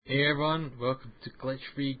Hey everyone, welcome to Glitch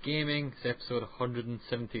Free Gaming. It's episode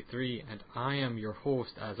 173, and I am your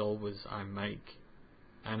host, as always. I'm Mike,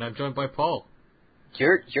 and I'm joined by Paul.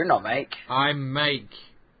 You're not Mike. I'm Mike.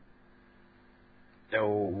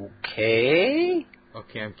 Okay.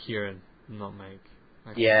 Okay, I'm Kieran, not Mike.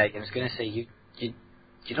 Yeah, I was gonna say you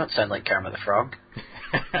don't sound like Kermit the Frog.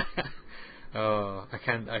 Oh, I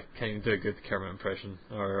can't even do a good Kermit impression,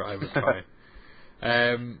 or I would try.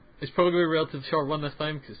 It's probably going to be a relatively short one this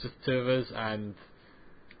time because it's just two of us, and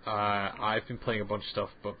I've been playing a bunch of stuff,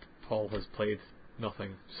 but Paul has played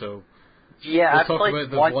nothing. So yeah, we'll I've talk played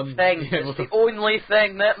about the one thing. Yeah, It's the only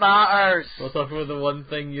thing that matters. We'll talk about the one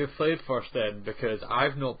thing you've played first, then, because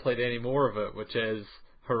I've not played any more of it, which is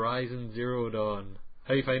Horizon Zero Dawn.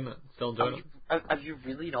 How you find it? Still enjoying it? Have you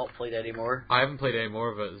really not played any more? I haven't played any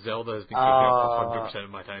more of it. Zelda has been taking up 100%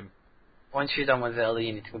 of my time. Once you're done with Zelda,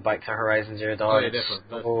 you need to go back to Horizon Zero Dawn. Oh yeah, definitely.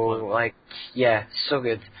 That's the plan. Yeah, so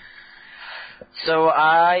good. So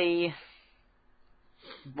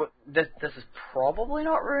this is probably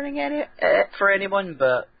not ruining it for anyone,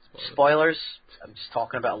 but spoilers. I'm just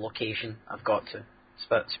talking about a location. I've got to.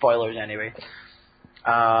 Spoilers anyway.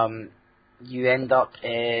 You end up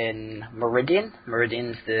in Meridian.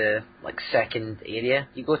 Meridian's the second area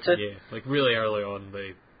you go to. Yeah, really early on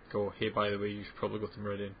they go, hey, by the way, you should probably go to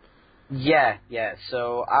Meridian. Yeah.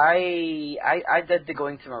 So I did the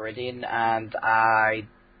going to Meridian, and I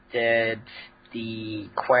did the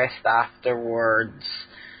quest afterwards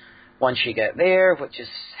once you get there, which is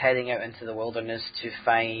heading out into the wilderness to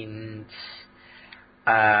find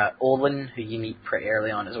Olin, who you meet pretty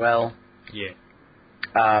early on as well. Yeah.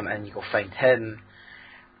 And you go find him.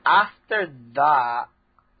 After that,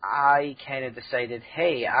 I kind of decided,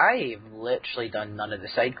 hey, I've literally done none of the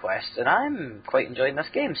side quests, and I'm quite enjoying this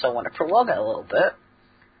game, so I want to prolong it a little bit.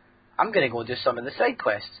 I'm going to go do some of the side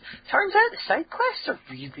quests. Turns out the side quests are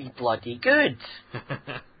really bloody good.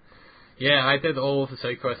 Yeah, I did all of the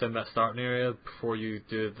side quests in that starting area before you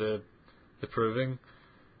do the proving.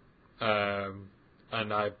 And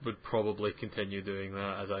I would probably continue doing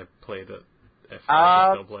that as I played it, if I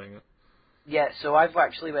was still playing it. Yeah, so I've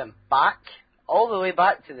actually went back, all the way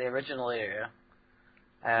back to the original area.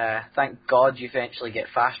 Thank God you eventually get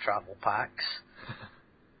fast travel packs.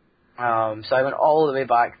 So I went all the way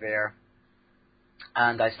back there,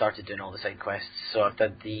 and I started doing all the side quests. So I've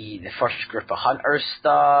done the first group of Hunters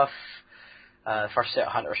stuff, first set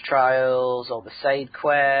of Hunters trials, all the side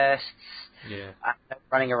quests. Yeah. I'm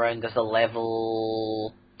running around as a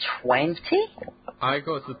level 20. I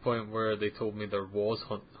got to the point where they told me there was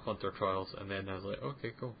Hunter trials, and then I was like,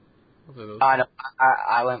 okay, cool. I'll do those.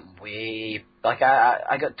 I went way...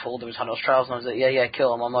 I got told there was Hunter's Trials, and I was like, yeah,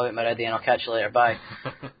 cool, I'm on my way to Meridian, and I'll catch you later, bye.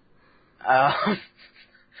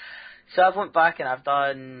 So I've went back, and I've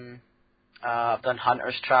done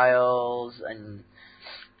Hunter's Trials, and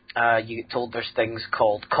you get told there's things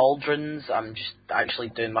called cauldrons. I'm just actually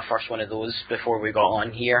doing my first one of those before we got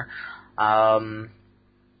on here.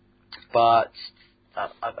 But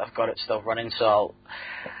I've got it still running, so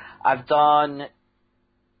I've done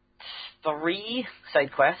 3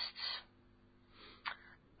 side quests.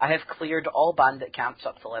 I have cleared all bandit camps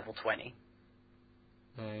up to level 20.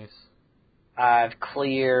 Nice. I've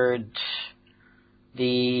cleared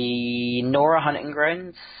the Nora hunting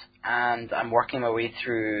grounds, and I'm working my way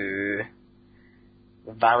through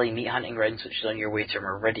Valley Meat hunting grounds, which is on your way to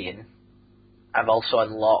Meridian. I've also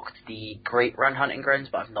unlocked the Great Run hunting grounds,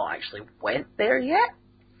 but I've not actually went there yet.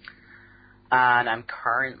 And I'm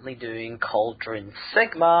currently doing Cauldron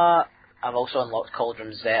Sigma. I've also unlocked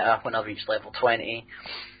Cauldron Zeta when I've reached level 20.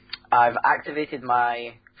 I've activated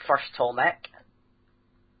my first tall mech.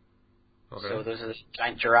 Okay. So those are the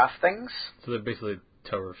giant giraffe things. So they're basically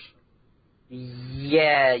towers.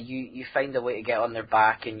 Yeah, you find a way to get on their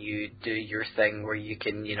back, and you do your thing where you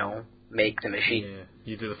can, make the machine. Yeah,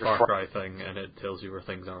 you do the Far Cry thing, and it tells you where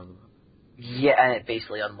things are on the map. Yeah, and it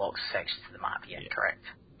basically unlocks sections of the map. Yeah.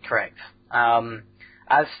 Correct.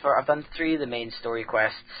 I've done 3 of the main story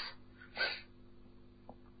quests.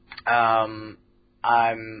 I'm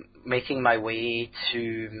making my way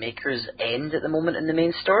to Maker's End at the moment in the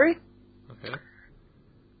main story. Okay.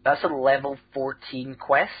 That's a level 14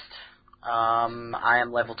 quest. I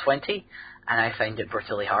am level 20, and I find it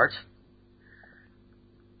brutally hard.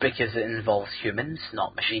 Because it involves humans,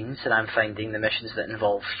 not machines, and I'm finding the missions that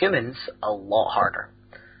involve humans a lot harder.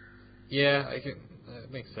 Yeah,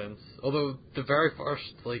 that makes sense. Although, the very first,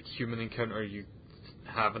 human encounter you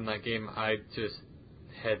have in that game, I just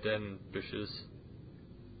hid in bushes.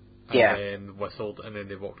 And then whistled, and then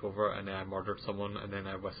they walked over, and then I murdered someone, and then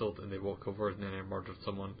I whistled, and they walked over, and then I murdered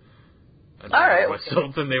someone. And All I right,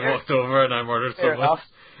 whistled, and they walked over, and I murdered fair someone. enough.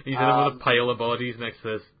 He's in with a pile of bodies next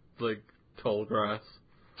to this like tall grass.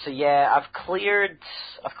 So yeah, I've cleared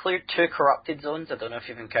 2 corrupted zones. I don't know if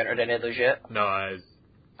you've encountered any of those yet. No,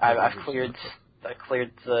 I've cleared I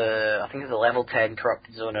think it's a level 10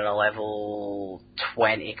 corrupted zone and a level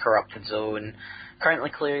 20 corrupted zone. Currently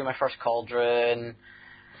clearing my first cauldron.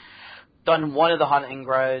 Done one of the hunting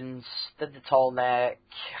grounds. Did the tall neck.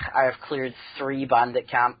 I have cleared 3 bandit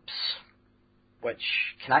camps, which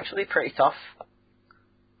can actually be pretty tough.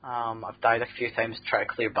 I've died a few times to try to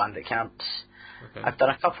clear bandit camps. Okay. I've done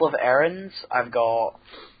a couple of errands. I've got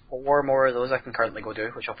 4 more of those I can currently go do,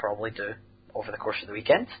 which I'll probably do over the course of the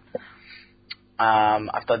weekend.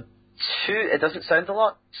 I've done 2, it doesn't sound a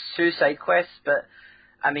lot, 2 side quests, but,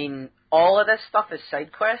 I mean, all of this stuff is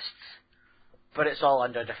side quests, but it's all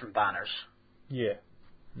under different banners. Yeah.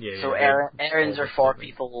 Yeah. So errands are for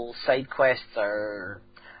people, side quests are,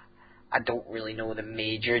 I don't really know the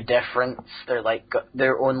major difference. They're like, got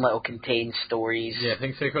their own little contained stories. Yeah, I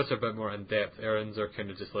think side quests are a bit more in-depth. Errands are kind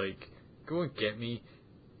of just like, go and get me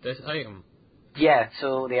this item. Yeah,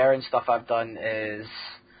 so the errand stuff I've done is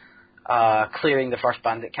clearing the first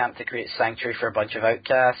bandit camp to create sanctuary for a bunch of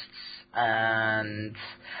outcasts, and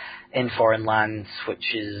in foreign lands,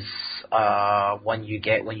 which is one you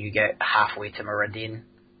get when you get halfway to Meridian.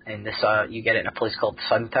 And this you get it in a place called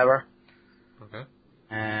Sun Tower. Okay.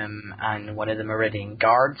 And one of the Meridian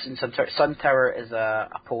guards in Sun Tower. Sun Tower is a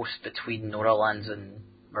post between Nora lands and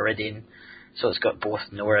Meridian, so it's got both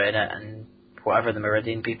Nora in it and whatever the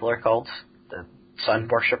Meridian people are called, the sun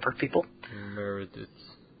worshipper people. Meredith.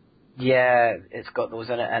 Yeah, it's got those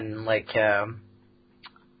in it, and like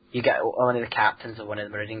you get one of the captains of one of the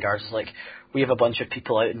Meridian guards is like, we have a bunch of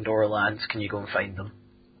people out in Nora lands, can you go and find them?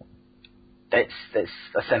 It's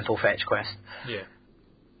a simple fetch quest. Yeah.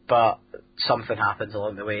 But something happens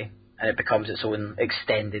along the way, and it becomes its own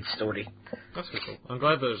extended story. That's pretty cool. I'm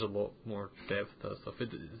glad there's a lot more depth to that stuff.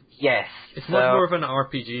 Yes. It's much more of an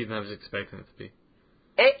RPG than I was expecting it to be.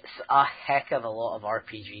 It's a heck of a lot of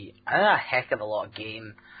RPG, and a heck of a lot of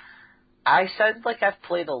game. I sound like I've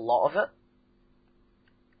played a lot of it,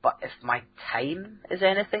 but if my time is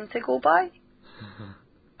anything to go by,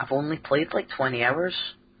 I've only played like 20 hours.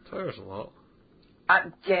 20 hours is a lot.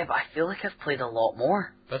 Yeah, but I feel like I've played a lot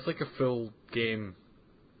more. That's like a full game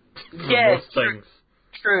for Yeah, most things.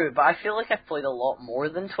 True, but I feel like I've played a lot more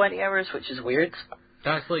than 20 hours, which is weird.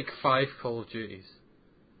 That's like 5 Call of Duties.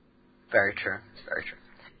 Very true, very true.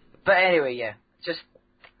 But anyway, yeah,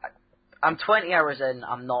 I'm 20 hours in,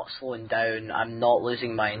 I'm not slowing down, I'm not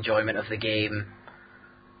losing my enjoyment of the game.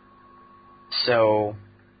 So,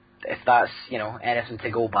 if that's, anything to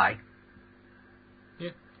go by.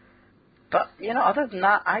 Yeah. But, other than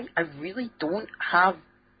that, I really don't have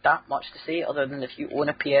that much to say other than if you own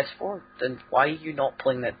a PS4, then why are you not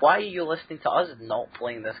playing that? Why are you listening to us and not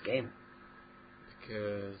playing this game?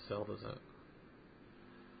 Because Zelda's out.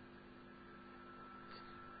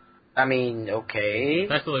 I mean, okay.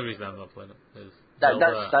 That's the only reason I'm not playing it. Is That's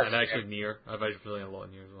and actually Nier. I've actually playing a lot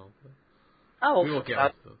of Nier as well. Oh, we will get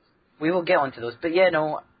onto those. We will get onto those. But yeah,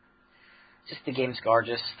 no, just the game's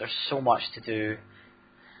gorgeous. There's so much to do.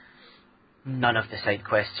 None of the side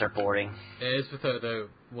quests are boring. It is without a doubt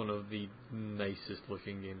one of the nicest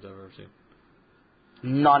looking games I've ever seen.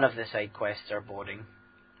 None of the side quests are boring.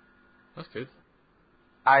 That's good.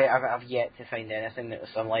 I've yet to find anything that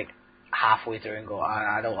I'm like halfway through and go,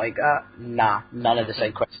 I don't like that. Nah, none of the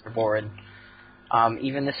side quests are boring.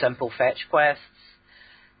 Even the simple fetch quests.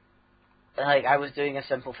 Like, I was doing a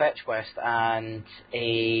simple fetch quest and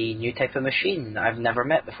a new type of machine that I've never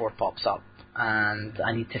met before pops up, and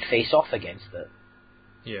I need to face off against it.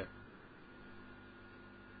 Yeah.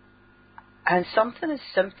 And something as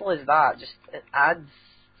simple as that, just it adds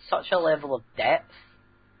such a level of depth.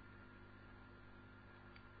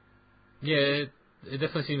 Yeah, it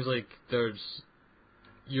definitely seems like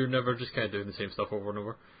you're never just kind of doing the same stuff over and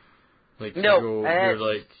over. Like, No, you're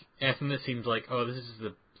like, anything that seems like, oh, this is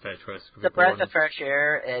the fetch quest. It's a breath of fresh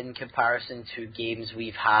air in comparison to games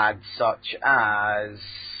we've had, such as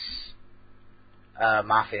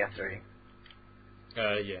Mafia 3.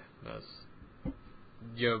 Yeah,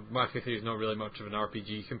 Mafia 3 is not really much of an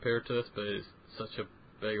RPG compared to this, but it's such a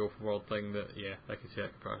big open world thing that, yeah, I can see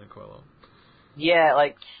that comparison quite a lot. Yeah,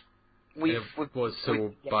 like, it was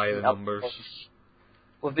so by the numbers.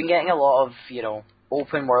 We've been getting a lot of,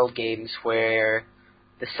 open world games where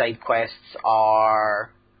the side quests are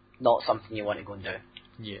not something you want to go and do.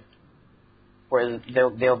 Yeah. Where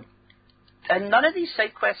they'll and none of these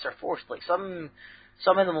side quests are forced. Like, some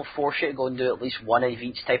of them will force you to go and do at least one of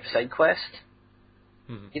each type of side quest.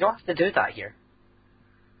 Mm-hmm. You don't have to do that here.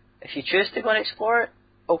 If you choose to go and explore it,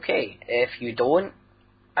 okay. If you don't,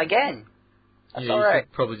 again, that's yeah, alright. you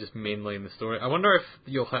could probably just mainline the story. I wonder if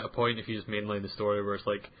you'll hit a point if you just mainline the story where it's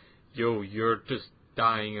like, yo, you're just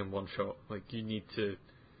dying in one shot. Like, you need to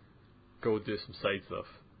go do some side stuff.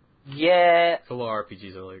 Yeah, A lot of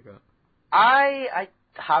RPGs are like that. I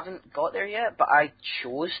haven't got there yet, but I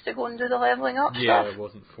chose to go and do the leveling up Yeah, stuff. it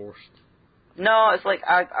wasn't forced. No, it's like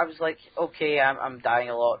I was like, okay, I'm dying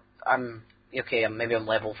a lot. Maybe I'm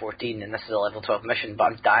level 14 and this is a level 12 mission, but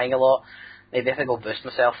I'm dying a lot. Maybe if I go boost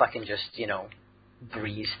myself, I can just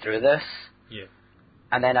breeze through this. Yeah.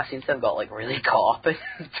 And then I seem to have got like really caught up in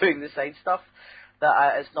doing the side stuff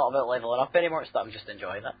that it's not about leveling up anymore. It's that I'm just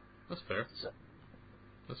enjoying it. That's fair. So,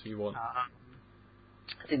 That's what you want.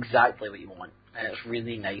 it's exactly what you want, and it's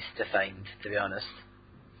really nice to find, to be honest.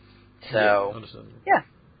 So Yeah,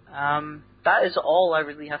 understandable. that is all I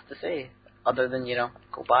really have to say, other than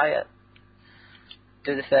go buy it,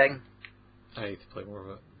 do the thing. I need to play more of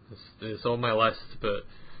it. It's on my list, but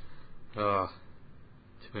too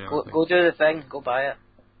many other Go do the thing. Go buy it.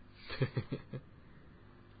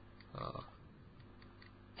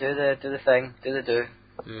 things. Do the thing. Do the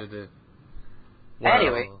do. Well,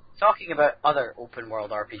 Anyway, talking about other open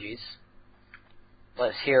world RPGs,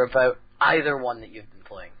 let's hear about either one that you've been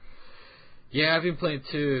playing. yeah, I've been playing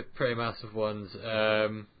two pretty massive ones.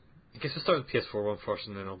 I guess we'll start with the PS4 one first,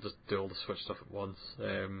 and then I'll just do all the Switch stuff at once.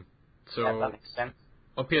 Yeah, that makes sense.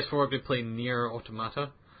 On PS4, I've been playing Nier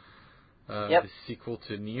Automata, Yep. the sequel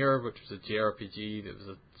to Nier, which was a JRPG that was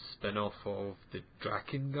a spin-off of the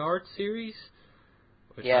Drakengard series,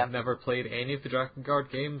 which Yeah. I've never played any of the Drakengard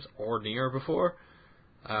games or Nier before.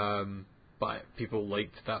 But people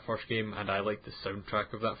liked that first game, and I liked the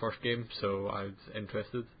soundtrack of that first game, so I was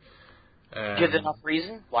interested. Good enough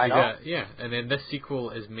reason. Why not? Yeah, and then this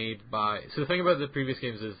sequel is made by... So the thing about the previous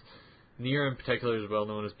games is, Nier in particular is well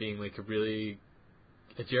known as being like a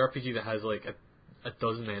JRPG that has like a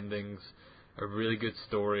dozen endings, a really good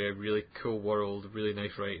story, a really cool world, really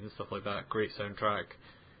nice writing, stuff like that, great soundtrack,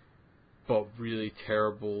 but really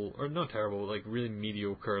terrible, or not terrible, like really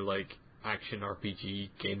mediocre like action RPG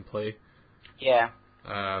gameplay. Yeah.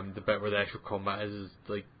 The bit where the actual combat is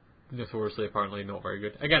like notoriously apparently not very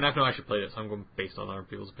good. Again, I've not actually played it, so I'm going based on other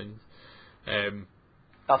people's opinions.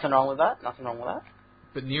 Nothing wrong with that. Nothing wrong with that.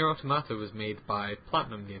 But Nier Automata was made by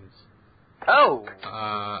Platinum Games. Oh.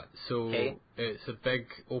 So Okay. it's a big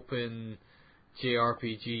open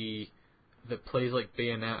JRPG that plays like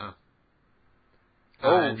Bayonetta.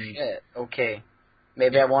 Oh And shit. Okay.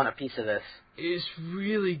 Maybe I want a piece of this. it's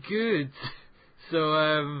really good.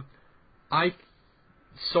 So I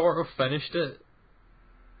sort of finished it.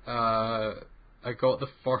 I got the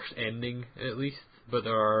first ending at least, but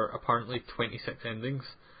there are apparently 26 endings.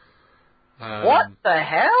 What the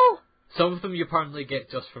hell? Some of them you apparently get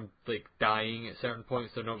just from like dying at certain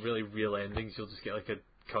points. They're not really real endings. You'll just get like a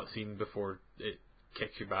cutscene before it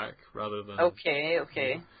kicks you back, rather than. Okay.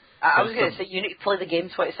 I was But going to say you need to play the game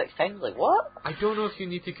 26 times. Like what? I don't know if you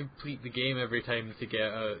need to complete the game every time to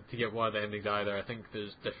get one of the endings either. I think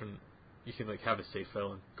there's different. You can like have a save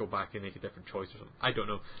file and go back and make a different choice or something. I don't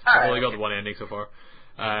know. I've only got the one ending so far.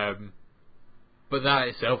 But that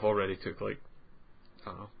itself already took like I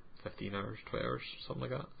don't know, 15 hours, 20 hours,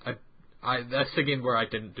 something like that. That's the game where I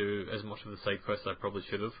didn't do as much of the side quests as I probably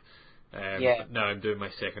should have. Yeah. But now I'm doing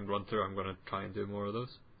my second run through. I'm going to try and do more of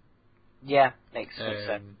those. Yeah, makes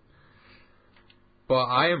sense. But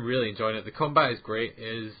I am really enjoying it. The combat is great.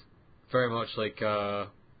 It is very much like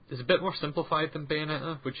it's a bit more simplified than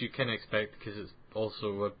Bayonetta, which you can expect because it's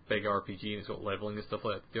also a big RPG and it's got leveling and stuff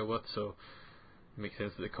like that to deal with. So it makes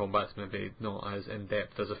sense that the combat's maybe not as in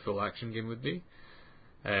depth as a full action game would be.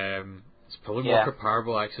 It's probably more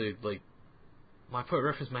comparable actually. Like my point of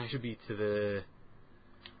reference might actually be to the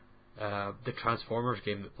Transformers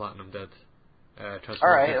game that Platinum did.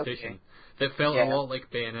 Transformers Station. That felt a lot like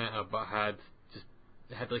Bayonetta, but had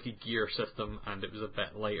like a gear system and it was a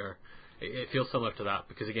bit lighter. It feels similar to that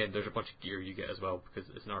because again, there's a bunch of gear you get as well because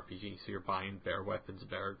it's an RPG, so you're buying better weapons,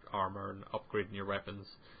 better armor, and upgrading your weapons.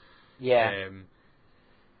 Yeah.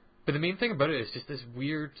 But the main thing about it is just this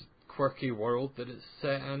weird, quirky world that it's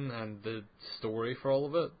set in and the story for all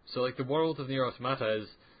of it. So like the world of Nier Automata is,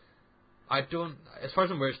 as far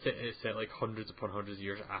as I'm aware, it's set like hundreds upon hundreds of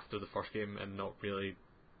years after the first game and not really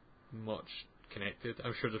much connected.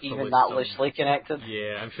 I'm sure there's Even probably that loosely connected.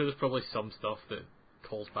 Yeah, I'm sure there's probably some stuff that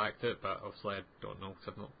calls back to it, but obviously I don't know because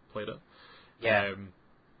I've not played it. Yeah.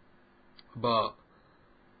 But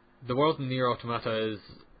the world in Nier Automata is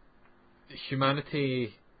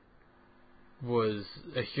humanity was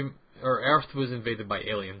Earth was invaded by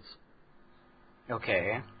aliens.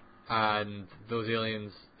 Okay. and those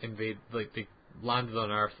aliens they landed on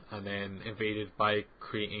Earth and then invaded by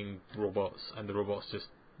creating robots, and the robots just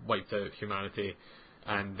wiped out humanity,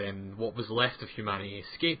 and then what was left of humanity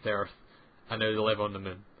escaped Earth, and now they live on the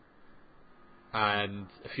moon. And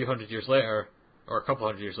a few hundred years later, or a couple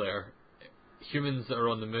hundred years later, humans that are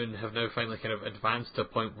on the moon have now finally kind of advanced to a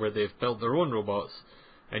point where they've built their own robots,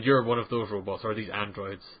 and you're one of those robots, or these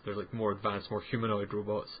androids. They're like more advanced, more humanoid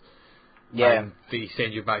robots. Yeah. And they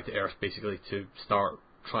send you back to Earth basically to start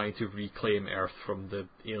trying to reclaim Earth from the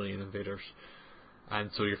alien invaders.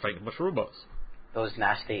 And so you're fighting a bunch of robots. Those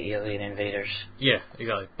nasty alien invaders. Yeah,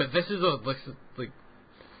 exactly. But this is like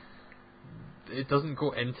it doesn't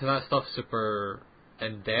go into that stuff super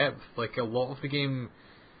in depth. Like a lot of the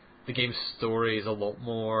game's story is a lot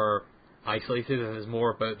more isolated and is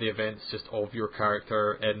more about the events just of your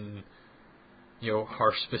character in,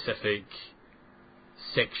 her specific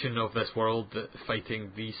section of this world that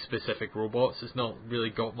fighting these specific robots. It's not really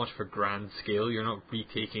got much for grand scale. You're not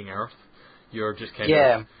retaking Earth. You're just kind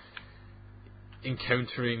of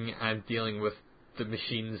encountering and dealing with the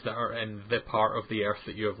machines that are in the part of the Earth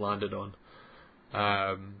that you have landed on.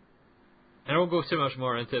 I won't go too much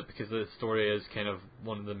more into it because the story is kind of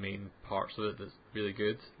one of the main parts of it that's really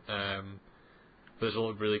good. There's a lot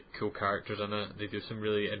of really cool characters in it. They do some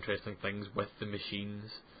really interesting things with the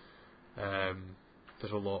machines.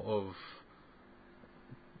 There's a lot of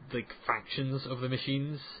factions of the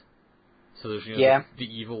machines. So there's the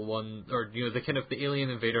evil one, or the alien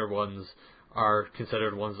invader ones are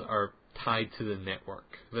considered ones that are tied to the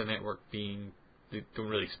network. The network being, they don't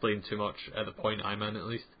really explain too much at the point I'm in, at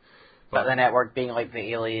least. But the network being like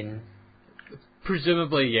the alien.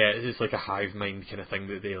 Presumably, yeah, it's like a hive mind kind of thing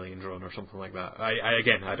that the aliens run or something like that. I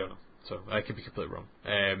don't know, so I could be completely wrong.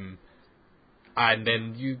 And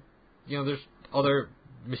then there's other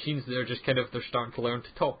machines that are just they're starting to learn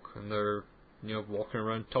to talk, and they're walking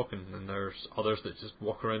around talking, and there's others that just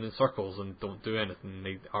walk around in circles and don't do anything.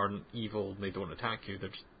 They aren't evil, and they don't attack you. They're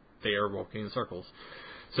just there walking in circles.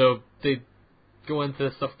 So they go into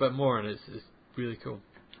this stuff a bit more, and it's really cool.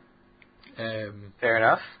 Fair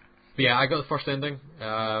enough. But yeah, I got the first ending.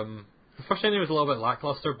 The first ending was a little bit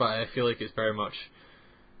lackluster, but I feel like it's very much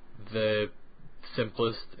the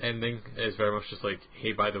simplest ending. It's very much just like,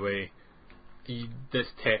 hey, by the way, this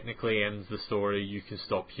technically ends the story. You can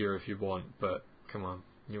stop here if you want, but come on,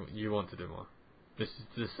 you want to do more. This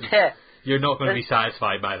is you're not going to be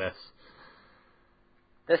satisfied by this.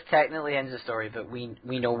 This technically ends the story, but we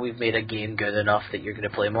know we've made a game good enough that you're going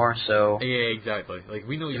to play more. So yeah, exactly. Like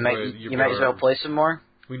we know you might as well play some more.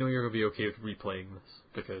 We know you're going to be okay with replaying this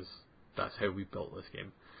because that's how we built this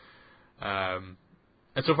game. And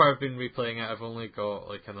so far I've been replaying it. I've only got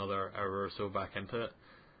another hour or so back into it,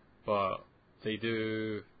 but they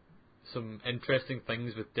do some interesting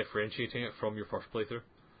things with differentiating it from your first playthrough.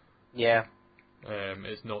 Yeah.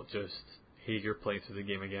 It's not just, hey, you're playing through the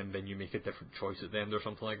game again, then you make a different choice at the end or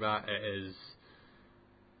something like that. It is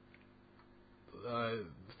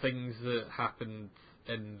things that happened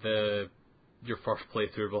in your first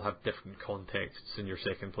playthrough will have different contexts in your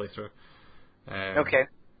second playthrough. Okay.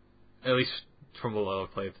 At least from what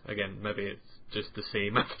I've played. Again, maybe it's just the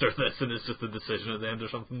same after this and it's just a decision at the end or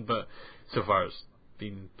something, but so far it's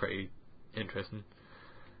been pretty interesting.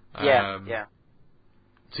 Yeah.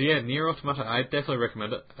 So yeah, Nier Automata, I definitely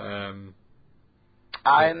recommend it.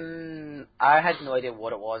 I had no idea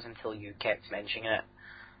what it was until you kept mentioning it.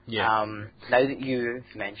 Yeah. Now that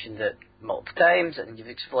you've mentioned it multiple times and you've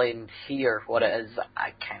explained here what it is,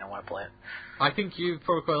 I kind of want to play it. I think you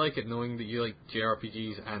probably quite like it, knowing that you like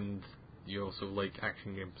JRPGs and you also like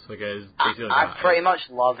action games. It's basically I pretty much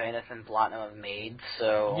love anything Platinum have made,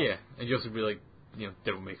 so... Yeah, and you also really like,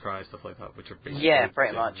 Devil May Cry, stuff like that, which are basically... Yeah,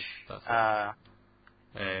 pretty much.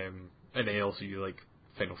 And then also you like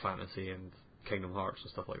Final Fantasy and Kingdom Hearts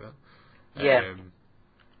and stuff like that. Yeah.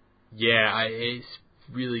 It's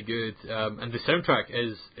really good. And the soundtrack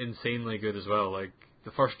is insanely good as well. Like,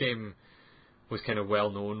 the first game was kind of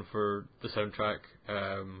well known for the soundtrack.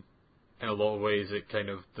 In a lot of ways, the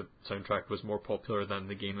soundtrack was more popular than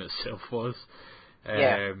the game itself was.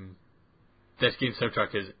 This game's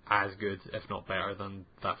soundtrack is as good, if not better, than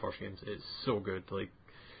that first game's. It's so good. Like,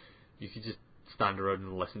 you could just stand around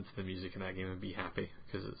and listen to the music in that game and be happy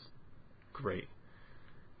because it's great.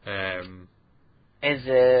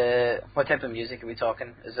 What type of music are we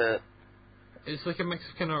talking? It's like a mix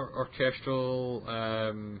of kind of orchestral.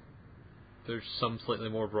 There's some slightly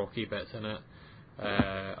more rocky bits in it.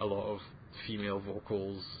 A lot of female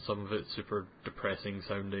vocals. Some of it's super depressing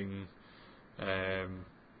sounding.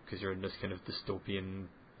 Because you're in this kind of dystopian,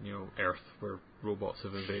 Earth where robots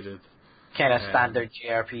have invaded. Kind of standard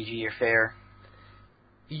JRPG affair.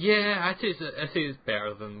 Yeah, I'd say it's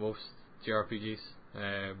better than most JRPGs.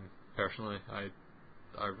 Personally, I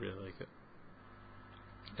really like it.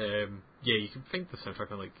 Yeah, you can find the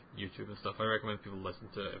soundtrack on like YouTube and stuff. I recommend people listen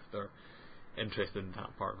to it if they're interested in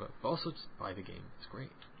that part of it. But also just buy the game; it's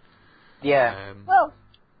great. Yeah. Not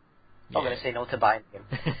going to say no to buying the game.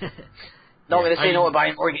 Not going to say no to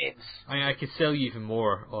buying more games. I could sell you even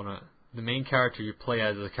more on it. The main character you play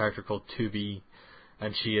as is a character called 2B,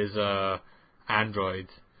 and she is a android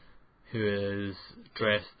who is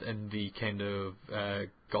dressed in the kind of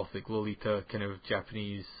gothic Lolita kind of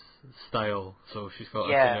Japanese style. So she's got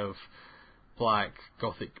a kind of black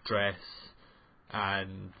gothic dress,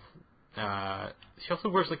 and she also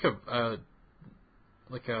wears like a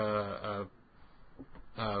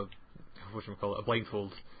whatchamacallit, a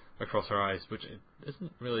blindfold across her eyes, which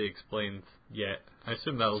isn't really explained yet. I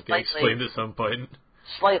assume that'll get explained at some point.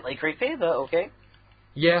 Slightly creepy, but okay.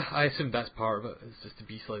 Yeah, I assume that's part of it, is just to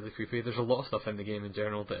be slightly creepy. There's a lot of stuff in the game in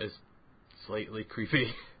general that is slightly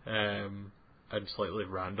creepy and slightly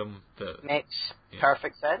random. That makes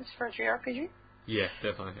perfect sense for a JRPG. Yeah,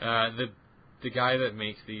 definitely. The guy that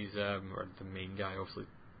makes these, or the main guy, obviously,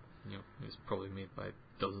 is probably made by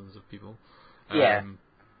dozens of people. But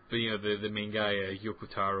the main guy,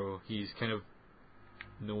 Yoko Taro, he's kind of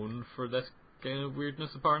known for this kind of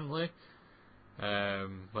weirdness, apparently.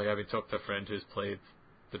 Like, I've been talking to a friend who's played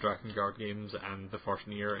the Drakengard games and the first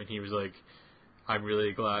Nier, and he was like, I'm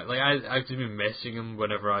really glad. Like, I've just been messaging him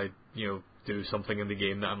whenever I, do something in the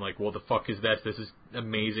game that I'm like, what the fuck is this? This is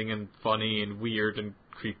amazing and funny and weird and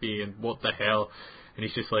creepy and what the hell? And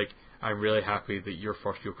he's just like, I'm really happy that your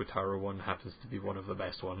first Yoko Taro one happens to be one of the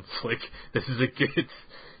best ones. Like, this is a good...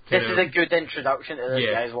 This is a good introduction to this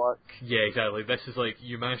guy's work. Yeah, exactly. This is like,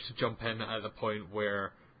 you managed to jump in at the point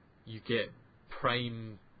where you get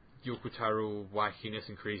prime Yoko Taro wackiness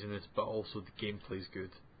and craziness, but also the gameplay's good.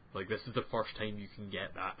 Like, this is the first time you can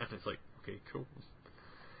get that, and it's like, okay, cool.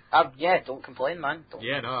 Don't complain, man.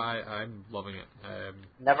 I'm loving it.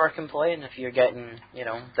 Never complain if you're getting,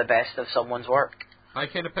 the best of someone's work. I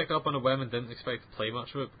kind of picked up on a whim and didn't expect to play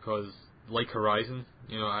much of it because, like Horizon,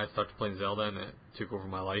 I started playing Zelda and it took over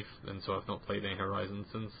my life, and so I've not played any Horizon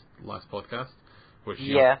since last podcast. Which,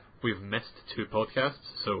 we've missed 2 podcasts,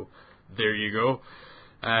 so there you go.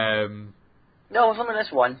 No, it was only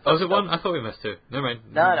this one. Oh, was it one? I thought we missed 2. Never mind.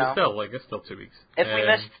 No. It's still 2 weeks. If we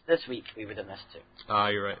missed this week, we would have missed 2. Ah,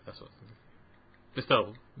 you're right. That's what I was thinking. But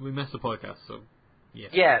still, we missed the podcast, so yeah.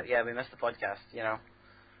 Yeah, we missed the podcast, So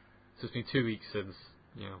it's been 2 weeks since,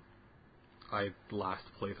 I last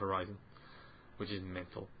played Horizon, which is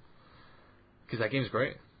mental. Because that game's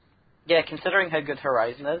great. Yeah, considering how good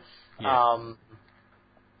Horizon is,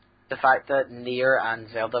 the fact that Nier and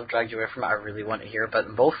Zelda have dragged you away from it, I really want to hear about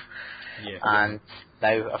them both. Yeah. And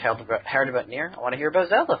now I've heard about Nier, I want to hear about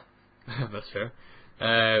Zelda. That's fair.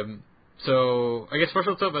 So, I guess first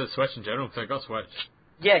I'll talk about the Switch in general, because I got a Switch.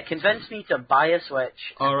 Yeah, convince me to buy a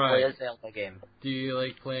Switch and play a Zelda game. Do you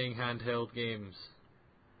like playing handheld games?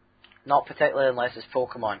 Not particularly unless it's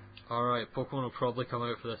Pokemon. Alright, Pokemon will probably come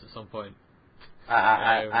out for this at some point.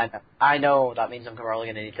 I know, that means I'm probably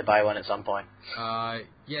going to need to buy one at some point.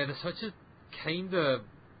 Yeah, the Switch is kind of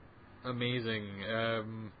amazing.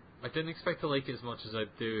 I didn't expect to like it as much as I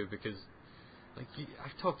do, because like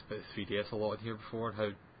I've talked about 3DS a lot in here before, and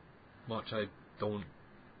how much I don't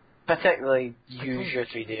particularly use your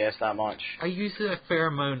 3DS that much. I use it a fair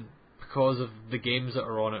amount because of the games that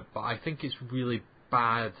are on it, but I think it's really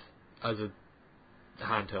bad as a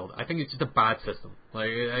handheld. I think it's just a bad system. Like,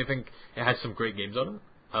 I think it has some great games on it.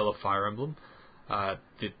 I love Fire Emblem.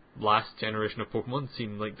 The last generation of Pokemon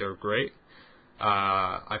seem like they're great.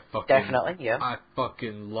 Definitely, yeah. I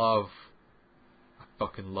fucking love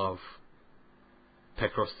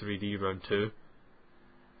Picross 3D Round 2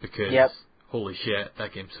 because holy shit,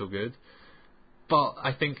 that game's so good. But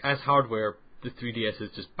I think as hardware, the 3DS is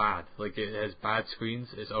just bad. Like, it has bad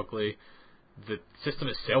screens, it's ugly. The system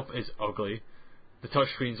itself is ugly. The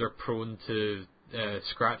touchscreens are prone to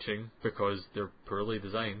scratching because they're poorly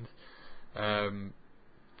designed.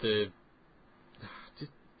 Just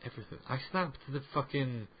everything. I snapped the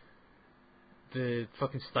fucking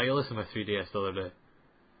stylus in my 3DS the other day.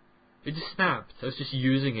 It just snapped. I was just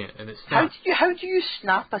using it and it snapped. How do you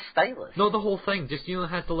snap a stylus? No, the whole thing. Just, it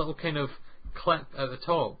has the little kind of clip at the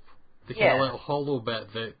top. The kind of little hollow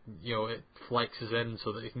bit that, it flexes in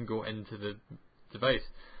so that it can go into the device.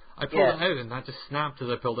 I pulled it out and that just snapped as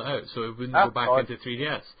I pulled it out, so it wouldn't go back into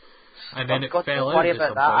 3DS. And then it fell out at some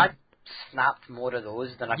point. I've snapped more of those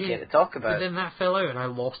than I care to talk about. But then that fell out and I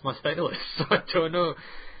lost my stylus, so I don't know.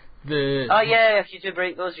 Oh yeah, if you do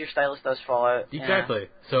break those, your stylus does fall out. Exactly.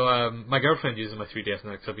 So my girlfriend uses my 3DS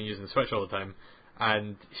now because I've been using the Switch all the time,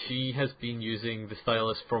 and she has been using the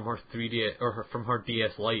stylus from her 3DS from her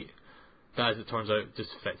DS Lite. That, as it turns out, just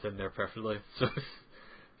fits in there perfectly. So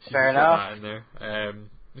she Fair can fit enough. that in there,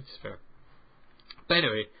 which is fair. But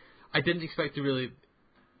anyway, I didn't expect to really.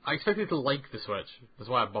 I expected to like the Switch. That's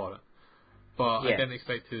why I bought it. But I didn't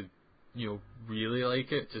expect to, really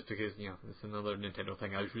like it, just because, it's another Nintendo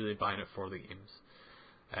thing. I was really buying it for the games.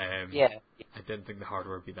 I didn't think the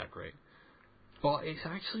hardware would be that great. But it's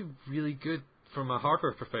actually really good from a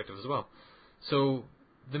hardware perspective as well. So,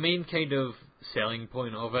 the main kind of selling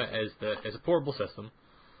point of it is that it's a portable system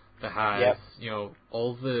that has,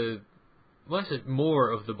 all the,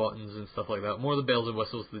 more of the buttons and stuff like that, more of the bells and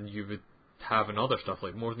whistles than you would have in other stuff,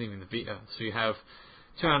 like more than even the Vita. So you have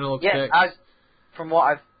 2 analog sticks. From what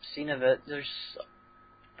I've seen of it, there's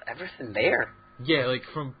everything there. Yeah, like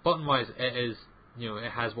from button wise, it is,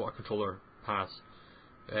 it has what a controller has,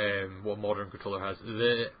 what a modern controller has.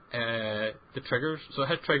 The triggers, so it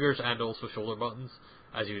has triggers and also shoulder buttons,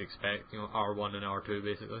 as you'd expect, R1 and R2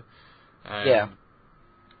 basically.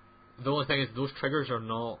 The only thing is those triggers are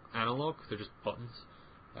not analog; they're just buttons.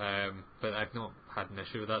 But I've not had an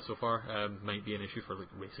issue with that so far. Might be an issue for like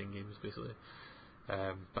racing games, basically.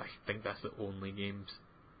 But I think that's the only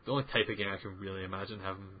type of game I can really imagine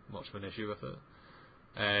having much of an issue with it.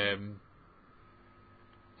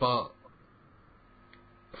 But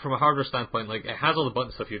from a hardware standpoint, like it has all the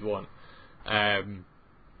button stuff you'd want.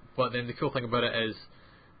 But then the cool thing about it is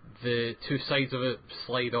the 2 sides of it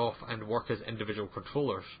slide off and work as individual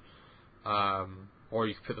controllers. Or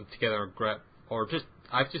you can put them together on grip, or just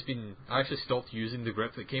I actually stopped using the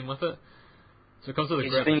grip that came with it. So it comes with a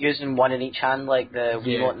grip. You've been using one in each hand, like the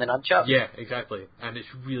Wiimote and the nunchuck? Yeah, exactly. And it's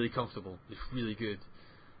really comfortable. It's really good.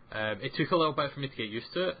 It took a little bit for me to get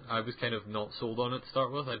used to it. I was kind of not sold on it to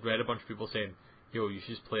start with. I'd read a bunch of people saying, yo, you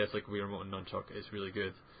should just play as like a Wii Remote and nunchuck. It's really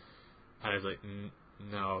good. And I was like,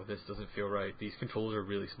 no, this doesn't feel right. These controls are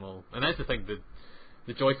really small. And that's the thing,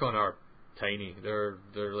 the Joy-Con are tiny. They're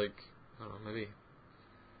like, I don't know, maybe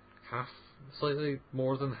slightly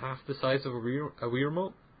more than half the size of a Wii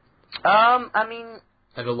Remote. I mean,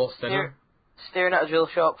 and a lot thinner. Staring at a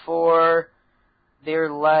DualShock 4, they're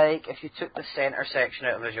like if you took the center section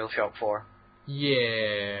out of a DualShock 4.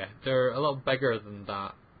 Yeah, they're a little bigger than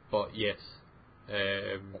that, but yes.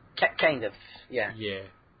 Kind of, yeah. Yeah.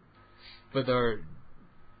 But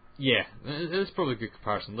it's probably a good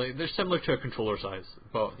comparison. Like, they're similar to a controller size,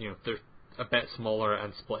 but, they're a bit smaller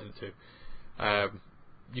and split into.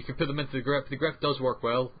 You can put them into the grip. The grip does work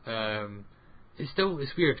well.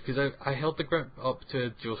 It's weird because I held the grip up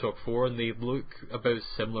to DualShock 4 and they look about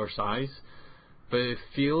similar size, but it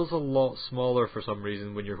feels a lot smaller for some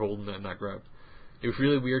reason when you're holding it in that grip. It was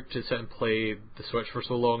really weird to sit and play the Switch for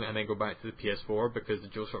so long and then go back to the PS4 because the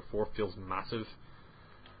DualShock 4 feels massive.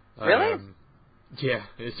 Really? Yeah,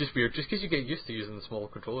 it's just weird. Just because you get used to using the small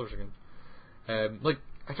controllers again. Like,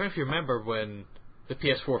 I don't know if you remember when the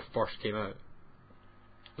PS4 first came out.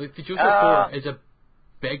 Like, the DualShock 4 is a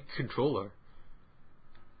big controller.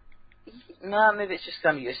 Nah, maybe it's just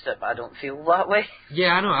I'm used to it, but I don't feel that way.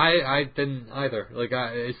 Yeah, I know. I didn't either. Like,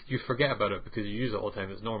 you forget about it because you use it all the time.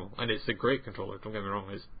 It's normal, and it's a great controller. Don't get me wrong.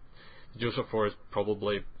 The DualShock 4 is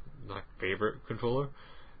probably my favorite controller.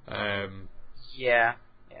 Yeah.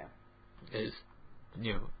 It's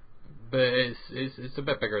but it's a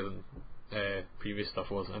bit bigger than previous stuff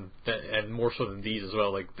was, and more so than these as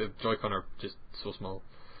well. Like the Joy-Con are just so small.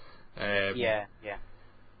 Yeah.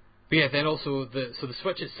 But yeah, then also the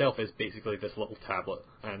Switch itself is basically this little tablet,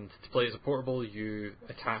 and to play as a portable, you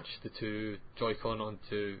attach the 2 Joy-Con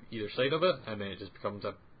onto either side of it, and then it just becomes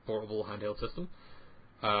a portable handheld system.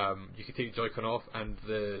 You can take the Joy-Con off, and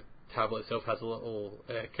the tablet itself has a little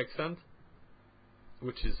kickstand,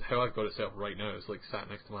 which is how I've got it set up right now. It's like sat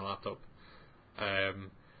next to my laptop, and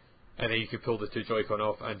then you can pull the 2 Joy-Con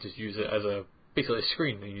off and just use it as basically a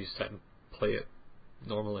screen, and you just sit and play it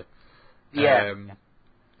normally. Yeah.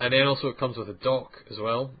 And then also it comes with a dock as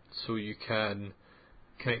well, so you can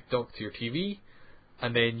connect the dock to your TV,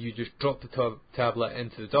 and then you just drop the tablet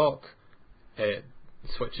into the dock. It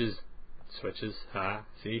switches.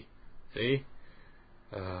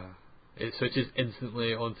 It switches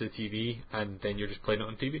instantly onto the TV, and then you're just playing it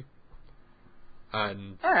on TV.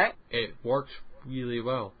 And it works really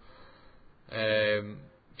well.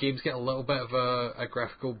 Games get a little bit of a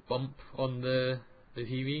graphical bump on the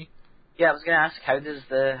TV. Yeah, I was going to ask, how does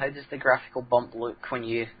the graphical bump look when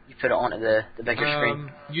you put it onto the bigger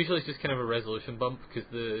screen? Usually it's just kind of a resolution bump because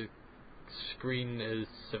the screen is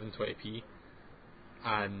 720p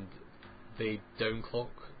and they downclock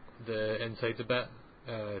the insides a bit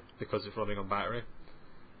because it's running on battery.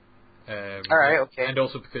 Alright, okay. And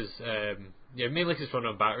also because mainly 'cause it's running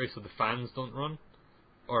on battery, so the fans don't run,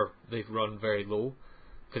 or they run very low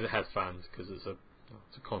because it has fans because it's a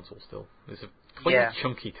console still. It's a quite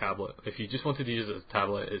chunky tablet. If you just wanted to use it as a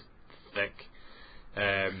tablet, it's thick.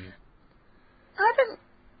 I didn't.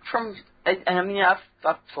 I mean,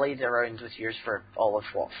 I've played around with yours for all of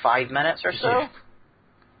 5 minutes or so. Yeah.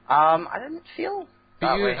 I didn't feel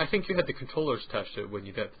that way. I think you had the controllers attached to it when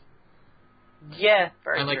you did. Yeah,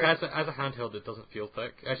 very and like true. as a handheld, it doesn't feel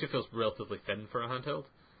thick. It actually feels relatively thin for a handheld.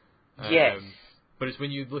 Yes. But it's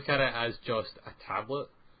when you look at it as just a tablet,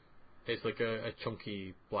 it's like a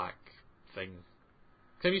chunky black thing.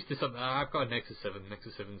 'Cause I'm used to something. I've got a Nexus 7.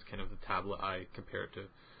 Nexus 7 is kind of the tablet I compare it to.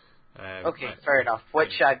 Okay, fair enough.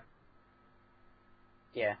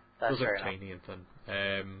 Yeah, that's those fair are enough. tiny and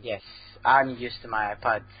thin. Yes, I'm used to my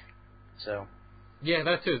iPad, so. Yeah,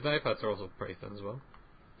 that too. The iPads are also pretty thin as well.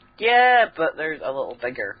 Yeah, but they're a little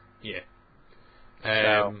bigger. Yeah.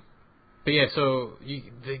 So. But yeah, so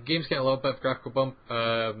the game's getting a little bit of graphical bump.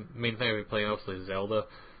 Main thing I've been playing obviously is Zelda,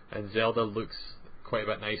 and Zelda looks quite a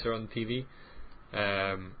bit nicer on the TV.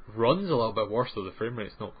 Runs a little bit worse though. The frame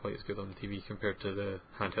rate's not quite as good on the TV compared to the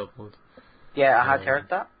handheld mode. Yeah, I had heard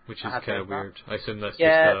that. Which is kind of weird. I assume that's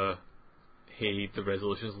just hey, the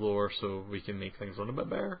resolution's lower, so we can make things run a bit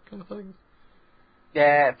better kind of thing.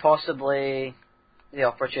 Yeah, possibly the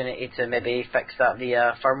opportunity to maybe fix that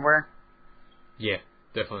via firmware. Yeah,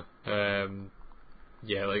 definitely.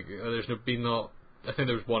 Yeah, like there's been not. I think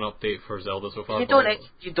there was one update for Zelda so far. You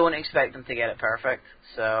don't expect them to get it perfect,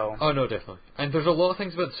 so. Oh no, definitely. And there's a lot of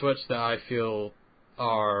things about the Switch that I feel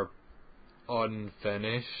are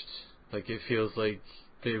unfinished. Like it feels like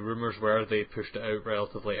the rumours were they pushed it out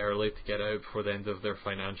relatively early to get it out before the end of their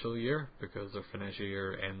financial year because their financial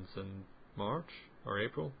year ends in March or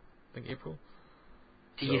April. I think April.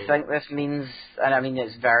 Do you think this means, and I mean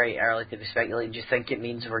it's very early to be speculating, do you think it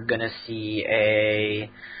means we're going to see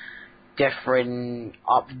a different,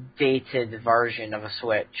 updated version of a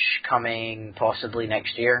Switch coming possibly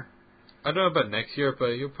next year? I don't know about next year, but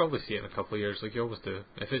you'll probably see it in a couple of years, like you always do.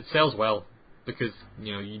 If it sells well, because,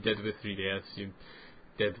 you know, you did with 3DS, you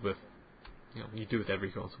did with, you know, you do with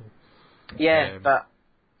every console. Yeah, but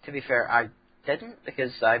to be fair, I didn't,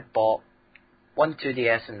 because I bought one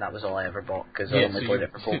 2DS and that was all I ever bought, because I only played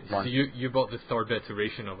it for Pokemon. So you bought the third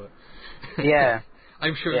iteration of it. Yeah.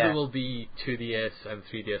 I'm sure there will be 2DS and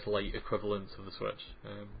 3DS Lite equivalents of the Switch.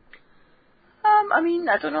 I mean,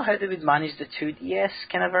 I don't know how they would manage the 2DS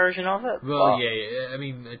kind of version of it. Well, yeah, I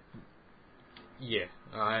mean,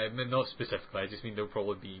 I mean, not specifically, I just mean there'll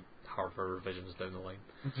probably be hardware revisions down the line.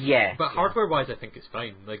 Yeah. But hardware-wise, I think it's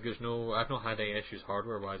fine. Like, I've not had any issues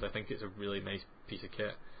hardware-wise. I think it's a really nice piece of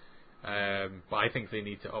kit. But I think they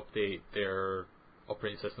need to update their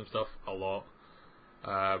operating system stuff a lot.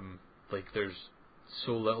 Like, there's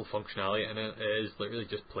so little functionality in it. It is literally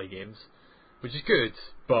just play games, which is good,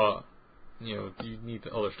 but you know, you need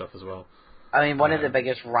other stuff as well. I mean, one of the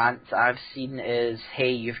biggest rants I've seen is,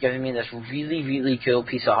 hey, you've given me this really, really cool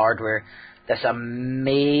piece of hardware, this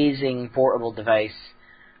amazing portable device,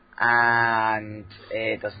 and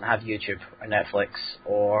it doesn't have YouTube or Netflix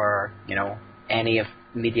or, you know, any of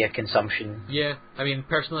media consumption. Yeah, I mean,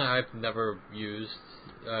 personally, I've never used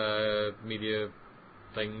media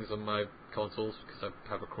things on my consoles because I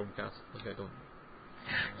have a Chromecast. Like, I don't.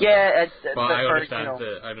 Yeah, but I understand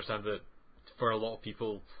that. I understand that for a lot of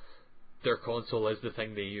people, their console is the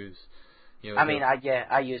thing they use. You know, I mean,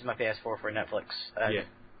 I use my PS4 for Netflix. Yeah.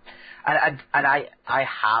 And I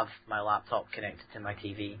have my laptop connected to my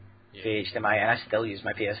TV via HDMI, and I still use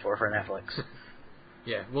my PS4 for Netflix.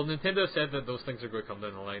 Yeah, well, Nintendo said that those things are going to come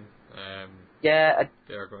down the line. They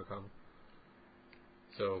are going to come.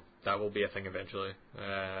 So that will be a thing eventually.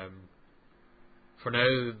 For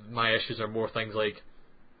now, my issues are more things like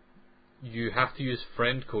you have to use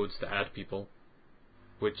friend codes to add people,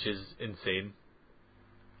 which is insane.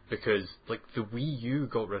 Because, like, the Wii U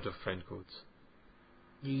got rid of friend codes.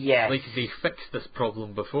 Yes. Like, they fixed this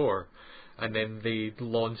problem before, and then they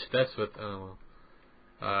launched this with,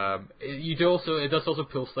 it does also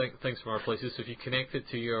pull things from other places, so if you connect it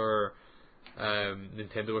to your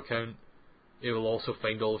Nintendo account, it will also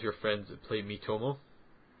find all of your friends that play Miitomo.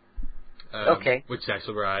 Okay. Which is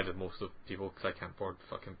actually where I added most of people, because I can't board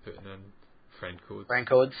fucking putting in friend codes. Friend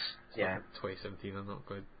codes? It's yeah. 2017, I'm not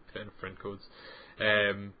going to put in friend codes.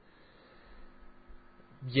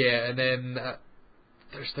 Yeah, and then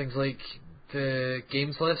there's things like the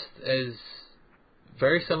games list is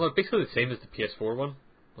very similar, basically the same as the PS4 one.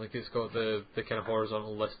 Like, it's got the kind of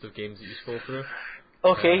horizontal list of games that you scroll through.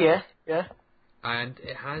 Okay, yeah. And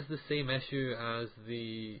it has the same issue as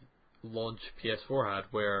the launch PS4 had,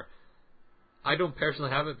 where I don't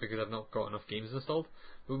personally have it because I've not got enough games installed,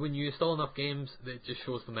 but when you install enough games, it just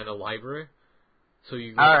shows them in a library. So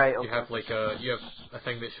you have like a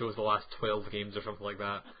thing that shows the last 12 games or something like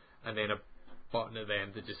that, and then a button at the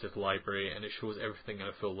end that just says library, and it shows everything in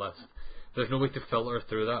a full list. There's no way to filter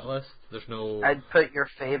through that list. There's no... I'd put your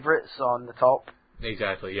favourites on the top.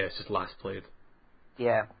 Exactly, yeah, it's just last played.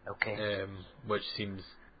 Yeah, okay. Which seems,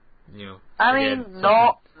 I mean,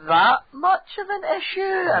 not that much of an issue.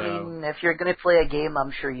 No. I mean, if you're going to play a game,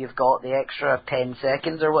 I'm sure you've got the extra 10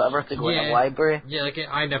 seconds or whatever to go in a library. Yeah, like,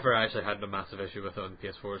 I never actually had a massive issue with it on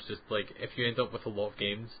PS4. It's just, like, if you end up with a lot of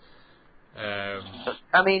games...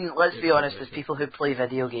 I mean, let's be honest, as people who play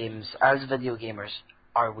video games, as video gamers,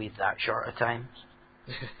 are we that short of time?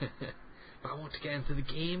 I want to get into the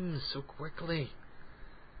games so quickly.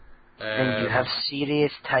 And you have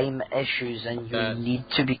serious time issues, and you need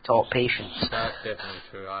to be taught patience. That's definitely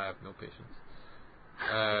true. I have no patience.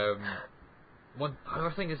 One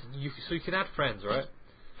other thing is, you can add friends, right?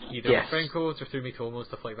 Either with friend codes or through Miitomo,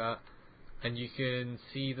 stuff like that. And you can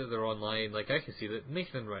see that they're online. Like, I can see that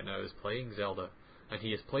Nathan right now is playing Zelda, and he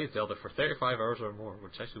has played Zelda for 35 hours or more,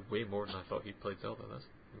 which is actually way more than I thought he'd played Zelda. That's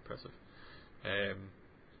impressive.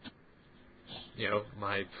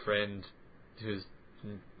 My friend whose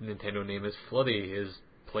Nintendo name is Floody has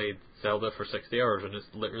played Zelda for 60 hours, and it's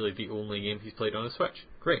literally the only game he's played on his Switch.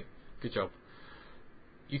 Great. Good job.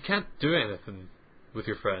 You can't do anything with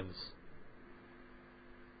your friends.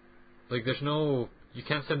 Like, you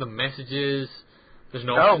can't send them messages. There's an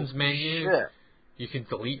options menu. Shit. You can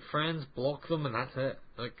delete friends, block them, and that's it.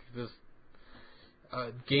 Like, there's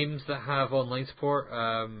games that have online support.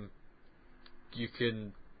 You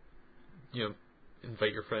can,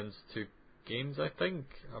 invite your friends to games. I think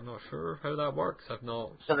I'm not sure how that works. I've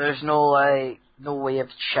not. So there's no way of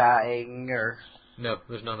chatting or. No,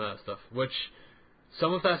 there's none of that stuff. Which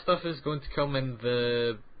some of that stuff is going to come in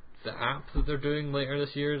the app that they're doing later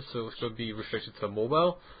this year, so it's going to be restricted to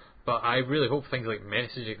mobile. But I really hope things like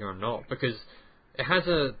messaging are not, because it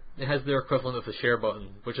has their equivalent of the share button,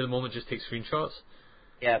 which at the moment just takes screenshots.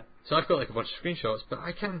 Yeah. So I've got like a bunch of screenshots, but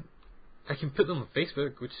I can put them on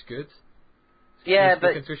Facebook, which is good. Yeah,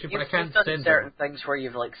 but I can't done send certain them. things where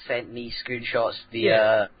you've like sent me screenshots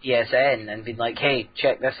via PSN and been like, "Hey,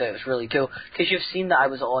 check this out, it's really cool." Because you've seen that I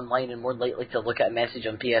was online and more likely to look at a message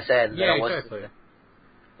on PSN than I was exactly.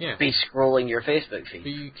 to be scrolling your Facebook feed.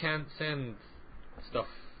 But you can't send stuff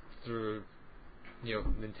through,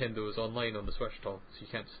 Nintendo's online on the Switch at all, so you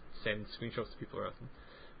can't send screenshots to people or anything,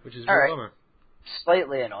 which is a real bummer.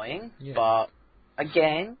 Slightly annoying, but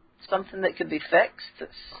again, something that could be fixed.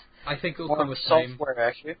 It's I think it'll more come of with a time. software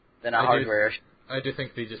issue than a hardware issue. I do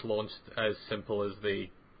think they just launched as simple as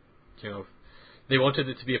they wanted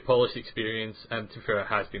it to be a polished experience, and to be fair, it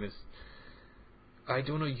has been. I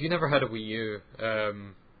don't know. You never had a Wii U.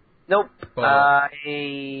 Nope. Do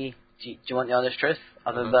you want the honest truth?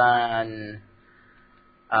 Other than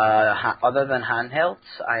handhelds,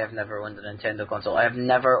 I have never owned a Nintendo console. I have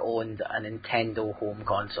never owned a Nintendo home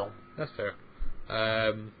console. That's fair.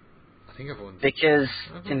 I think I've owned... Because,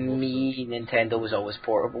 to me, Nintendo was always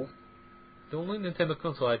portable. The only Nintendo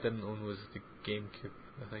console I didn't own was the GameCube,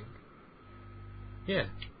 I think. Yeah.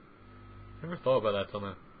 Never thought about that till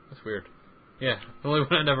now. That's weird. Yeah, the only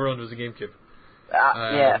one I never owned was the GameCube.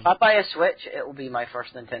 If I buy a Switch, it will be my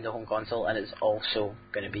first Nintendo home console, and it's also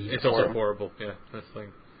going to be It's portable. also portable, yeah, that's the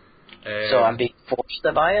thing. So I'm being forced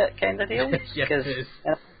to buy it, kind of deal? Yeah, it is.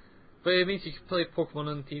 Yeah. But it means you can play Pokemon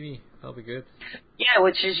on TV. That'll be good. Yeah,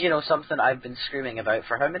 which is, something I've been screaming about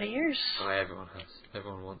for how many years? Oh, everyone has.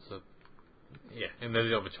 Everyone wants a... Yeah, and they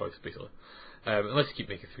don't have a choice, basically. Unless you keep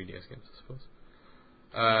making 3DS games, I suppose.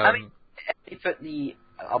 I mean, if you put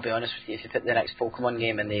I'll be honest with you, if you put the next Pokemon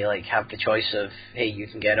game and they, have the choice of, hey, you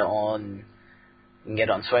can get it on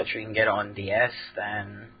Switch or you can get it on DS,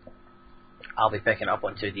 then I'll be picking it up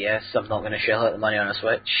on 2DS. I'm not going to shell out the money on a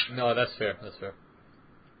Switch. No, that's fair.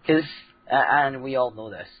 Because, and we all know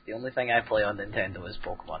this, the only thing I play on Nintendo is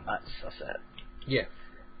Pokemon. That's it. Yeah.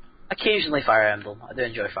 Occasionally Fire Emblem. I do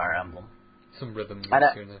enjoy Fire Emblem. Some rhythm games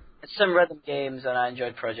here and there. Some rhythm games, and I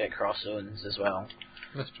enjoyed Project Cross Zones as well.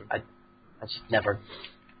 That's true. I just never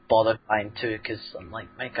bothered buying 2 because I'm like,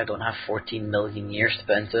 Mike, I don't have 14 million years to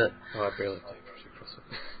put into it. Oh, I barely play Project Cross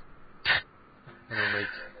Zones. I know Mike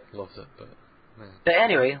loves it, but... Man. But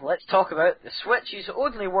anyway, let's talk about the Switch's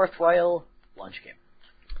only worthwhile launch game.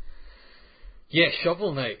 Yeah,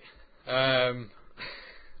 Shovel Knight. No,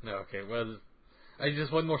 okay, well,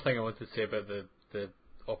 just one more thing I wanted to say about the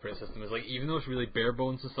operating system is, even though it's really bare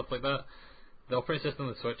bones and stuff like that, the operating system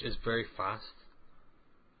on the Switch is very fast.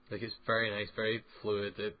 Like, it's very nice, very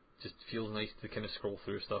fluid. It just feels nice to kind of scroll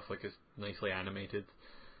through stuff. Like, it's nicely animated.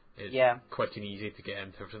 It's quick and easy to get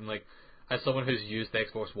into everything. Like, as someone who's used the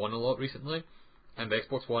Xbox One a lot recently, and the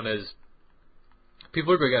Xbox One is...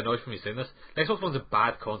 People are going to get annoyed from me saying this. The Xbox One's a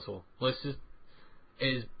bad console. It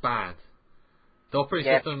is bad. The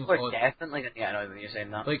operating system... people are definitely going to get annoyed when you're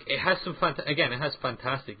saying that. Like, it has some... Again, it has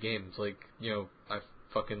fantastic games. Like, I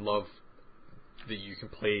fucking love that you can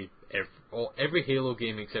play every Halo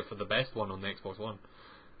game except for the best one on the Xbox One.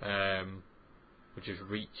 Which is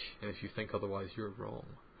Reach. And if you think otherwise, you're wrong.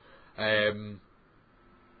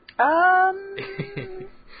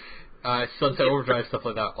 Sunset Overdrive, stuff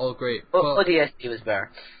like that, all great. Well, ODST was better.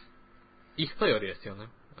 You can play ODST on there.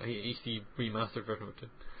 HD remastered version of it too.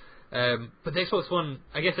 But the Xbox One,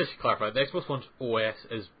 I guess I should clarify, the Xbox One's OS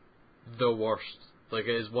is the worst. Like,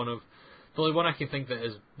 it is the only one I can think that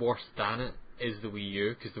is worse than it is the Wii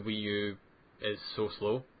U, because the Wii U is so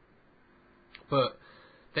slow. But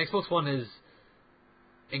the Xbox One is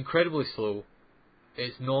incredibly slow.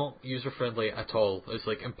 It's not user-friendly at all. It's,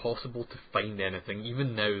 like, impossible to find anything.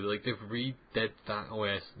 Even now, like, they've redid that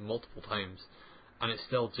OS multiple times, and it's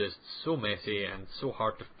still just so messy and so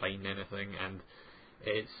hard to find anything, and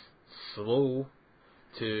it's slow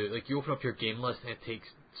to... Like, you open up your game list, and it takes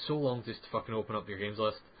so long just to fucking open up your games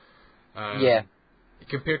list.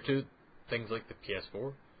 Compared to things like the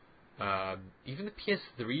PS4. Even the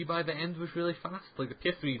PS3 by the end was really fast. Like, the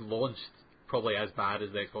PS3 launched probably as bad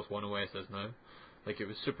as the Xbox One OS is now. Like, it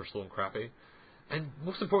was super slow and crappy. And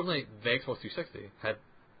most importantly, the Xbox 360 had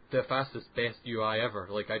the fastest, best UI ever.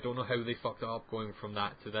 Like, I don't know how they fucked it up going from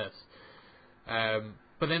that to this.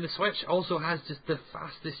 But then the Switch also has just the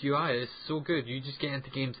fastest UI. It's so good. You just get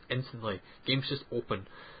into games instantly. Games just open.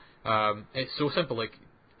 It's so simple. Like,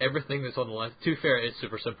 everything that's on the list, to be fair, it's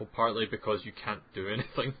super simple, partly because you can't do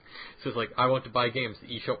anything. So it's like, I want to buy games. The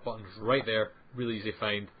eShop button's right there. Really easy to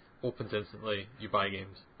find. Opens instantly. You buy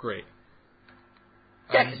games. Great.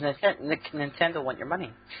 Yeah, because Nintendo want your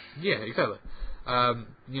money. Yeah, exactly.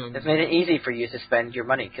 It's made it easy for you to spend your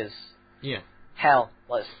money, because... Yeah. Hell,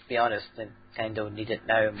 let's be honest, Nintendo need it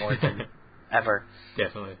now more than ever.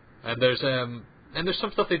 Definitely. And there's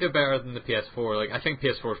some stuff they do better than the PS4. Like, I think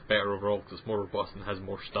PS4 is better overall because it's more robust and has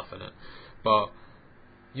more stuff in it. But,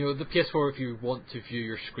 the PS4, if you want to view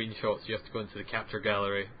your screenshots, you have to go into the capture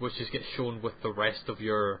gallery, which just gets shown with the rest of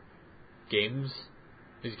your games.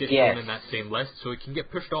 It gets shown in that same list, so it can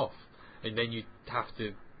get pushed off, and then you have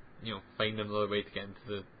to, find another way to get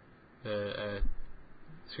into the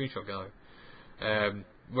screenshot gallery.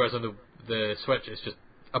 Whereas on the Switch, it's just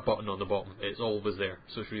a button on the bottom. It's always there,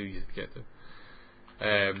 so it's really easy to get to.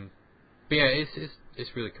 But yeah,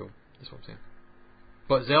 it's really cool. That's what I'm saying.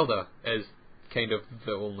 But Zelda is kind of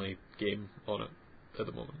the only game on it at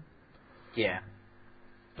the moment. Yeah.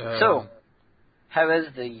 So, how is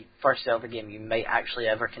the first Zelda game you might actually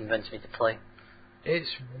ever convince me to play? It's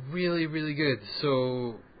really, really good.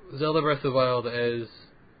 So, Zelda Breath of the Wild is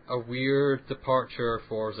a weird departure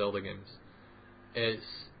for Zelda games. It's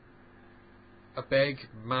a big,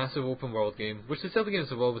 massive open world game, which the Zelda games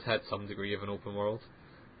have always had some degree of an open world.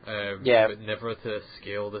 But never to a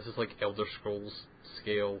scale. This is like Elder Scrolls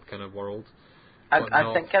scale kind of world.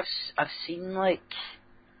 I think I've seen like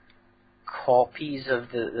copies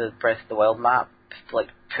of the Breath of the Wild map like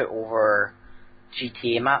put over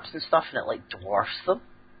GTA maps and stuff, and it like dwarfs them.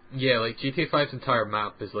 Yeah, like GTA 5's entire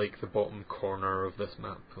map is like the bottom corner of this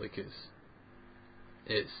map. Like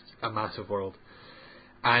it's a massive world,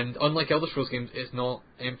 and unlike Elder Scrolls games, it's not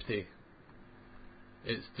empty.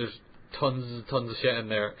 There's tons and tons of shit in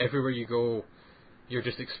there. Everywhere you go, you're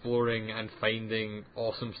just exploring and finding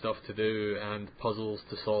awesome stuff to do and puzzles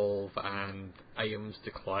to solve and items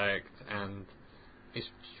to collect, and it's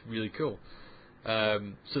really cool.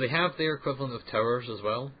 So they have their equivalent of towers as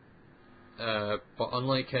well, but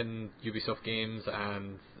unlike in Ubisoft games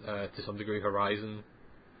and to some degree Horizon,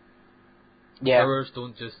 towers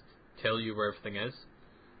don't just tell you where everything is.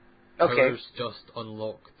 Towers just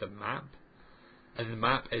unlock the map, and the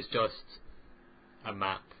map is just a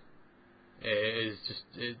map. It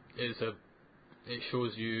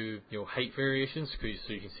shows you height variations, so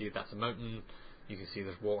you can see that's a mountain, you can see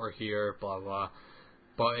there's water here, blah blah.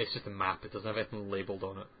 But it's just a map. It doesn't have anything labelled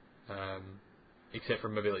on it, except for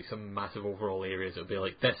maybe like some massive overall areas. It'll be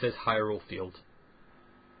like, this is Hyrule Field.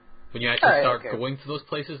 When you actually start going to those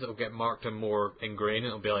places, it'll get marked and more ingrained.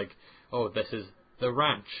 It'll be like, oh, this is the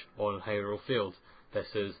ranch on Hyrule Field.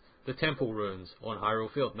 This is the temple ruins on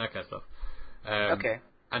Hyrule Field, and that kind of stuff.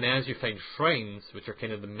 And as you find shrines, which are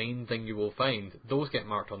kind of the main thing you will find, those get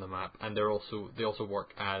marked on the map, and they also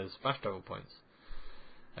work as fast travel points.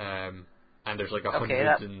 and there's like Okay,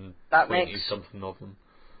 120 that makes something of them.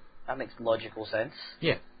 that makes logical sense.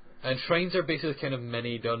 Yeah, and shrines are basically kind of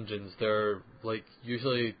mini dungeons. They're like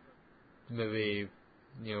usually maybe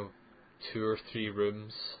 2 or 3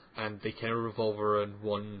 rooms, and they kind of revolve around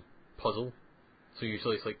one puzzle. So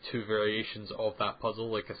usually it's like 2 variations of that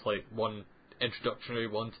puzzle. Like it's like one introductory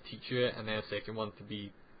one to teach you it, and then a second one to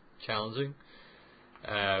be challenging.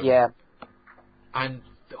 Yeah. And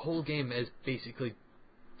the whole game is basically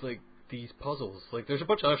like these puzzles. Like there's a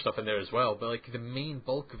bunch of other stuff in there as well, but like the main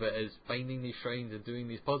bulk of it is finding these shrines and doing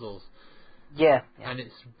these puzzles. Yeah. And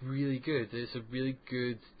it's really good. It's a really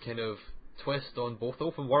good kind of twist on both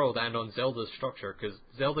open world and on Zelda's structure, because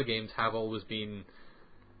Zelda games have always been,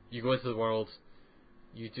 you go into the world,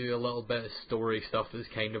 you do a little bit of story stuff that's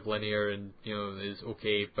kind of linear and is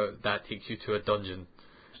okay, but that takes you to a dungeon,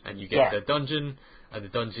 and you get to a dungeon, and the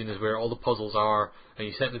dungeon is where all the puzzles are, and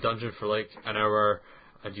you sit in the dungeon for like an hour,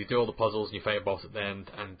 and you do all the puzzles, and you fight a boss at the end,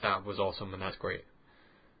 and that was awesome, and that's great.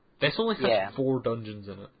 This only has 4 dungeons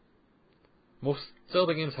in it. Most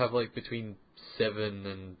Zelda games have like between 7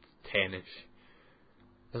 and 10ish.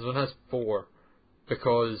 This one has 4,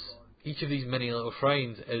 because each of these mini little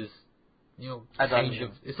shrines is, a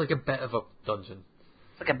dungeon. it's like a bit of a dungeon.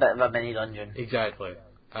 It's like a bit of a mini dungeon. Exactly.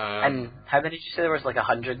 And how many did you say there was? Like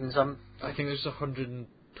 100 and some? I think there's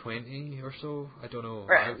 120 or so. I don't know.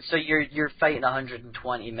 Right. So you're fighting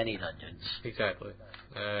 120 mini dungeons. Exactly.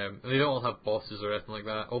 They don't all have bosses or anything like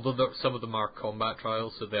that. Although some of them are combat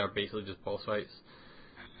trials, so they are basically just boss fights.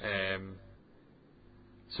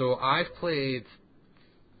 So I've played,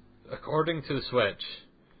 according to the Switch,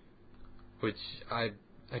 which I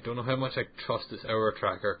don't know how much I trust this hour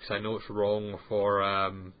tracker, because I know it's wrong for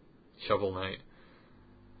Shovel Knight.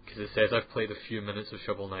 Because it says I've played a few minutes of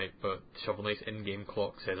Shovel Knight, but Shovel Knight's in-game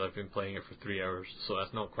clock says I've been playing it for 3 hours, so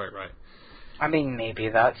that's not quite right. I mean, maybe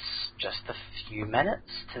that's just a few minutes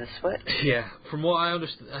to the Switch. Yeah, from what I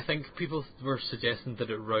understand, I think people were suggesting that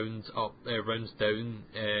it rounds down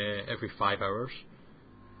every 5 hours.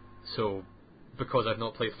 So, because I've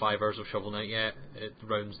not played 5 hours of Shovel Knight yet, it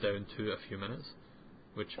rounds down to a few minutes,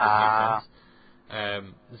 which would make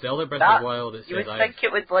sense. Zelda Breath of the Wild, it says you would think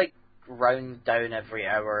it would like round down every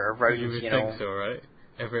hour, or round, you would think so, right?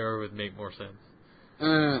 Every hour would make more sense.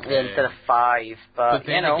 Instead of 5, but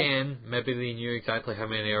then again, maybe they knew exactly how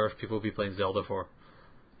many hours people would be playing Zelda for,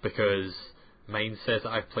 because mine says that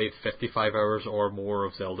I've played 55 hours or more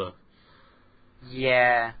of Zelda.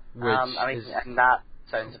 Yeah, and that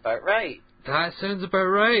sounds about right. That sounds about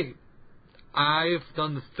right. I've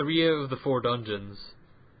done 3 out of the 4 dungeons.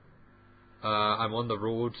 I'm on the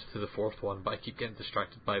road to the 4th one, but I keep getting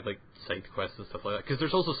distracted by like side quests and stuff like that. Because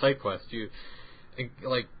there's also side quests.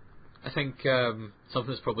 I think something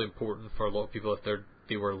that's probably important for a lot of people, if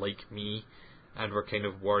they were like me and were kind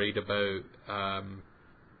of worried about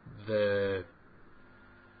the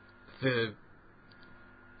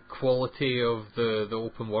quality of the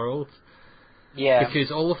open world. Yeah. Because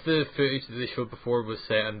all of the footage that they showed before was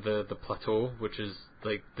set in the plateau, which is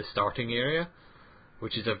like the starting area,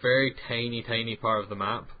 which is a very tiny part of the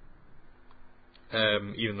map.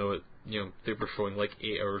 Even though they were showing like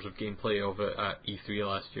 8 hours of gameplay of it at E3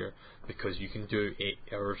 last year, because you can do 8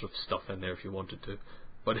 hours of stuff in there if you wanted to,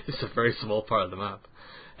 but it's a very small part of the map.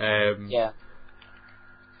 Yeah.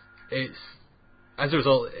 It's, as a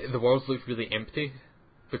result, the world looked really empty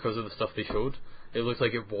because of the stuff they showed. It looked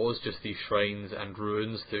like it was just these shrines and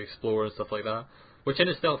ruins to explore and stuff like that, which in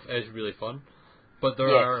itself is really fun. But there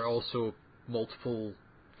are also multiple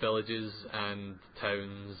villages and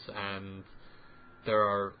towns, and there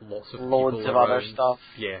are lots of loads people of around. other stuff.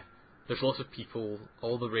 Yeah, there's lots of people.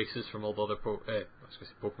 All the races from all the other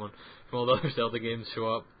Pokemon, from all the other Zelda games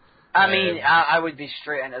show up. I mean, I would be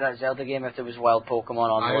straight into that Zelda game if there was wild Pokemon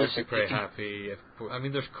on I the would list. be pretty happy if.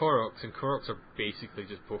 There's Koroks, and Koroks are basically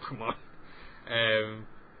just Pokemon.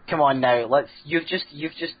 Come on now, you've just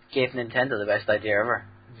gave Nintendo the best idea ever.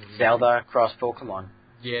 Zelda cross Pokemon.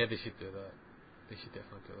 Yeah, they should do that. They should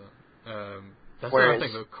definitely do that. That's the other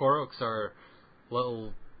thing though. Koroks are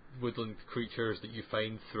little woodland creatures that you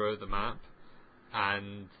find throughout the map,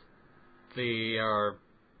 and they are,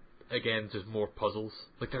 again, just more puzzles.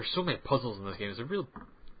 Like, there's so many puzzles in this game. It's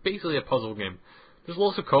basically a puzzle game. There's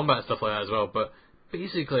lots of combat and stuff like that as well, but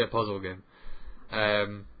basically a puzzle game.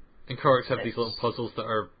 And Koroks have these little puzzles that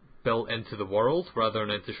are built into the world rather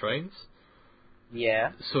than into shrines.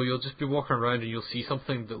 Yeah. So you'll just be walking around and you'll see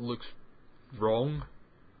something that looks wrong.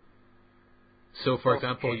 So, for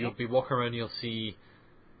example, you'll be walking around and you'll see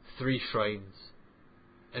 3 shrines,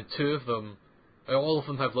 and 2 of them, all of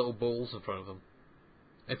them have little bowls in front of them,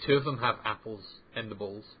 and 2 of them have apples in the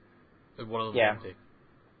bowls, and one of them is empty.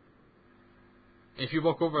 If you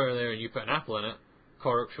walk over there and you put an apple in it,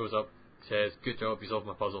 Korok shows up, says, "Good job, you solved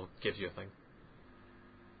my puzzle," gives you a thing.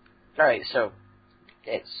 Alright, so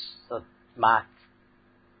it's a math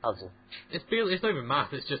puzzle. It's not even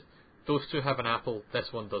math. It's just those two have an apple.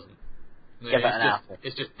 This one doesn't. Give it an apple.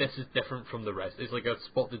 It's just this is different from the rest. It's like a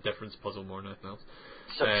spot the difference puzzle more than anything else.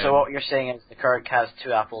 So what you're saying is the Kurg has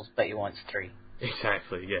 2 apples, but he wants 3.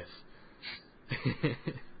 Exactly. Yes.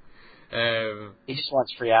 He just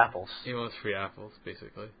wants 3 apples. He wants 3 apples,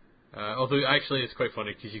 basically. Although, actually, it's quite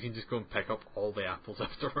funny, because you can just go and pick up all the apples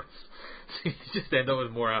afterwards. So you just end up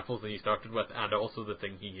with more apples than you started with, and also the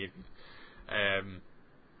thing he gave you.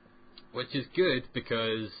 Which is good,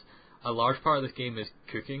 because a large part of this game is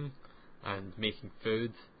cooking and making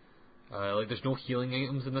food. There's no healing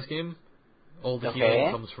items in this game. All the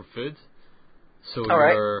healing comes from food. So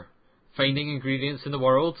you're finding ingredients in the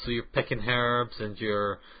world, so you're picking herbs, and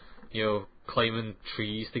you're, climbing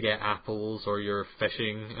trees to get apples, or you're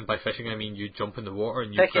fishing, and by fishing I mean you jump in the water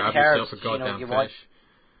and you grab yourself a goddamn fish.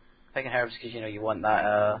 Picking herbs because you want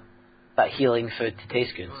that healing food to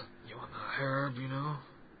taste good. You want that herb,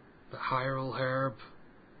 the Hyrule herb.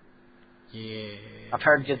 Yeah. I've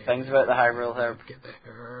heard good things about the Hyrule herb. Get the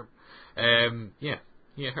herb.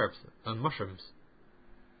 Herbs and mushrooms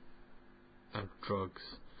and drugs,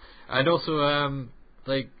 and also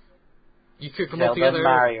you cook them all Zelda together. and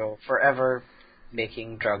Mario forever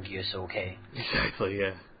making drug use okay. Exactly,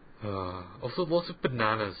 yeah. Also, lots of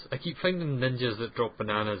bananas. I keep finding ninjas that drop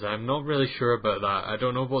bananas. I'm not really sure about that. I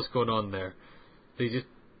don't know what's going on there. They just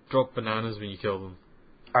drop bananas when you kill them.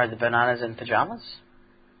 Are the bananas in pajamas?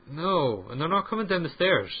 No, and they're not coming down the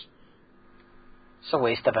stairs. It's a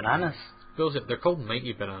waste of bananas. Bullshit. They're called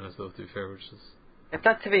mighty bananas, though, to be fair, which is... If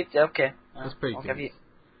that to be... Okay. That's pretty good.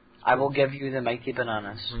 I will give you the mighty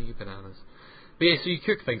bananas. Mighty bananas. But yeah, so you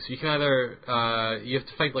cook things. So you can either... you have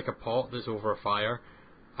to find, a pot that's over a fire,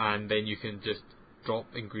 and then you can just drop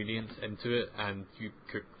ingredients into it, and you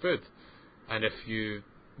cook food. And if you...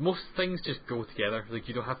 Most things just go together.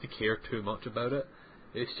 You don't have to care too much about it.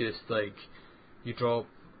 It's just, you drop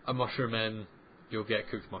a mushroom in, you'll get a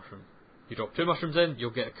cooked mushroom. You drop 2 mushrooms in, you'll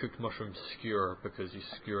get a cooked mushroom skewer, because you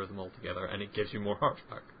skewer them all together, and it gives you more hearts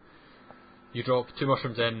back. You drop 2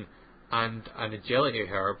 mushrooms in, and an agility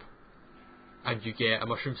herb, and you get a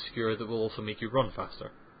mushroom skewer that will also make you run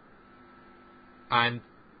faster. And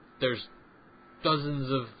there's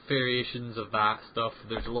dozens of variations of that stuff.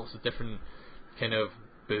 There's lots of different kind of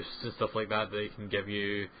boosts and stuff like that they can give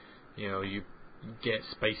you. You get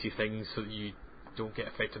spicy things so that you don't get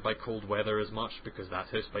affected by cold weather as much, because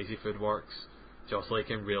that's how spicy food works, just like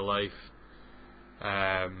in real life.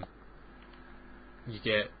 You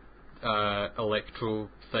get electro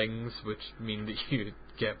things, which mean that you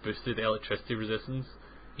get boosted electricity resistance,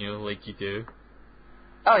 like you do.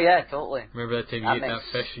 Oh yeah, totally. Remember that time you ate that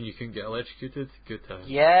fish and you couldn't get electrocuted? Good time.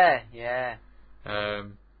 Yeah.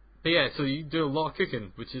 But yeah, so you do a lot of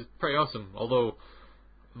cooking, which is pretty awesome. Although,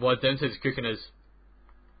 what downsides of cooking is,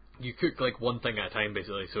 you cook one thing at a time,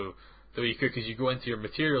 basically. So the way you cook is you go into your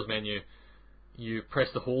materials menu, you press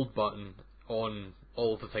the hold button on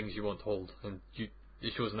all of the things you want to hold, and it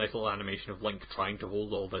shows a nice little animation of Link trying to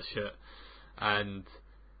hold all this shit. And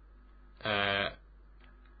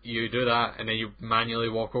you do that, and then you manually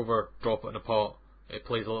walk over, drop it in a pot. It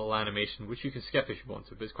plays a little animation, which you can skip if you want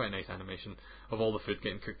to, but it's quite a nice animation of all the food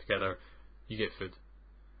getting cooked together. You get food.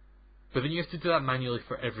 But then you have to do that manually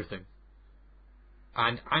for everything.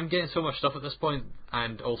 And I'm getting so much stuff at this point,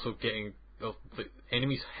 and also getting... the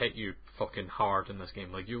enemies hit you fucking hard in this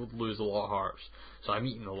game. You would lose a lot of hearts. So I'm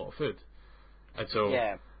eating a lot of food. And so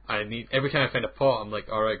I need... Every time I find a pot, I'm like,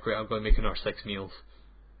 alright, great, I'm going to make another 6 meals.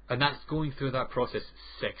 And that's going through that process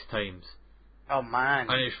 6 times. Oh man.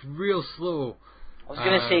 And it's real slow. I was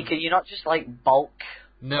going to say, can you not just bulk?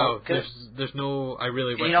 No, there's no... I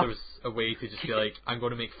really wish there was a way to just be like, I'm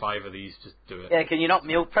going to make 5 of these, just do it. Yeah, can you not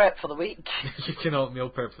meal prep for the week? You cannot meal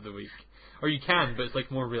prep for the week. Or you can, but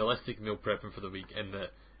it's more realistic meal prepping for the week, in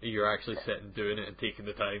that you're actually sitting doing it and taking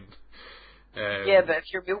the time. Yeah, but if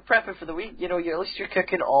you're meal prepping for the week, at least you're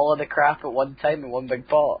cooking all of the crap at one time in one big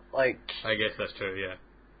pot. I guess that's true, yeah.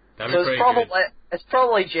 So it's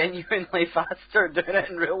probably genuinely faster doing it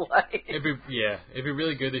in real life. It'd be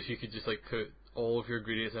really good if you could just put all of your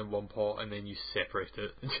ingredients in one pot and then you separate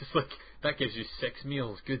it. Just that gives you 6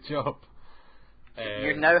 meals. Good job.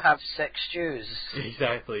 You now have 6 stews.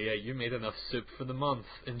 Exactly. Yeah, you made enough soup for the month.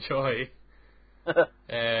 Enjoy.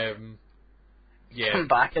 Yeah. Come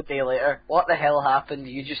back a day later. What the hell happened?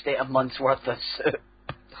 You just ate a month's worth of soup.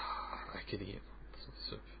 I could eat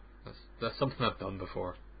soup. That's something I've done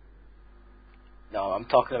before. No, I'm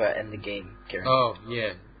talking about in the game, Kieran. Oh,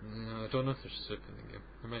 yeah. No, I don't know if there's soup in the game.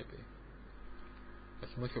 There might be.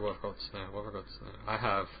 I can look at what I've got just now. What have I got just now? I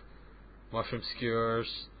have mushroom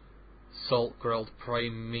skewers, salt grilled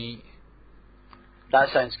prime meat, That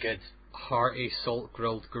sounds good. hearty salt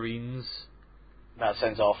grilled greens, That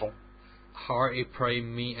sounds awful. hearty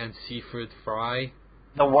prime meat and seafood fry.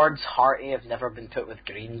 The words hearty have never been put with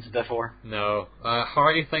greens before. No,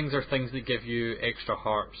 hearty things are things that give you extra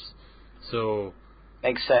hearts. So,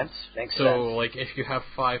 Makes sense. Makes sense. like if you have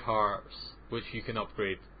 5 hearts, which you can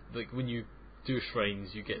upgrade, like when you do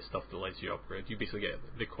shrines, you get stuff that lets you upgrade. You basically get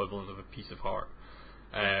the equivalent of a piece of heart.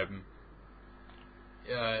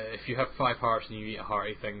 If you have 5 hearts and you eat a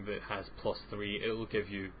hearty thing that has +3, it will give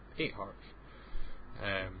you 8 hearts.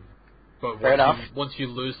 But Fair enough. once you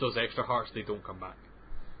lose those extra hearts, they don't come back.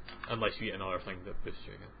 Unless you eat another thing that boosts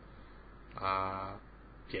you again.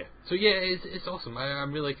 Yeah. So yeah, it's awesome.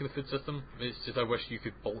 I'm really liking the food system. It's just I wish you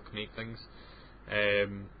could bulk make things.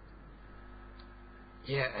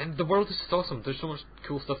 Yeah, and the world is just awesome. There's so much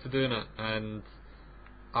cool stuff to do in it, and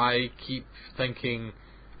I keep thinking,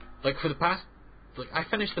 like for the past, like I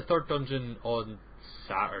finished the 3rd dungeon on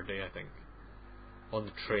Saturday, I think, on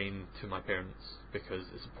the train to my parents because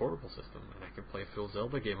it's a portable system and I can play a full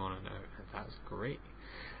Zelda game on it now, and that's great.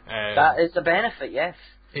 That is a benefit, yes.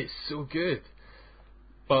 It's so good.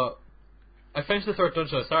 But I finished the 3rd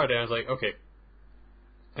dungeon on Saturday and I was like, okay,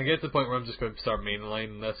 I get to the point where I'm just going to start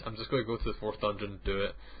mainlining this. I'm just going to go to the 4th dungeon and do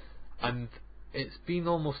it. And it's been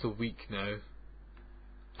almost a week now,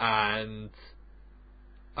 and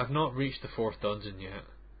I've not reached the 4th dungeon yet.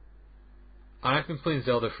 And I've been playing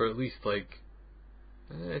Zelda for at least I'd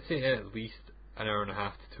say at least an hour and a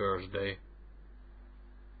half to 2 hours a day.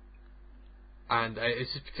 And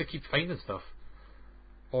it's just because I keep finding stuff.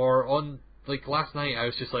 Or last night I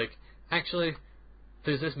was just like, actually,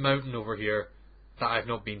 there's this mountain over here that I've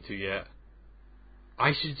not been to yet.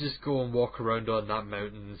 I should just go and walk around on that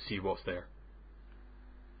mountain and see what's there.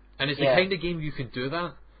 And it's the kind of game you can do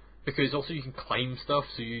that, because also you can climb stuff,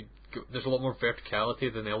 so there's a lot more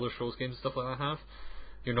verticality than the Elder Scrolls games and stuff like that have.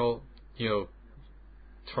 You're not,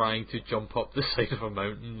 trying to jump up the side of a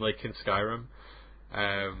mountain like in Skyrim.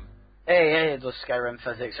 Hey, those Skyrim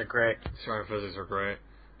physics are great. Skyrim physics are great.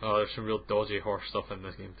 Oh, there's some real dodgy horse stuff in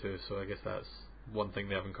this game too, so I guess that's one thing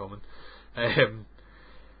they have in common.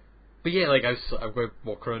 But yeah, I'm going to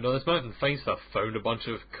walk around on this mountain, find stuff, found a bunch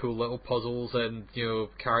of cool little puzzles and,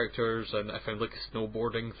 characters, and I found a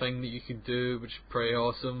snowboarding thing that you can do, which is pretty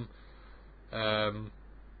awesome.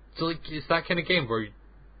 So it's that kind of game where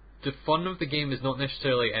the fun of the game is not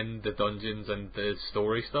necessarily in the dungeons and the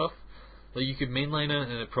story stuff. Like, you could mainline it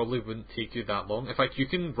and it probably wouldn't take you that long. In fact, you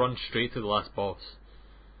can run straight to the last boss.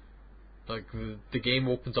 Like, the game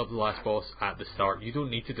opens up the last boss at the start. You don't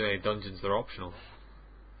need to do any dungeons, they're optional.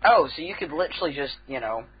 Oh, so you could literally just,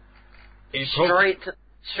 straight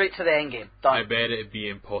to the end game. Done. I bet it'd be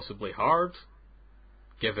impossibly hard,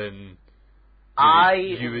 given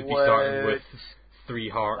you would be starting with 3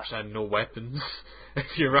 hearts and no weapons.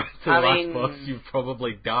 If you ran to the last boss, you'd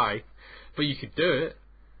probably die. But you could do it.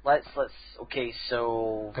 Okay,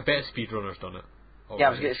 so... I bet a speedrunner's done it already. Yeah, I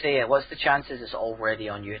was going to say, what's the chances it's already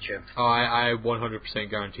on YouTube? Oh, I 100%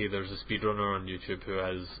 guarantee there's a speedrunner on YouTube who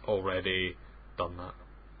has already done that.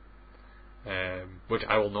 Which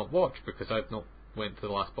I will not watch, because I've not went to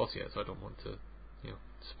the last boss yet, so I don't want to,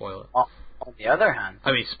 spoil it. On the other hand...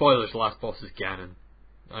 I mean, spoilers, the last boss is Ganon.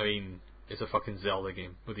 I mean, it's a fucking Zelda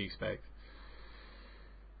game. What do you expect?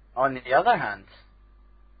 On the other hand...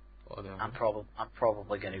 Oh, no. I'm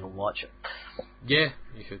probably going to go watch it. Yeah,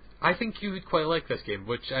 you should. I think you would quite like this game,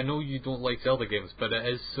 which I know you don't like Zelda games, but it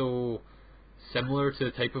is so similar to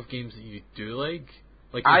the type of games that you do like.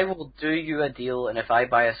 I will do you a deal, and if I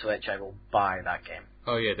buy a Switch, I will buy that game.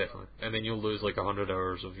 Oh yeah, definitely. And then you'll lose 100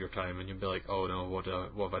 hours of your time, and you'll be like, oh no, what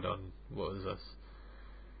have I done? What is this?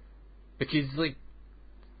 Because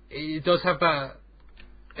it does have that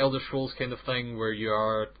Elder Scrolls kind of thing where you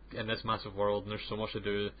are in this massive world and there's so much to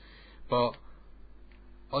do, but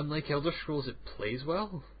unlike Elder Scrolls, it plays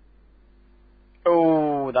well.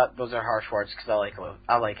 Oh, those are harsh words, because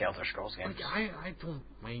I like Elder Scrolls games. I don't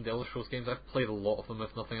mind Elder Scrolls games. I've played a lot of them, if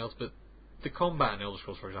nothing else, but the combat in Elder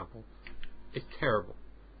Scrolls, for example, is terrible.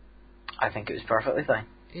 I think it was perfectly fine.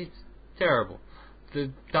 It's terrible.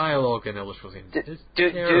 The dialogue in Elder Scrolls games is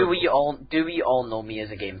terrible. Do we all know me as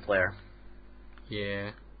a game player?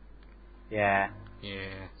 Yeah. Yeah.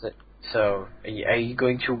 Yeah. So, are you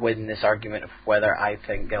going to win this argument of whether I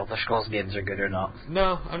think Elder Scrolls games are good or not?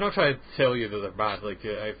 No, I'm not trying to tell you that they're bad.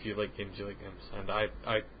 If you like games, you like games. And I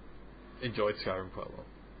enjoyed Skyrim quite a lot.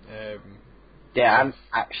 Yeah, I'm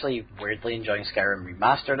actually weirdly enjoying Skyrim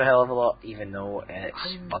Remastered a hell of a lot, even though it's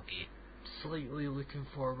I'm buggy. slightly looking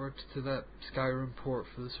forward to that Skyrim port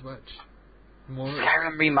for the Switch. More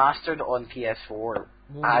Skyrim Remastered on PS4.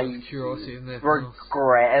 out of curiosity than anything else.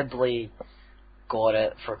 Regrettably got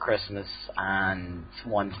it for Christmas, and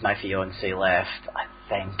once my fiance left, I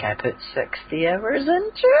think I put 60 hours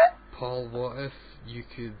into it. Paul, what if you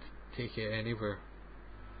could take it anywhere?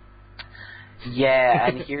 Yeah,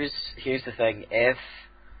 and here's the thing: if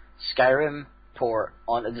Skyrim port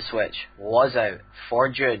onto the Switch was out for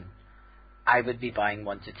June, I would be buying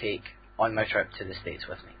one to take on my trip to the States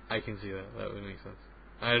with me. I can see that. That would make sense.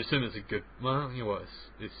 I assume it's a good. Well, you know what?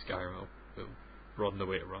 It's Skyrim. It'll run the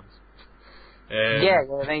way it runs. Yeah,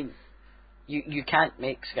 I mean, you can't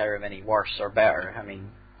make Skyrim any worse or better. I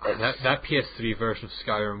mean, that PS3 version of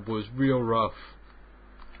Skyrim was real rough.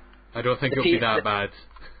 I don't think it'll be that bad.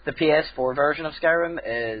 The PS4 version of Skyrim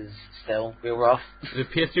is still real rough. The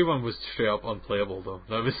PS3 one was straight up unplayable, though.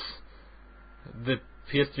 The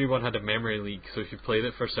PS3 one had a memory leak, so if you played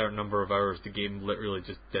it for a certain number of hours, the game literally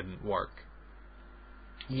just didn't work.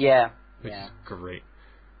 Yeah. Which is great.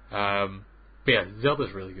 But yeah,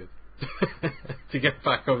 Zelda's really good. To get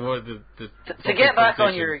back on what to get back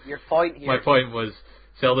on your point here. My point was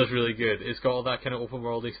Zelda's really good. It's got all that kind of open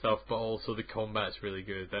worldy stuff, but also the combat's really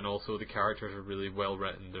good, and also the characters are really well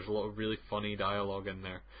written. There's a lot of really funny dialogue in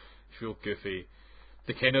there. It's real goofy.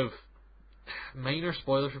 The kind of minor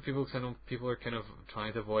spoilers for people, because I know people are kind of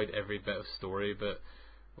trying to avoid every bit of story, but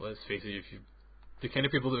let's face it, the kind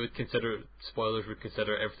of people that would consider spoilers would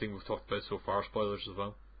consider everything we've talked about so far spoilers as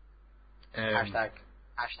well. Hashtag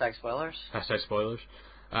spoilers. Hashtag spoilers.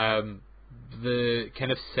 The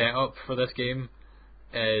kind of setup for this game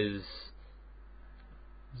is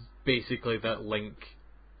basically that Link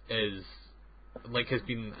has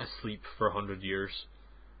been asleep for 100 years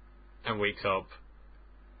and wakes up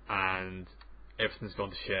and everything's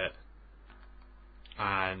gone to shit,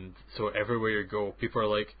 and so everywhere you go people are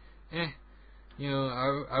like,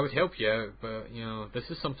 I would help you out, but this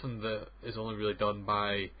is something that is only really done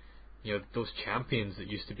by those champions that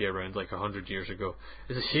used to be around like 100 years ago.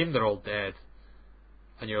 It's a shame they're all dead.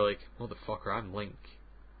 And you're like, motherfucker, I'm Link.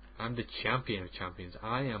 I'm the champion of champions.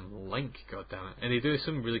 I am Link, goddammit. And they do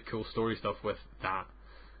some really cool story stuff with that.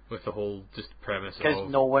 With the whole just premise of... Because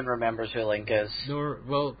no one remembers who Link is. No,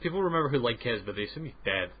 well, people remember who Link is, but they assume he's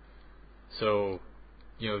dead. So,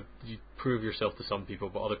 you prove yourself to some people,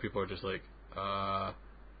 but other people are just like,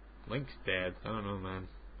 Link's dead. I don't know, man.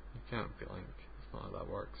 You can't be Link. That's not how that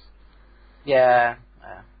works. Yeah.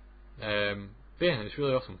 But yeah, it's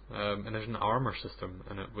really awesome. And there's an armor system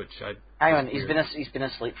in it, which I... Hang on, he's been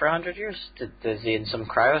asleep for 100 years? Is he in some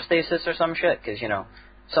cryostasis or some shit? Because,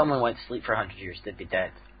 someone went to sleep for 100 years, they'd be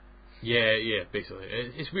dead. Yeah, basically.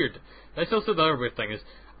 It's weird. That's also the other weird thing is,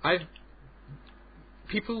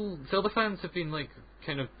 Zelda fans have been like,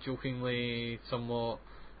 kind of jokingly, somewhat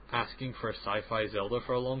asking for a sci-fi Zelda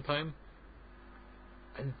for a long time.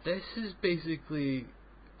 And this is basically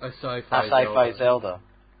a sci-fi Zelda.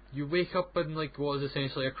 You wake up in like what is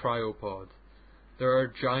essentially a cryopod. There are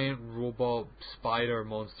giant robot spider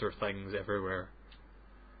monster things everywhere.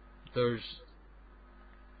 You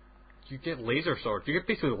get laser swords. You get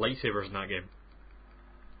basically lightsabers in that game.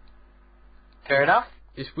 Fair enough.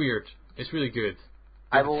 It's weird. It's really good.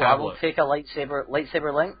 I will take a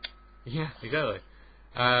lightsaber Link. Yeah, exactly.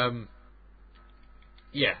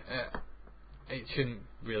 It shouldn't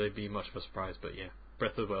really be much of a surprise, but yeah.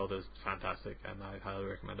 Breath of the Wild is fantastic, and I highly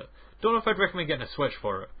recommend it. Don't know if I'd recommend getting a Switch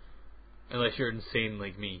for it, unless you're insane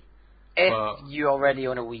like me. If you already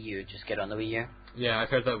own a Wii U, just get on the Wii U. Yeah, I've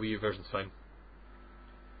heard that Wii U version's fine.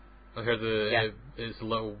 I heard it's a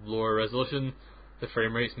little lower resolution. The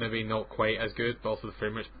frame rate's maybe not quite as good, but also the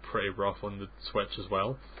frame rate's pretty rough on the Switch as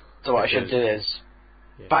well. So what I should do is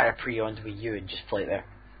buy a pre-owned Wii U and just play it there.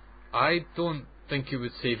 I don't think it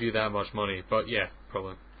would save you that much money, but yeah,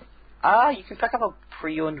 probably. You can pick up a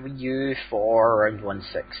pre-owned Wii U for around $160.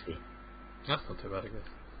 That's not too bad, I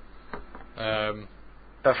guess.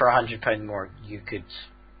 But for £100 more, you could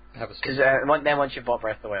have a Switch. Because then once you've bought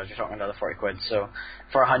Breath of the Wild, you're talking another £40. So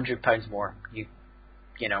for £100 more, you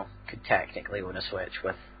could technically own a Switch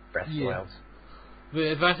with Breath of the Wild.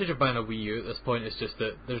 The advantage of buying a Wii U at this point is just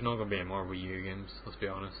that there's not going to be any more Wii U games. Let's be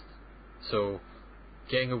honest. So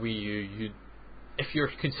getting a Wii U, if you're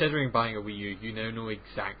considering buying a Wii U, you now know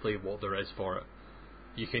exactly what there is for it.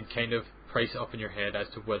 You can kind of price it up in your head as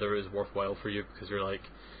to whether it is worthwhile for you, because you're like,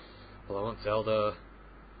 well, I want Zelda,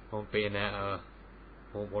 I want Bayonetta,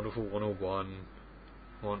 I want Wonderful 101,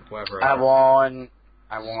 I want whatever. I want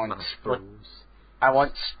Smash Bros. I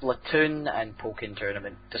want Splatoon and Pokken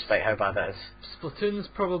Tournament, despite how bad that is. Splatoon's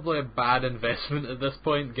probably a bad investment at this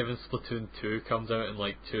point, given Splatoon 2 comes out in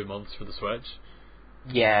like 2 months for the Switch.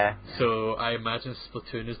 Yeah. So I imagine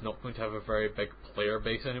Splatoon is not going to have a very big player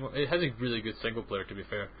base anymore. It has a really good single player, to be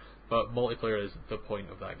fair, but multiplayer is the point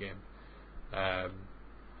of that game.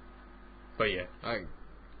 But yeah, I'm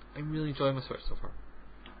really enjoying my Switch so far.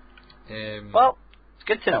 Well, it's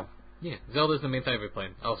good to know. Yeah, Zelda's the main thing I've been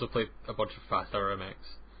playing. I also played a bunch of Fast RMX,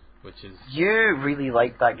 which is... You really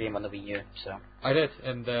liked that game on the Wii U, so... I did,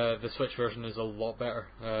 and the Switch version is a lot better.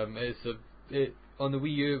 On the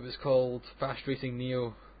Wii U it was called Fast Racing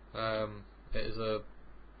Neo. It is a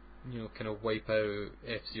kind of Wipeout,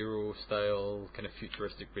 F-Zero style, kind of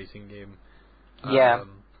futuristic racing game. Yeah.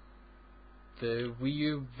 The Wii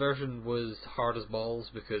U version was hard as balls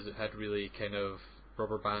because it had really kind of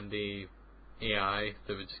rubber bandy AI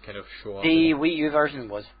that would just kind of show up. The Wii U version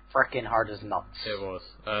was freaking hard as nuts. It was.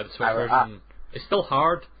 The Switch version is still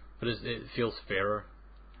hard, but it feels fairer.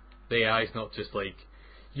 The AI is not just like...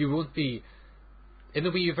 You won't be... In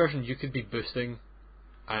the Wii U version, you could be boosting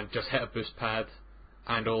and just hit a boost pad,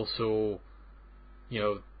 and also,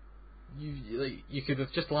 you could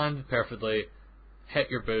have just landed perfectly,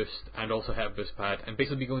 hit your boost, and also hit a boost pad, and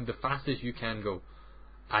basically be going the fastest you can go,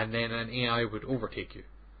 and then an AI would overtake you.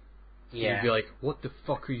 Yeah. You'd be like, what the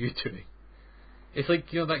fuck are you doing? It's like,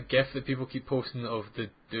 that gif that people keep posting of the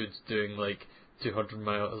dudes doing like 200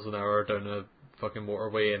 miles an hour down a fucking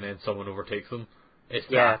motorway and then someone overtakes them. It's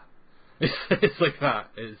that. It's like that.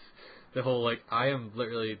 It's the whole like, I am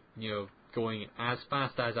literally, going as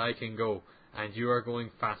fast as I can go and you are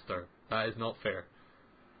going faster. That is not fair.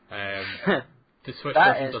 The Switch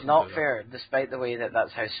that version is doesn't not do that. fair, despite the way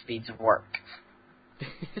that's how speeds work.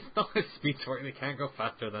 It's not how speeds work. They can't go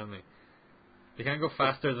faster than me. They can't go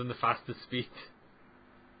faster than the fastest speed.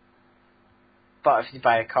 But if you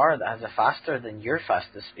buy a car that has a faster than your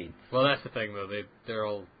fastest speed... Well, that's the thing, though. They're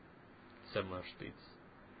all similar speeds.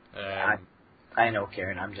 I know,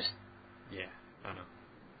 Kieran. I'm just... Yeah, I know.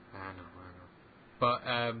 But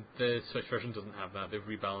the Switch version doesn't have that. They've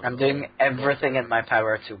rebalanced I'm it doing all. everything in my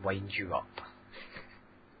power to wind you up.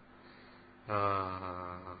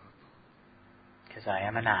 Because I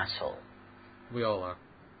am an asshole. We all are.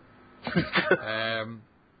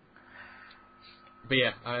 But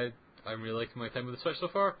yeah, I'm really liking my time with the Switch so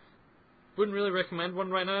far. Wouldn't really recommend one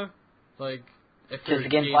right now. Like, if because the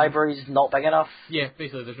game library's not big enough. Yeah,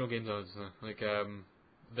 basically, there's no games on it. Like,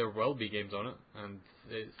 there will be games on it, and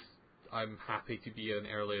I'm happy to be an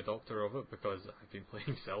early adopter of it because I've been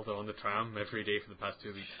playing Zelda on the tram every day for the past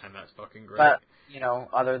 2 weeks, and that's fucking great. But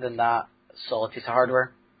other than that, solid piece of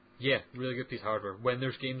hardware. Yeah, really good piece of hardware. When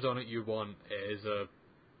there's games on it you want, it is a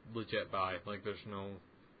legit buy. Like, there's no,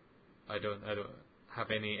 I don't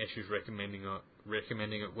have any issues recommending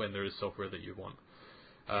it when there is software that you want.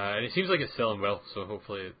 And it seems like it's selling well, so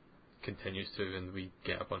hopefully it continues to, and we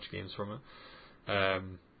get a bunch of games from it.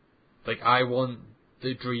 Like, I want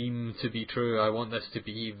the dream to be true. I want this to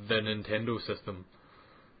be the Nintendo system,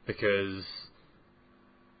 because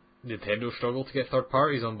Nintendo struggle to get third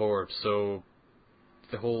parties on board, so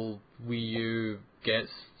the whole Wii U gets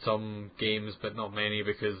some games but not many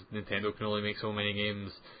because Nintendo can only make so many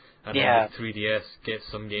games, and then the 3DS gets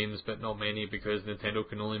some games but not many because Nintendo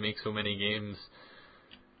can only make so many games.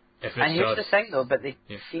 And here's the thing though, but they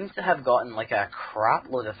seem to have gotten like a crap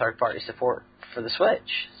load of third party support for the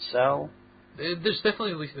Switch, so... There's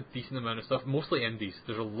definitely at least a decent amount of stuff, mostly indies.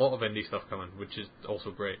 There's a lot of indie stuff coming, which is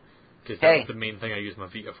also great, because that's the main thing I use my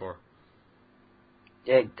Vita for.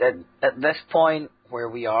 At this point where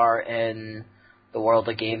we are in the world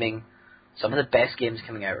of gaming, some of the best games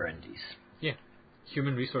coming out are indies. Yeah.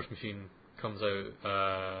 Human Resource Machine comes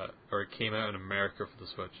out, or it came out in America for the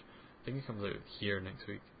Switch. I think it comes out here next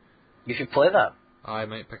week. You should play that. I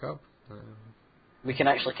might pick up. We can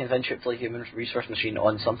actually convince you to play Human Resource Machine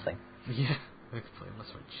on something. Yeah, I can play on my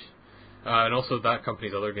Switch. And also that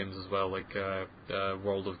company's other games as well, like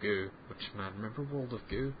World of Goo, which, man, remember World of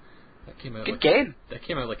Goo? That came out game. That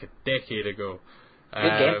came out like a decade ago.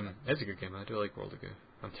 Good game. It's a good game. I do like World of Goo.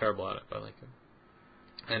 I'm terrible at it, but I like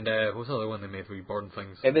it. And what's the other one they made for Reborn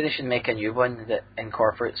things? Maybe they should make a new one that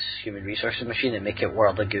incorporates Human Resources Machine and make it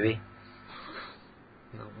World of Gooey.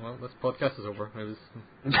 No, well, this podcast is over. See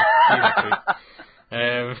you next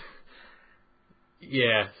week.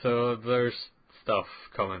 Yeah, so there's stuff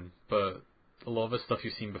coming, but a lot of it's stuff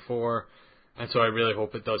you've seen before, and so I really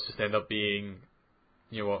hope it does just end up being,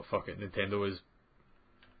 you know what, fuck it, Nintendo is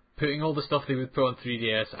putting all the stuff they would put on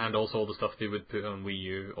 3DS and also all the stuff they would put on Wii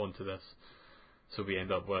U onto this, so we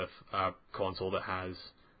end up with a console that has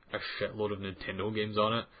a shitload of Nintendo games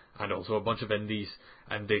on it, and also a bunch of indies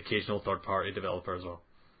and the occasional third-party developer as well.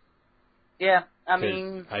 Yeah, I 'Cause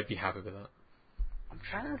mean, I'd be happy with that. I'm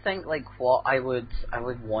trying to think like what I would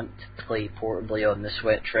want to play portably on the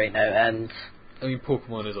Switch right now, and I mean,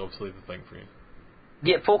 Pokemon is obviously the thing for you.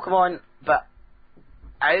 yeah, Pokemon, but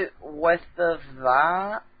out with of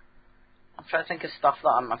that, I'm trying to think of stuff that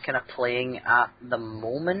I'm kind of playing at the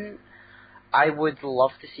moment. I would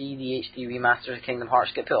love to see the HD remasters of Kingdom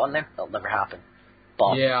Hearts get put on there. That'll never happen.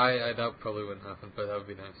 But Yeah, I that probably wouldn't happen, but that would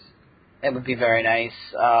be nice. it would be very nice.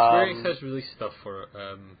 Square Enix has released stuff for it.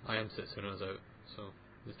 I Am Setsuna's out, so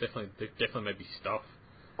there definitely might be stuff.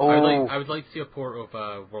 I would like to see a port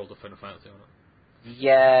of World of Final Fantasy on it.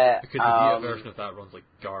 Yeah. Because the Vita version of that runs like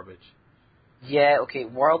garbage. Yeah, okay,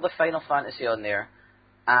 World of Final Fantasy on there,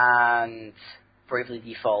 and Bravely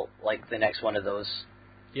Default, like the next one of those.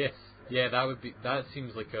 Yes, yeah, that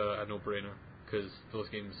seems like a no-brainer, because those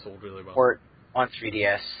games sold really well. Or on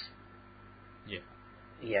 3DS. Yeah.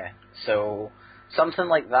 Yeah, so something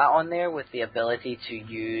like that on there with the ability to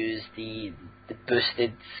use the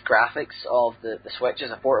boosted graphics of the Switch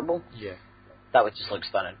as a portable. Yeah. That would just look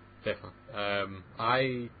stunning.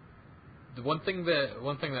 Definitely. The one thing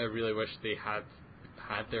that I really wish they had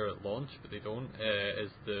there at launch, but they don't,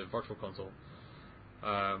 is the Virtual Console.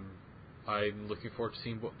 I'm looking forward to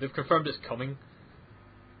seeing what they've confirmed it's coming,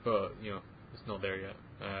 but it's not there yet.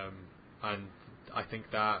 And I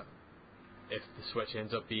think that if the Switch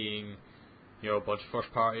ends up being a bunch of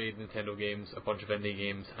first-party Nintendo games, a bunch of indie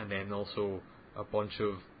games, and then also a bunch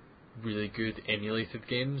of really good emulated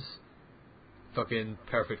games, fucking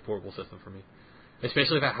perfect portable system for me.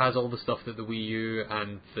 Especially if it has all the stuff that the Wii U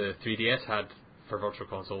and the 3DS had for Virtual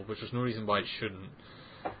Console, which there's no reason why it shouldn't.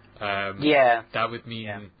 That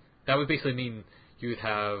would basically mean you would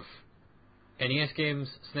have NES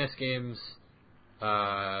games, SNES games,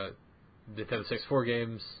 Nintendo 64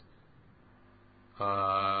 games,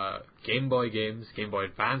 Game Boy games, Game Boy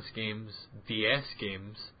Advance games, DS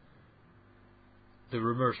games. The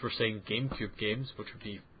rumours were saying GameCube games, which would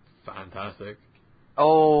be fantastic.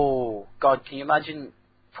 Oh, God, can you imagine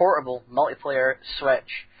portable, multiplayer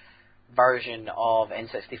Switch version of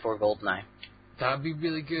N64 GoldenEye? That'd be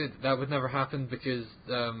really good. That would never happen because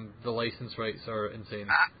the license rights are insane.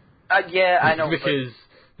 Yeah, I know. Because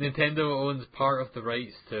Nintendo owns part of the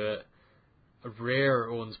rights to it. Rare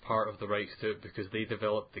owns part of the rights to it because they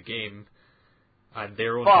developed the game, and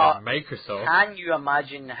they're owned by Microsoft. Can you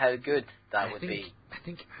imagine how good that would be? I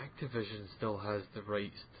think Activision still has the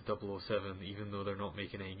rights to 007, even though they're not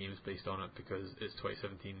making any games based on it because it's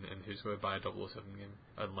 2017, and who's going to buy a 007 game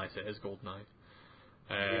unless it is GoldenEye?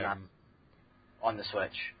 On the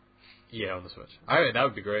Switch. Yeah, on the Switch. That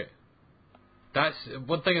would be great. That's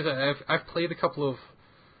one thing is that I've played a couple of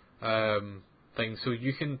things, so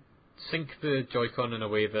you can sync the Joy-Con in a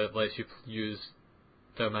way that lets you use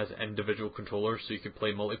them as individual controllers, so you can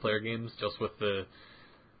play multiplayer games just with the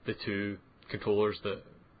two controllers that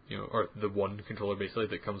or the one controller basically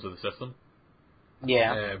that comes with the system.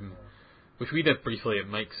 Yeah. Which we did briefly at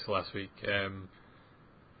Mike's last week,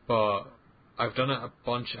 but I've done it a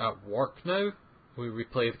bunch at work now. We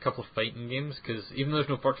played a couple of fighting games because even though there's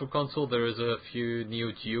no Virtual Console, there is a few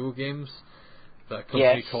Neo Geo games that a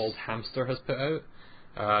company called Hamster has put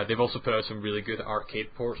out. They've also put out some really good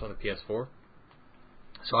arcade ports on the PS4.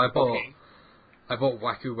 So I bought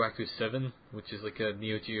Waku Waku 7, which is like a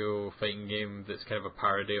Neo Geo fighting game that's kind of a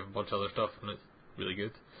parody of a bunch of other stuff, and it's really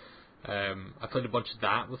good. I played a bunch of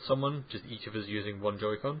that with someone, just each of us using one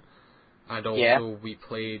Joy-Con. And also we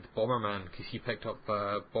played Bomberman, because he picked up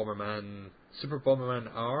Super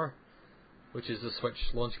Bomberman R, which is the Switch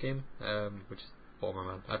launch game, which is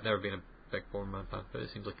Bomberman. I've never been a big Bomberman fan, but it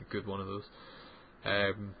seems like a good one of those.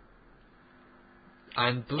 And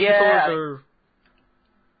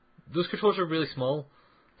those controllers are really small,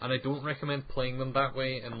 and I don't recommend playing them that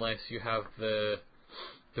way unless you have the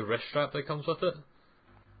wrist strap that comes with it.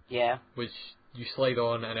 Yeah. Which you slide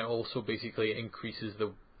on, and it also basically increases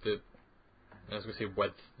the I was going to say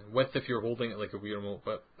width. Width if you're holding it like a Wii remote,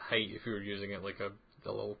 but height if you're using it like a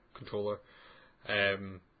little controller.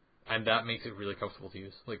 And that makes it really comfortable to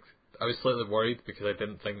use. Like, I was slightly worried because I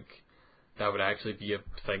didn't think that would actually be a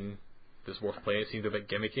thing that's worth playing. It seemed a bit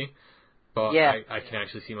gimmicky. But I can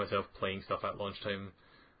actually see myself playing stuff at lunchtime,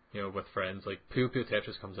 with friends. Like, Puyo Puyo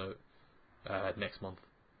Tetris comes out next month.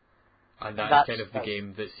 And that's kind of the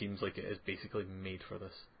game that seems like it is basically made for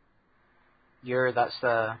this.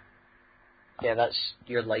 That's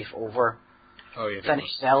your life over. Oh yeah.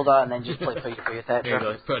 Finish Zelda and then just play Puyo Puyo Tetris. Maybe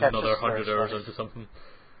like put another 100 hours into something.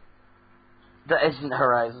 That isn't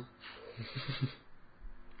Horizon.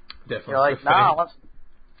 Definitely. You're like, nah,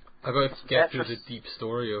 I got to get through Tetris. the deep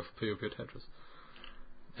story of Puyo Puyo Tetris.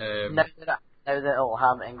 Now that it'll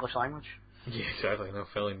have English language. Yeah, exactly. Now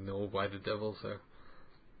finally know why the devil's there.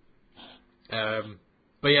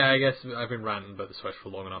 But yeah, I guess I've been ranting about the Switch for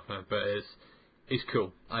long enough now. But it's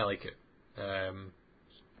cool. I like it.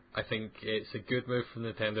 I think it's a good move from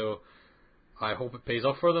Nintendo. I hope it pays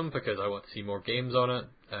off for them because I want to see more games on it,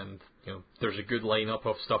 and there's a good lineup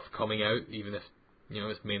of stuff coming out, even if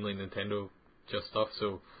it's mainly Nintendo just stuff.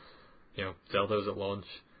 So Zelda's at launch.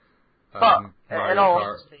 But in Mario all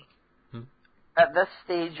Kart. honesty, at this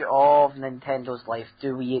stage of Nintendo's life,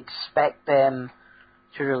 do we expect them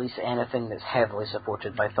to release anything that's heavily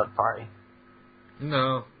supported by third party?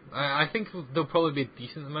 No, I think there'll probably be a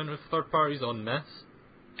decent amount of third parties on this,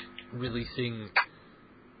 releasing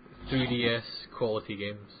 3DS quality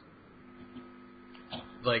games.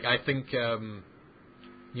 Like, I think,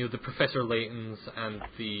 the Professor Laytons and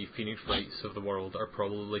the Phoenix Wrights of the world are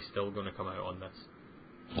probably still going to come out on this.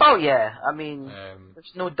 Oh yeah, I mean,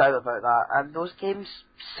 there's no doubt about that. And those games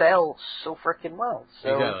sell so freaking well.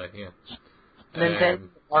 So exactly, yeah. Nintendo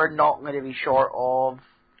are not going to be short of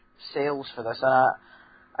sales for this. And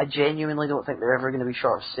I genuinely don't think they're ever going to be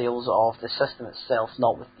short of sales of the system itself,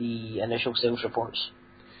 not with the initial sales reports.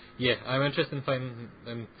 Yeah, I'm interested in finding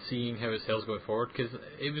and seeing how it sells going forward, because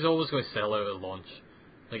it was always going to sell out at launch.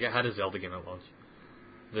 Like, it had a Zelda game at launch.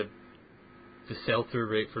 The sell-through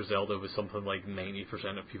rate for Zelda was something like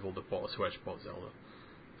 90% of people that bought a Switch bought Zelda.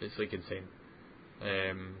 It's like insane.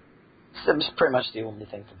 It was pretty much the only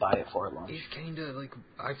thing to buy it for at launch. It's kind of like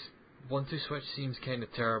 1-2 Switch seems kind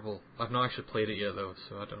of terrible. I've not actually played it yet though,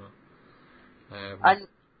 so I don't know.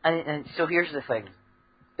 And so here's the thing,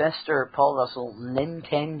 Mr. Paul Russell,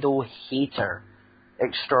 Nintendo hater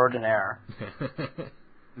extraordinaire,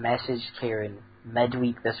 messaged Kieran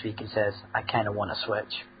midweek this week and says, "I kind of want a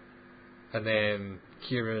Switch." And then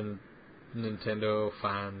Kieran, Nintendo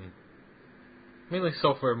fan, mainly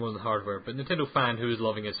software more than hardware, but Nintendo fan who is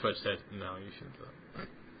loving his Switch said, "No, you shouldn't do that."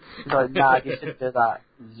 But nah, you shouldn't do that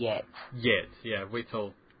yet. Yet, yeah. Wait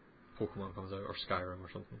till Pokemon comes out or Skyrim or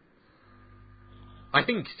something. I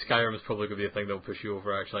think Skyrim is probably going to be a thing that will push you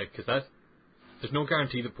over actually, because there's no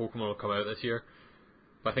guarantee that Pokemon will come out this year.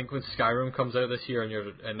 But I think when Skyrim comes out this year and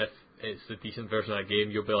if it's a decent version of that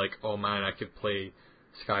game, you'll be like, oh man, I could play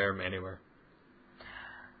Skyrim anywhere.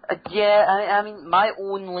 Yeah, I mean, my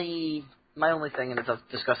only thing, and I've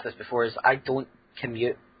discussed this before, is I don't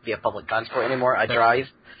commute via public transport anymore. I drive.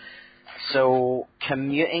 So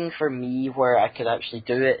commuting for me, where I could actually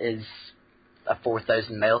do it, is a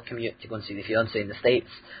 4,000-mile commute to go and see the fiance in the States,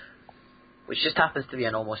 which just happens to be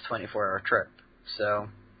an almost 24-hour trip. So.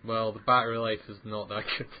 Well, the battery life is not that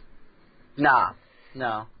good. No.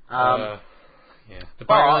 Yeah, the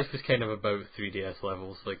battery life is kind of about 3DS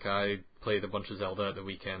levels. Like, I played a bunch of Zelda at the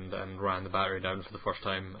weekend and ran the battery down for the first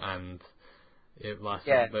time, and it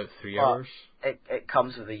lasted about 3 hours. It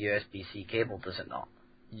comes with a USB-C cable, does it not?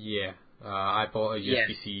 Yeah, I bought a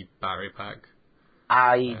USB-C battery pack.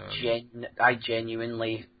 I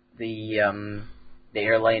genuinely, the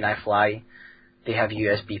airline I fly, they have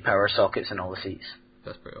USB power sockets in all the seats.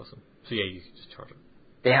 That's pretty awesome. So yeah, you can just charge it.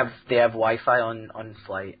 They have Wi-Fi on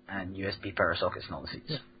flight and USB power sockets in all the seats.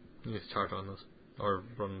 Yeah. You just charge on those, or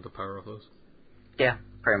run the power of those. Yeah,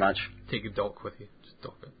 pretty much. Take a dock with you. Just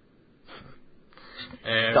dock it.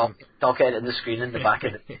 Dock it at the screen in the back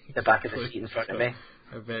of the seat in front of me.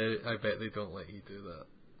 I bet they don't let you do that.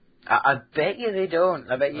 I bet you they don't.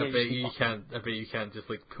 I bet you can't. I bet you can't just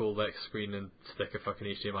like pull that screen and stick a fucking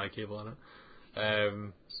HDMI cable on it.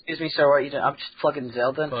 Excuse me, sir. What are you doing? I'm just plugging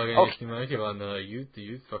Zelda in. Plugging HDMI cable on.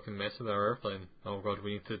 You fucking mess with our airplane. Oh god,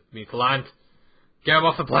 we need to land. Get him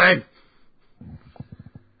off the plane.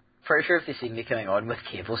 Pretty sure if they see me coming on with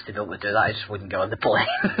cables to be able to do that, I just wouldn't get on the plane.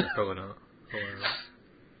 Probably not.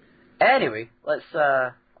 Anyway, let's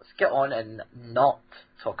get on and not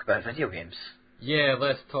talk about video games. Yeah,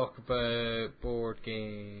 let's talk about board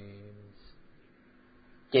games.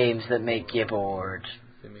 Games that make you bored.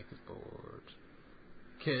 They make us bored.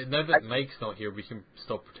 Okay, now that Mike's not here, we can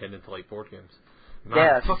stop pretending to like board games.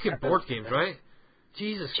 Man, fucking board games, right?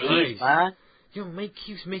 Jesus Christ. Man. Mike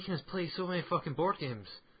keeps making us play so many fucking board games.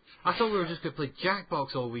 I thought we were just going to play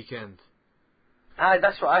Jackbox all weekend.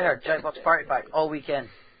 That's what I heard. Jackbox Party Pack all weekend.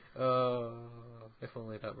 If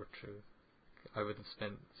only that were true. I would have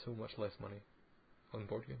spent so much less money on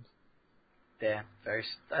board games. Yeah,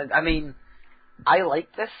 I mean, I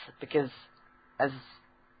like this because as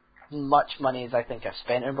much money as I think I've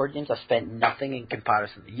spent on board games, I've spent nothing in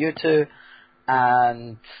comparison to you two,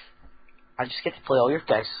 and I just get to play all your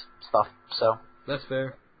guys' stuff, so. That's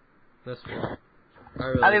fair.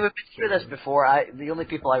 I mean, we've been through this before. The only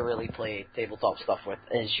people I really play tabletop stuff with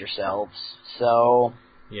is yourselves. So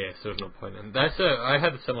yeah, so there's no point. And I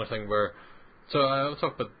had a similar thing where, so I'll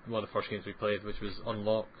talk about one of the first games we played, which was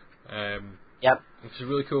Unlock. Yep. Which is a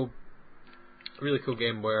really cool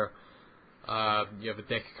game where you have a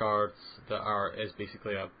deck of cards that is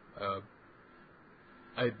basically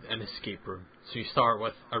an escape room. So you start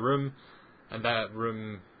with a room, and that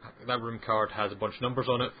room card has a bunch of numbers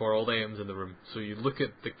on it for all the items in the room. So you look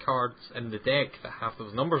at the cards in the deck that have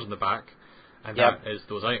those numbers in the back, and that is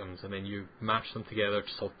those items, and then you match them together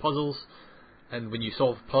to solve puzzles. And when you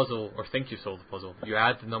solve a puzzle, or think you solved the puzzle, you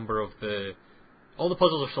add the number of all the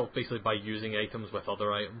puzzles are solved basically by using items with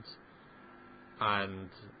other items. And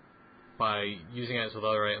by using items with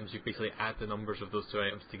other items, you basically add the numbers of those two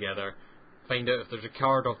items together, find out if there's a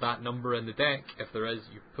card of that number in the deck. If there is,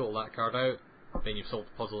 you pull that card out, then you've solved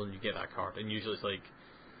the puzzle and you get that card. And usually it's like,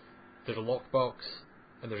 there's a lockbox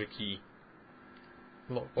and there's a key.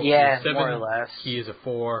 Lockbox is a 7, more or less. Key is a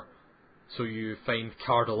 4, so you find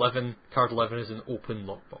card 11. Card 11 is an open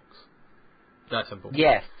lockbox. That simple.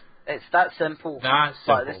 Yes, it's that simple. That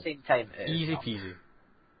simple. But at the same time, Easy peasy.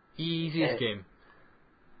 Easiest game.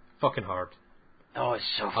 Fucking hard. Oh, it's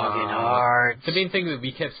so fucking hard. The main thing that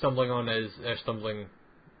we kept stumbling on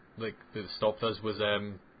that stopped us was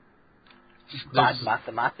bad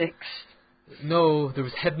mathematics. No, there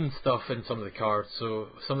was hidden stuff in some of the cards. So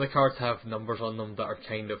some of the cards have numbers on them that are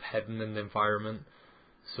kind of hidden in the environment.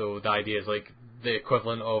 So the idea is like the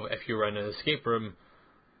equivalent of if you were in an escape room,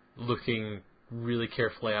 looking really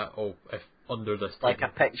carefully at if under this table. Like a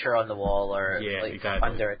picture on the wall, or exactly.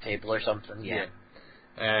 under a table or something. Yeah.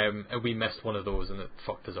 And we missed one of those, and it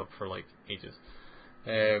fucked us up for like ages.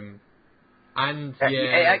 And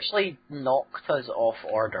it actually knocked us off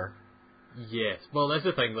order. Yes, well that's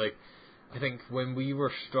the thing. Like, I think when we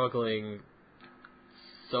were struggling,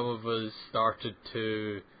 some of us started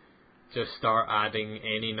to just start adding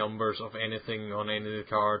any numbers of anything on any of the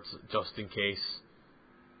cards just in case.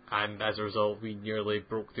 And as a result, we nearly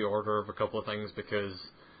broke the order of a couple of things because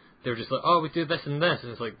they were just like, oh, we do this and this.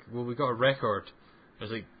 And it's like, well, we got a record. And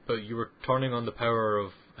it's like, but you were turning on the power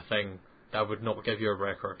of a thing that would not give you a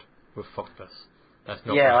record. Well, fuck this. That's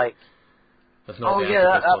not right. That's not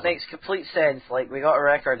that makes complete sense. Like, we got a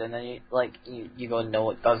record, and then you go,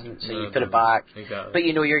 no, it doesn't, so you put it back. Exactly. But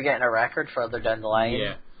you know you're getting a record further down the line.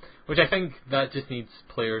 Yeah. Which I think that just needs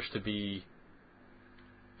players to be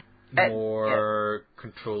more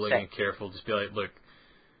controlling and careful. Just be like, look,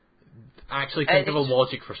 actually think of a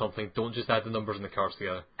logic for something. Don't just add the numbers and the cards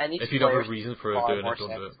together. If you don't have a reason for doing it,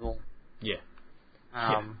 don't do it.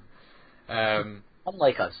 Yeah.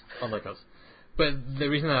 Unlike us. But the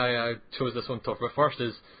reason I chose this one to talk about first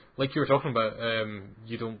is, like you were talking about,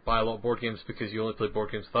 you don't buy a lot of board games because you only play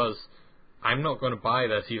board games with us. I'm not going to buy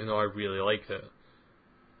this even though I really liked it.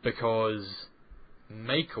 Because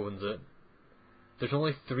Mike owns it. There's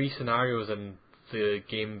only 3 scenarios in the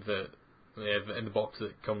game in the box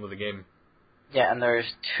that come with the game. Yeah, and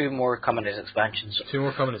there's 2 more coming as expansions. 2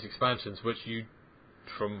 more coming as expansions, which you,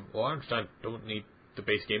 from what I understand, don't need the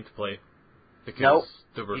base game to play. Because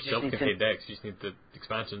they were self-contained decks, you just need the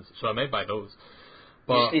expansions. So I might buy those.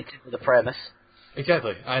 But you just need to know the premise.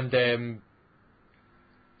 Exactly. And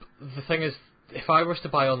the thing is, if I was to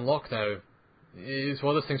buy Unlock now, it's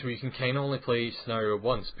one of those things where you can kind of only play each scenario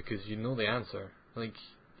once because you know the answer. Like,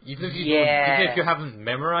 even if you haven't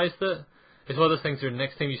memorized it, it's one of those things where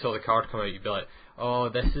next time you saw the card come out, you'd be like, oh,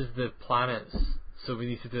 this is the planets, so we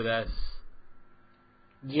need to do this.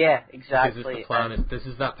 Yeah, exactly. Because it's the planets. This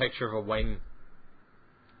is that picture of a wing.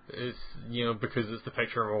 It's, because it's the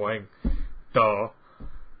picture of a wing. Duh.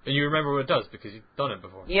 And you remember what it does because you've done it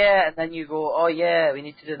before. Yeah, and then you go, oh yeah, we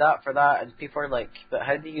need to do that for that, and people are like, but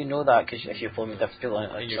how do you know that? Because if you're playing with different people,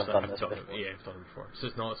 I've done this before. Yeah, I've done it before. So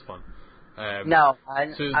it's not as fun. No,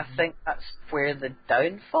 and I think that's where the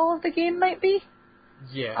downfall of the game might be.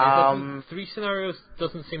 Yeah, 3 scenarios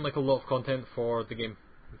doesn't seem like a lot of content for the game,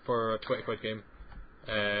 for a 20 quid game.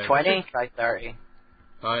 20? Try 30.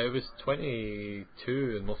 It was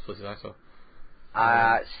 22 in most places I saw.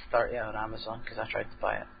 It's 30 on Amazon because I tried to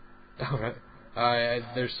buy it. Alright.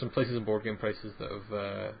 There's some places in board game prices that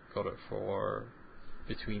have got it for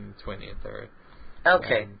between 20 and 30.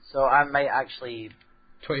 Okay, so I might actually...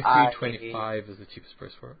 23.25 is the cheapest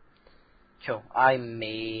price for it. Cool. I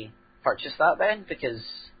may purchase that then because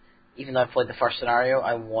even though I've played the first scenario,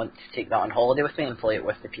 I want to take that on holiday with me and play it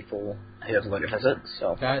with the people who I'm going to visit.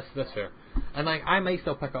 So that's fair. And I might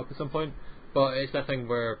still pick it up at some point, but it's that thing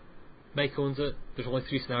where Mike owns it. There's only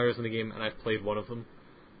 3 scenarios in the game, and I've played one of them.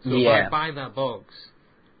 So if I buy that box,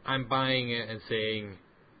 I'm buying it and saying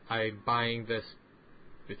I'm buying this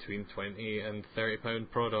between £20 and £30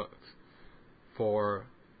 product for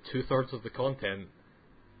 2/3 of the content,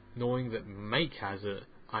 knowing that Mike has it,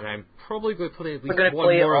 and I'm probably going to play at least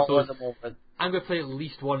one more of those. I'm going to play at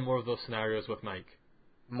least one more of those scenarios with Mike.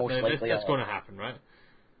 Most likely, that's going to happen, right?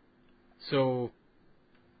 So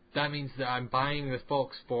that means that I'm buying this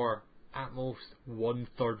box for at most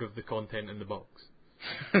 1/3 of the content in the box.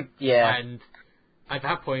 Yeah. And at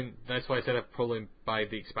that point, that's why I said I'd probably buy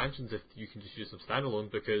the expansions if you can just use them standalone,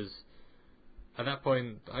 because at that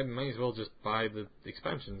point I might as well just buy the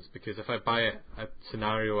expansions, because if I buy a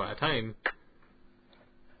scenario at a time,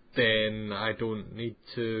 then I don't need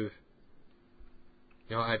to,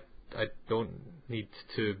 I don't need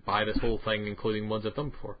to buy this whole thing, including ones I've done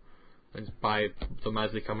before. And just buy them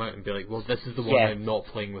as they come out and be like, well, this is the one I'm not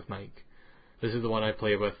playing with Mike. This is the one I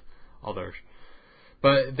play with others.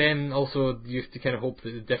 But then also you have to kind of hope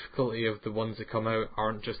that the difficulty of the ones that come out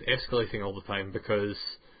aren't just escalating all the time, because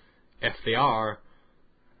if they are,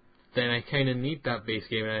 then I kind of need that base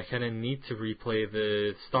game, and I kind of need to replay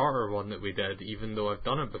the starter one that we did, even though I've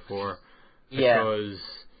done it before. Because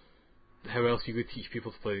how else you could teach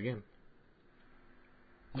people to play the game?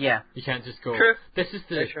 Yeah. You can't just go, True. this is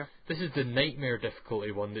the nightmare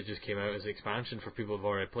difficulty one that just came out as an expansion for people who've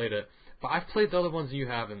already played it. But I've played the other ones and you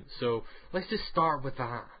haven't, so let's just start with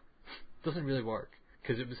that. Doesn't really work,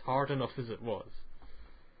 because it was hard enough as it was.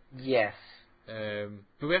 Yes.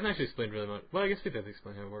 But we haven't actually explained really much. Well, I guess we did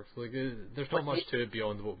explain how it works. Like, there's not much to it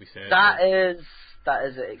beyond what we said. That is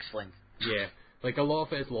it explained. Yeah. Like, a lot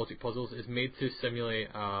of it is logic puzzles. It's made to simulate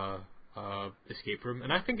a escape room,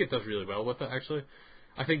 and I think it does really well with it, actually.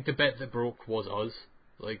 I think the bit that broke was us.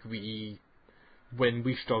 Like, when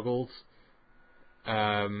we struggled,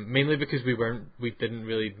 mainly because we didn't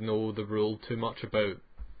really know the rule too much about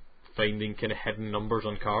finding kind of hidden numbers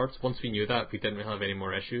on cards. Once we knew that, we didn't really have any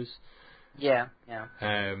more issues. Yeah.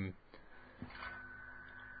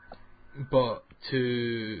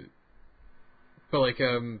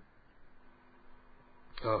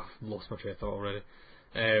 Lost my train of thought already.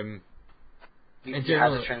 You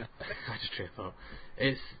had a train. I just train of thought.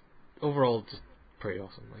 It's overall just pretty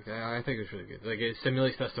awesome. Like, I think it's really good. Like, it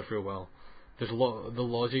simulates that stuff real well. There's a lot. The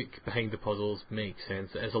logic behind the puzzles makes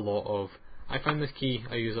sense. There's a lot of, I found this key,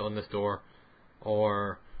 I use it on this door,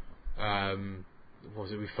 or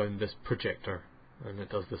we found this projector and it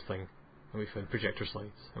does this thing, and we found projector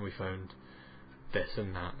slides, and we found this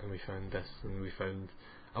and that, and we found this, and we found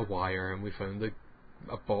a wire, and we found a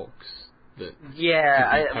box that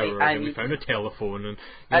and we found a telephone, and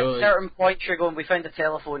at certain points you're going, we found a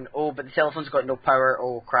telephone, but the telephone's got no power,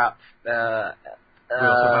 oh crap.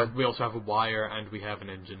 We also have a wire, and we have an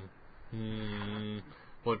engine.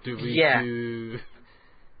 What do we do?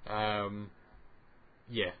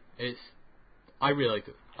 I really liked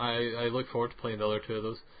it. I look forward to playing the other two of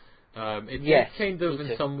those. It did kind of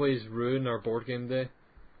in some ways ruin our board game day,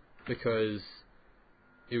 because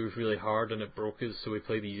it was really hard and it broke us, so we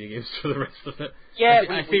played easy games for the rest of it. Yeah,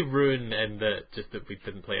 I say ruin in that we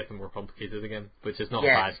didn't play anything more complicated again, which is not a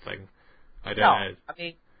bad thing. I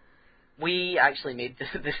mean, we actually made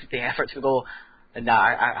the effort to go, nah,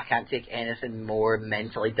 I can't take anything more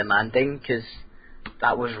mentally demanding, because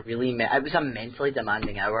that was really it was a mentally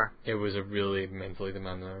demanding hour. It was a really mentally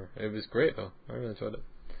demanding hour. It was great though. I really enjoyed it.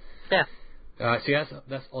 Yeah. So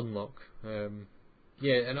that's Unlock.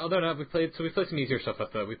 And other than that, we played some easier stuff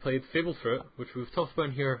after that. We played Fable Fruit, which we've talked about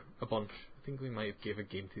in here a bunch. I think we might have gave a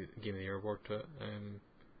Game of the Year award to it.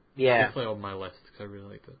 Yeah. Definitely on my list, because I really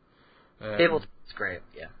liked it. Fable's great,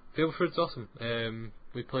 yeah. Fable Fruit's awesome.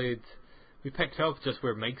 We picked up just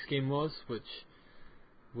where Mike's game was, which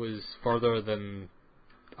was further than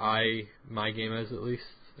my game is, at least.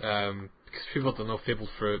 Because people don't know, Fable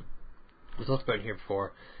Fruit, we talked about it here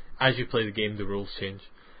before, as you play the game, the rules change.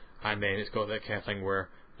 And then it's got that kind of thing where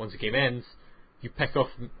once the game ends, you pick up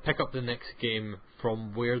the next game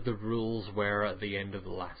from where the rules were at the end of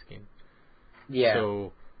the last game. Yeah.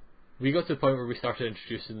 So we got to the point where we started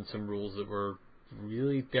introducing some rules that were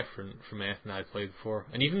really different from anything I'd played before.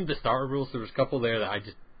 And even the starter rules, there was a couple there that I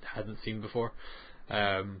just hadn't seen before,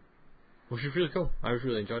 which was really cool. I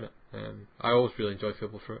really enjoyed it. I always really enjoyed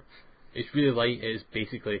Fable Fruit. It's really light. It is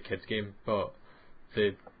basically a kid's game, but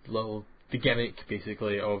the gimmick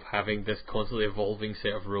basically of having this constantly evolving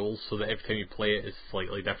set of rules, so that every time you play it is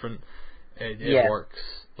slightly different. It works.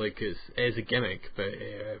 Like, it is a gimmick, but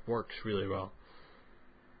it works really well.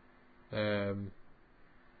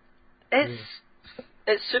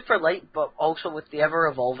 It's super light, but also with the ever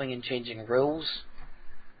evolving and changing rules,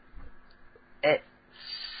 it's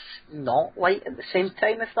not light at the same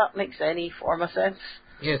time, if that makes any form of sense.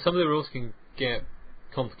 Yeah, some of the rules can get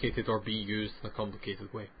complicated or be used in a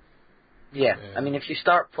complicated way. Yeah, I mean, if you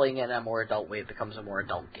start playing it in a more adult way, it becomes a more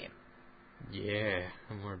adult game. Yeah,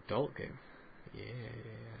 a more adult game. Yeah,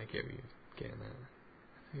 I get what you're getting at.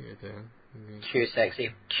 I see what you're doing.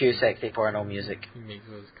 Cue sexy porno music. You make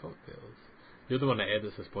those cocktails. You're the one that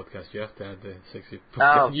edits this podcast. You have to add the sexy.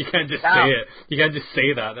 Oh, you can't just say it. You can't just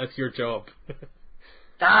say that. That's your job.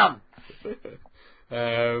 Damn.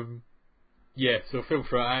 Yeah. So feel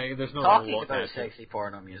free. There's not Talking a lot about to sexy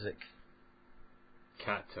porno music.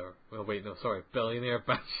 Cat Tower. Well, wait, no, sorry. Billionaire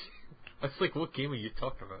Banshee. I was like, what game are you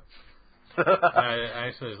talking about? I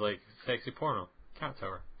actually was like, sexy porno. Cat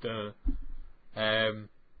Tower. Duh.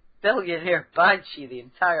 Billionaire Banshee, the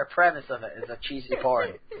entire premise of it is a cheesy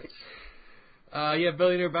porn. Yeah,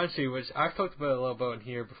 Billionaire Banshee, which I've talked about a little bit in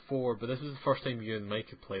here before, but this is the first time you and Mike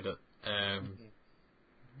have played it.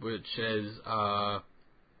 Which is a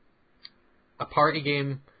party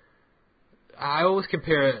game. I always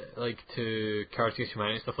compare it like to Cards Against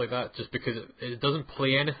Humanity and stuff like that, just because it doesn't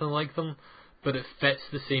play anything like them, but it fits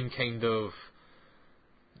the same kind of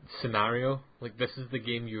scenario. Like, this is the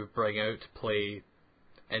game you would bring out to play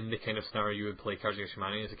in the kind of scenario you would play Cards Against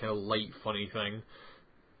Humanity. It's a kind of light, funny thing.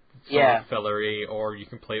 Yeah. Fillery, or you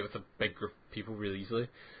can play it with a big group of people really easily.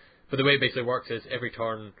 But the way it basically works is every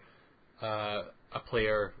turn, a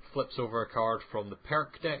player flips over a card from the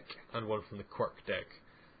perk deck and one from the quirk deck,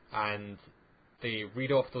 and they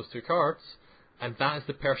read off those two cards, and that is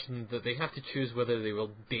the person that they have to choose whether they will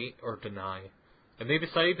date or deny. And they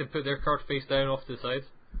decide and put their card face down off to the side,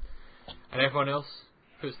 and everyone else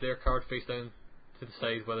puts their card face down to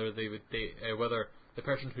decide whether they would date, whether the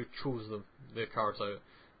person who chose the cards out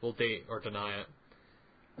will date or deny it.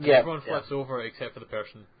 Yeah. Everyone flips over except for the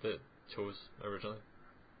person that chose originally.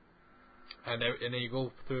 And then you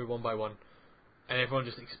go through one by one, and everyone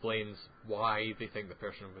just explains why they think the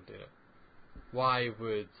person would date it. Why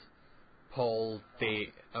would Paul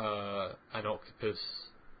date an octopus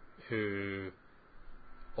who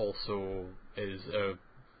also is a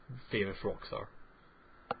famous rock star?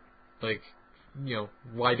 Like,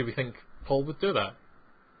 why do we think Paul would do that?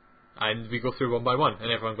 And we go through one by one,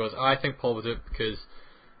 and everyone goes, I think Paul would do it because,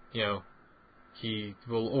 he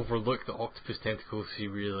will overlook the octopus tentacles if he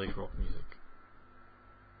really likes rock music.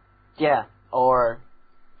 Yeah, or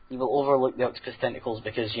you will overlook the octopus tentacles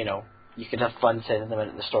because, you could have fun sending them in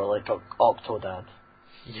at the store like Octodad.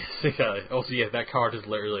 Yes, exactly. Also, yeah, that card is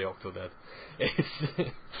literally Octodad.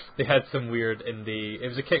 They had some weird indie... It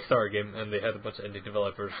was a Kickstarter game, and they had a bunch of indie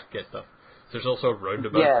developers get stuff. So there's also a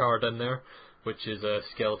roundabout card in there, which is a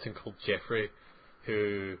skeleton called Jeffrey,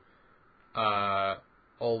 who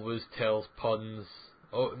always tells puns,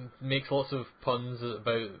 makes lots of puns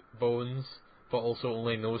about bones, but also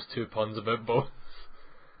only knows 2 puns about bones.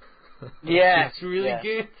 Yeah. It's really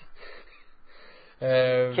good.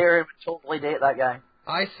 Kieran would totally date that guy.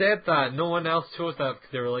 I said that. No one else chose that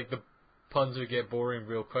because they were like, the puns would get boring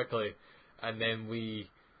real quickly. And then we,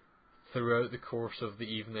 throughout the course of the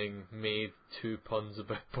evening, made 2 puns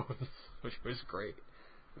about bones, which was great.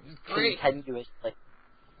 It was great. Continuously.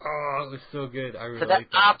 Oh, it was so good. I really To the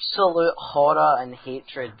liked that. absolute horror and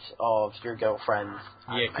hatred of your girlfriend.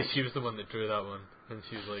 Yeah, because she was the one that drew that one. And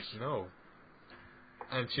she was like, no.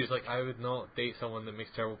 And she was like, I would not date someone that makes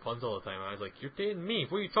terrible puns all the time. I was like, you're dating me.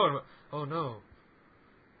 What are you talking about? Oh, no.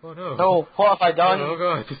 Oh, no. No, what have I done?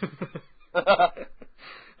 Oh, God.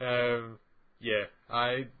 Yeah,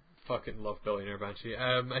 I fucking love Billionaire Banshee.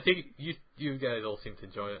 I think you guys all seem to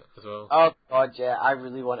enjoy it as well. Oh god, yeah, I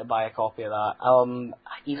really want to buy a copy of that.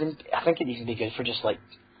 I think it'd even be good for just like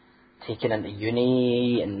taking into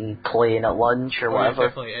uni and playing at lunch or whatever. It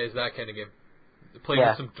definitely is that kind of game. Playing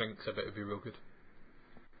with some drinks, I bet would be real good.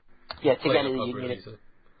 Yeah, to get into the uni.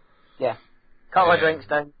 Yeah, couple of drinks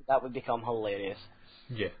down, that would become hilarious.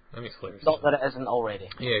 Yeah, that makes hilarious. Not that it isn't already.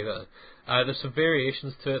 Yeah, exactly. There's some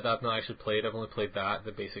variations to it that I've not actually played. I've only played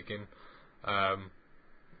the basic game.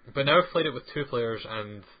 But now I've played it with 2 players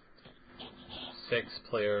and 6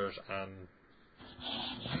 players and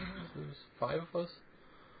there's 5 of us.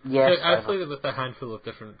 Yes, so I've played it with a handful of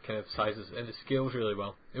different kind of sizes, and it scales really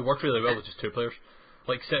well. It worked really well with just 2 players.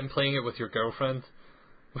 Like sitting playing it with your girlfriend,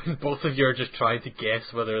 when both of you are just trying to guess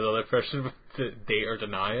whether the other person would date or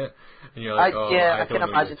deny it, and you're like, I can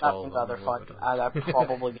imagine that being rather fun. I'd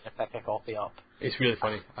probably gonna pick a copy up. It's really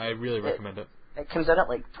funny. I really recommend it. It comes in at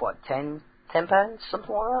like what, £10, something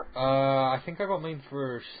like that. I think I got mine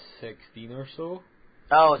for 16 or so.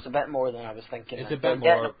 Oh, it's a bit more than I was thinking. It's a bit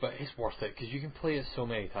more, but it's worth it because you can play it so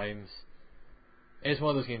many times. It's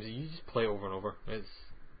one of those games that you just play over and over. It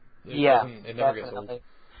never gets old.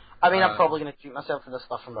 I mean, I'm probably going to treat myself to this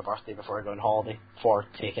stuff for my birthday before I go on holiday, before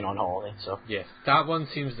taking on holiday, so... Yes, that one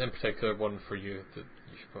seems in particular one for you that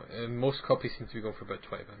you should put. And most copies seem to be going for about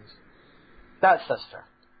 £20. That's fair.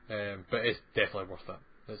 But it's definitely worth that.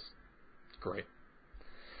 It's great.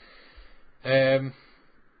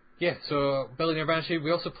 Yeah, so building our banshee,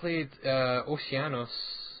 we also played Oceanos.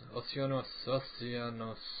 Oceanus, I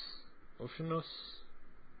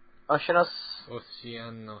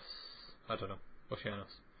don't know.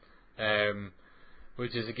 Oceanos.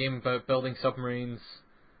 Which is a game about building submarines,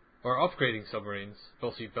 or upgrading submarines, but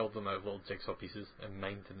also you build them out of little jigsaw pieces, and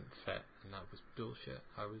mine didn't fit, and that was bullshit.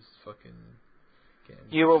 I was fucking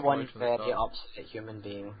getting... You were one very upset human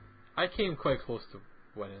being. I came quite close to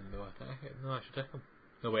winning, though. I should take them.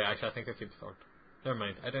 No, wait, actually, I think I came third. Never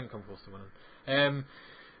mind, I didn't come close to winning.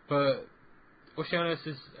 But Oceanus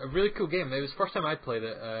is a really cool game. It was the first time I'd played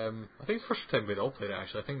it. I think it's the first time we'd all played it,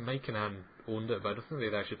 actually. I think Mike and Anne owned it, but I don't think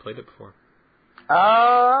they'd actually played it before.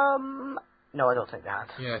 No, I don't think they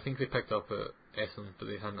had. Yeah, I think they picked up at Essen, but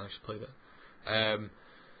they hadn't actually played it.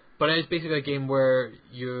 But it's basically a game where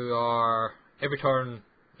you are... Every turn...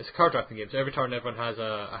 It's a card drafting game, so every turn everyone has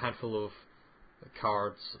a handful of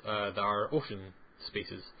cards that are ocean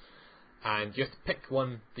spaces. And you have to pick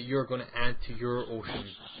one that you're going to add to your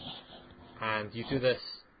ocean. And you do this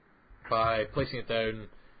by placing it down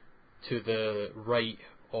to the right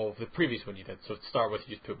of the previous one you did. So to start with,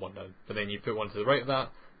 you just put one down. But then you put one to the right of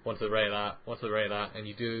that, one to the right of that, one to the right of that, and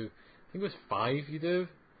you do, I think it was 5 you do.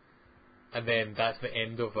 And then that's the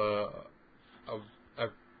end of a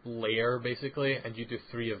layer, basically, and you do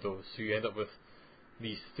 3 of those. So you end up with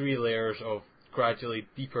these 3 layers of gradually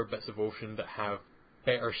deeper bits of ocean that have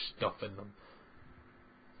better stuff in them.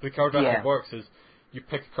 The card drafting works is you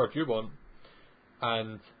pick a card you want,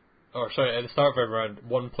 at the start of every round,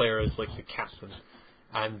 one player is like the captain,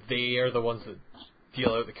 and they are the ones that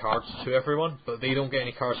deal out the cards to everyone, but they don't get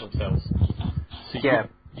any cards themselves. So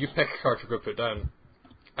you pick a card you're going to put down,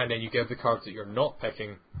 and then you give the cards that you're not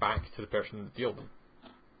picking back to the person that dealt them.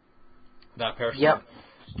 That person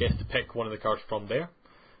gets to pick one of the cards from there.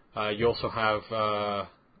 You also have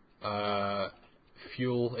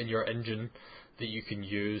fuel in your engine that you can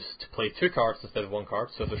use to play 2 cards instead of 1 card.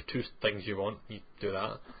 So if there's 2 things you want, you do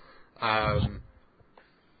that.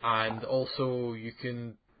 And also you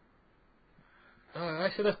can...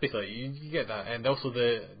 actually, that's basically it. You get that. And also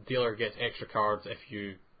the dealer gets extra cards if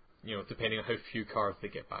you depending on how few cards they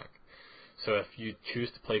get back. So if you choose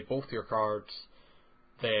to play both your cards,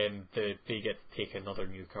 then they get to take another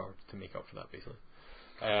new card to make up for that, basically.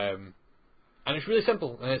 And it's really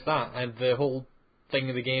simple, and it's that. And the whole thing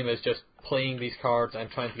of the game is just playing these cards and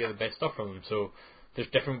trying to get the best stuff from them. So there's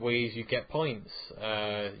different ways you get points.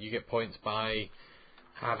 You get points by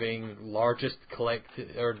having a large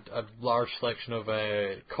selection of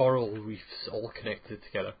coral reefs all connected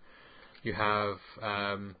together. You have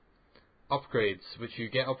upgrades, which you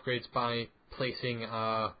get upgrades by placing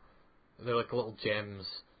they're like little gems,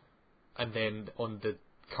 and then on the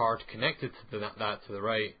card connected to that to the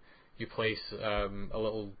right, you place a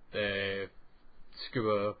little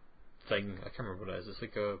scuba thing. I can't remember what it is. It's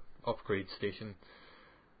like a upgrade station,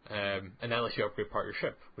 and that lets you upgrade part of your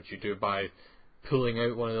ship, which you do by pulling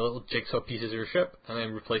out one of the little jigsaw pieces of your ship and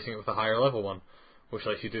then replacing it with a higher level one, which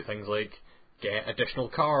lets you do things like get additional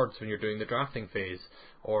cards when you're doing the drafting phase,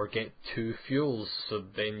 or get 2 fuels, so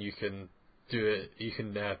then you can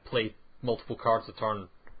play multiple cards a turn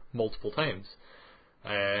multiple times.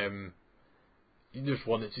 There's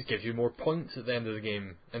one that just gives you more points at the end of the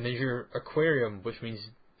game, and there's your aquarium, which means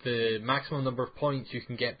the maximum number of points you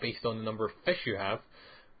can get based on the number of fish you have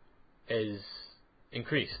is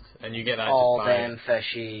increased, and you get that all just by damn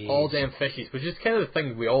fishies. All damn fishies, which is kind of the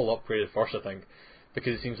thing we all upgraded first, I think,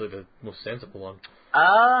 because it seems like the most sensible one.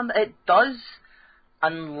 It does,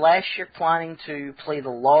 unless you're planning to play the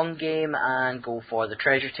long game and go for the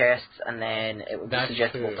treasure tests, and then it would be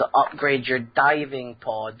suggestible to upgrade your diving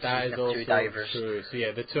pods. That is also 2 divers. true. So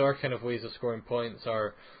yeah, the 2 other kind of ways of scoring points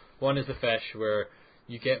are, one is the fish, where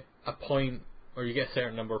you get a point, or you get a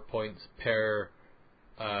certain number of points per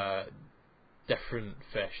different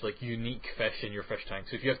fish, like unique fish in your fish tank.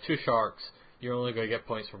 So if you have 2 sharks, you're only going to get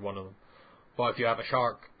points for one of them. But if you have a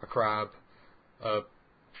shark, a crab, an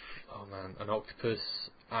octopus,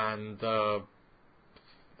 and a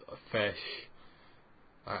fish,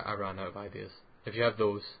 I ran out of ideas. If you have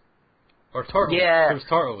those, or turtles, there's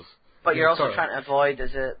turtles. But you're also trying to avoid,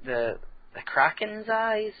 is it the kraken's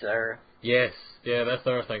eyes, or? Yes, yeah, that's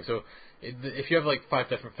the other thing. So if you have like 5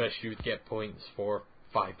 different fish, you would get points for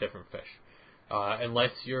 5 different fish,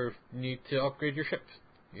 unless you need to upgrade your ship.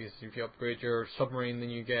 If you upgrade your submarine, then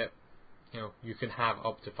you get you can have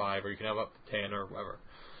up to 5 or you can have up to 10 or whatever,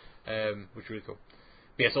 which is really cool.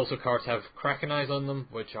 But yes, also cards have Kraken Eyes on them,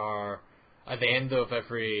 which are at the end of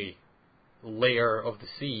every layer of the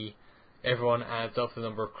sea, everyone adds up the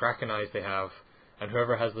number of Kraken Eyes they have, and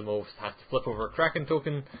whoever has the most has to flip over a Kraken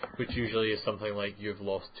token, which usually is something like you've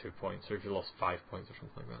lost 2 points, or if you lost 5 points or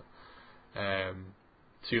something like that.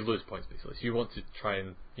 So you lose points basically. So you want to try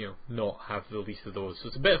and not have the least of those. So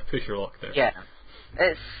it's a bit of push your luck there. Yeah,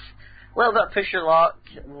 it's a little bit of push your luck,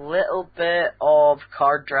 little bit of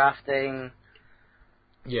card drafting.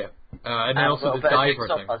 Yeah, and then also the diver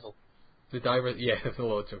thing. Puzzle. The diver, yeah, it's a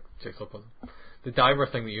lot of jigsaw puzzle. The diver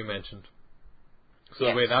thing that you mentioned. So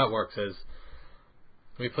the way that works is,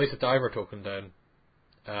 when you place a diver token down,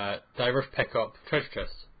 divers pick up treasure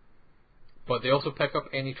chests, but they also pick up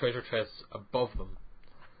any treasure chests above them.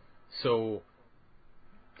 So,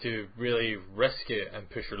 to really risk it and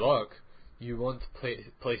push your luck, you want to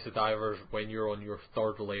place the divers when you're on your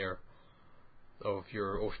third layer of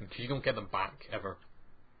your ocean, because you don't get them back ever.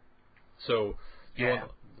 So,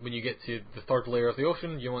 when you get to the third layer of the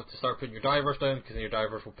ocean, you want to start putting your divers down, because then your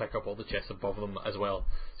divers will pick up all the chests above them as well.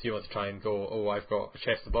 So you want to try and go, I've got a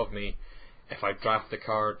chest above me. If I draft the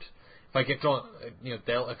card, if I get drawn,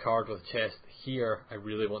 dealt a card with a chest here, I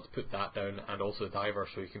really want to put that down and also a diver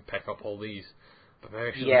so you can pick up all these. But maybe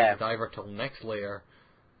I should leave the diver till next layer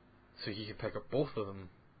so you can pick up both of them.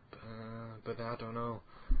 But I don't know.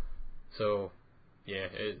 So, yeah,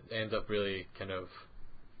 it ends up really kind of...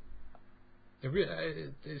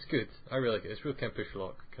 It's good. I really like it. It's real kind of push your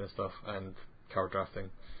luck kind of stuff and card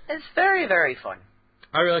drafting. It's very, very fun.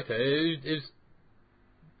 I really liked it. It's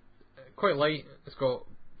quite light. It's got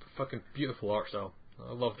fucking beautiful art style.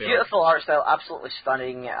 I love the beautiful art style, absolutely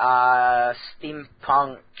stunning.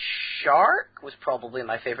 Steampunk Shark was probably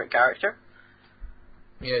my favourite character.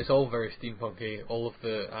 Yeah, it's all very steampunky. All of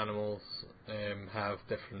the animals have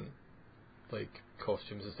different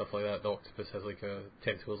costumes and stuff like that. The octopus has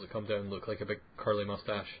tentacles that come down and look like a big curly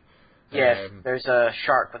mustache. Yes, there's a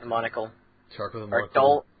shark with a monocle. Shark with a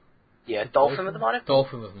monocle. Dolphin with a monocle?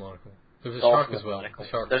 Dolphin with a monocle. There's a shark as well.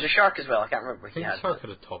 There's a shark as well. I can't remember what he had. The shark had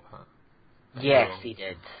a top hat. Yes, he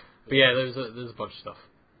did. But yeah, there's a bunch of stuff.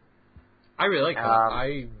 I really like that.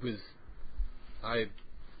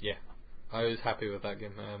 I was happy with that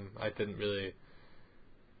game. I didn't really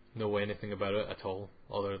know anything about it at all,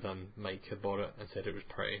 other than Mike had bought it and said it was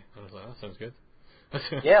pretty. And I was like, that sounds good.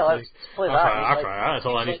 Yeah, let's play that. I'll try that. That's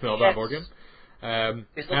all I need to know about board game.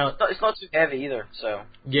 It's not too heavy either, so...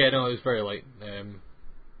 Yeah, no, it was very light.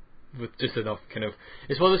 With just enough kind of...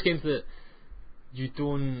 It's one of those games that you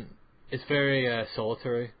don't... It's very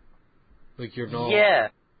solitary. You're not... Yeah.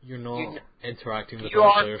 You're not interacting with you other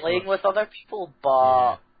aren't players playing much. with other people,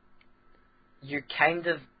 but you're kind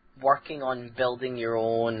of working on building your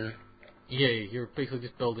own... Yeah, you're basically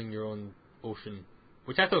just building your own ocean,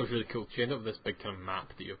 which I thought was really cool. You end up with this big kind of map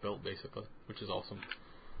that you've built, basically, which is awesome.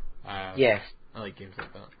 Yes. I like games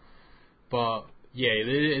like that. But, yeah,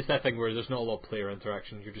 it's that thing where there's not a lot of player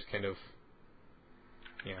interaction. You're just kind of,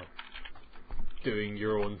 doing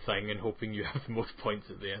your own thing and hoping you have the most points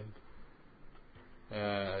at the end.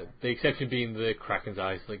 The exception being the Kraken's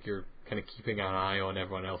Eyes. You're kind of keeping an eye on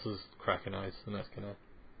everyone else's Kraken Eyes, and that's kind of...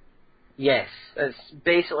 Yes, it's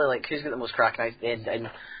basically who's got the most Kraken Eyes at the end, and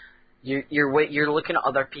you're looking at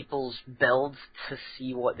other people's builds to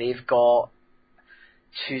see what they've got,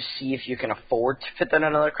 to see if you can afford to put down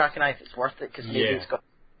another Kraken Eye if it's worth it, because maybe it's got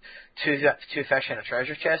two fish and a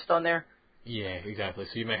treasure chest on there. Yeah, exactly.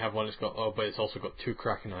 So you may have one that's got, but it's also got 2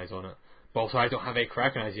 Kraken Eyes on it. But also I don't have 8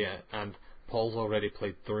 Kraken Eyes yet, and Paul's already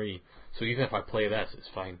played 3, so even if I play this, it's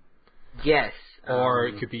fine. Yes. Or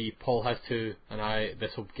it could be Paul has 2, and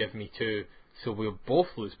this will give me 2, so we'll both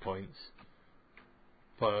lose points.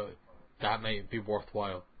 But that might be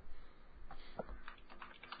worthwhile.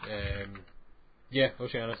 Yeah,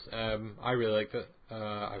 Oceanus. I really liked it.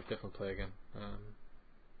 I would definitely play again.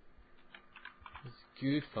 It's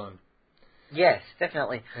good fun. Yes,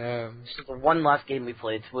 definitely. So the one last game we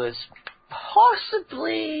played was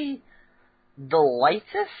possibly the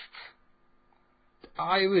lightest.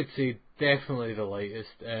 I would say definitely the lightest.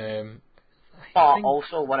 But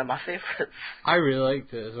also one of my favourites. I really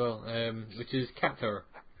liked it as well, which is Cat Tower.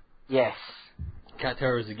 Yes. Cat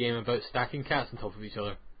Tower is a game about stacking cats on top of each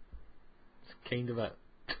other. It's kind of it.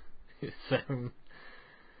 It's,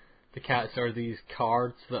 the cats are these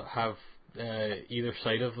cards that have either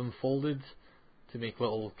side of them folded to make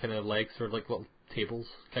little kind of legs, or little tables,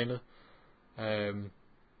 kind of.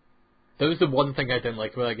 That was the one thing I didn't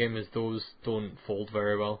like about that game, is those don't fold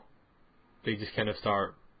very well. They just kind of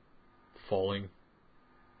start falling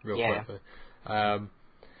real quickly.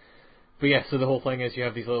 But But yeah, so the whole thing is you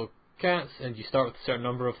have these little cats, and you start with a certain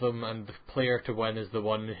number of them, and the player to win is the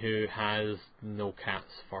one who has no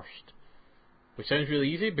cats first. Which sounds really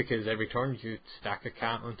easy, because every turn you stack a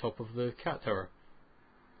cat on top of the cat tower.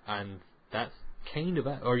 And that's kind of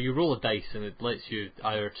it. Or you roll a dice, and it lets you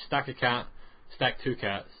either stack a cat, stack 2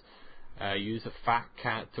 cats, use a fat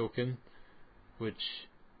cat token, which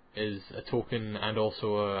is a token and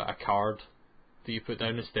also a card that you put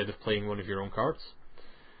down instead of playing one of your own cards.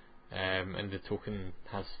 And the token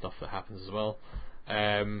has stuff that happens as well.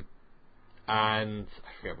 And I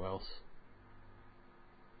forget what else.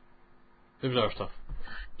 There's other stuff.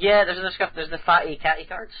 Yeah, there's other stuff. There's the fatty catty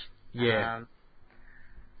cards. Yeah.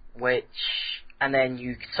 Which, and then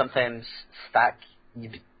you can sometimes stack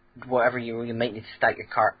whatever you might need to stack your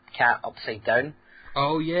cat upside down.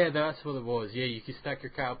 Oh yeah, that's what it was. Yeah, you can stack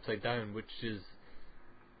your cat upside down, which is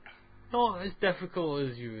not as difficult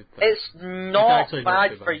as you would think. It's not actually bad not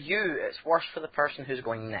too for bad. you, it's worse for the person who's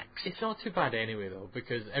going next. It's not too bad anyway though,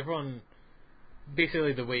 because everyone,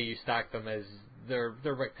 basically the way you stack them is they're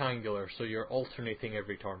rectangular, so you're alternating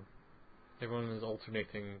every turn. Everyone is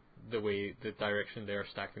alternating the direction they're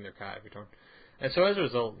stacking their cat every turn. And so as a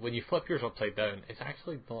result, when you flip yours upside down, it's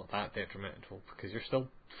actually not that detrimental, because you're still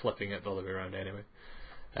flipping it the other way around anyway.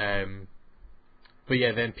 But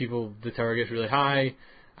yeah, then the tower gets really high,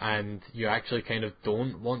 and you actually kind of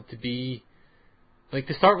don't want to be... Like,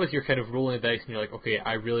 to start with, you're kind of rolling the dice, and you're like, okay,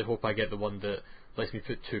 I really hope I get the one that lets me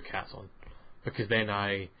put 2 cats on, because then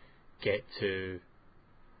I get to...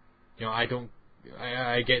 You know, I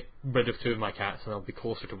get rid of 2 of my cats, and I'll be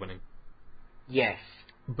closer to winning. Yes.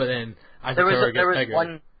 But then, as the tower gets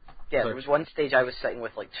bigger... There was one stage I was sitting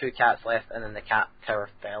with like 2 cats left, and then the cat tower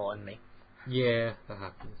fell on me. Yeah, that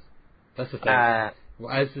happens. That's the thing.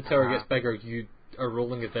 As the tower gets bigger, you are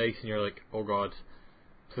rolling a dice, and you're like, oh god,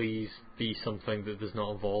 please be something that does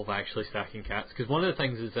not involve actually stacking cats. Because one of the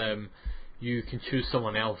things is you can choose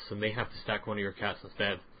someone else, and they have to stack one of your cats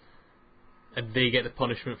instead. And they get the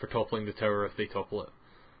punishment for toppling the tower if they topple it.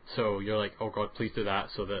 So you're like, oh god, please do that,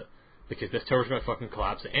 so that... Because this tower's going to fucking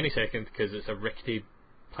collapse at any second, because it's a rickety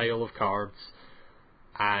pile of cards,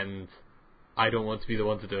 and I don't want to be the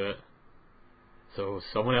one to do it. So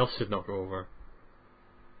someone else should knock it over.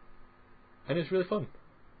 And it's really fun.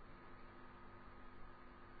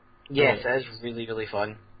 Yes, it is really, really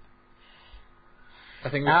fun. I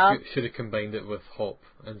think we should have combined it with Hop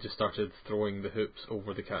and just started throwing the hoops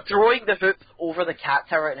over the cat tower. Throwing the hoop over the cat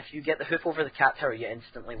tower, and if you get the hoop over the cat tower, you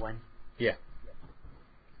instantly win. Yeah.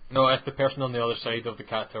 No, if the person on the other side of the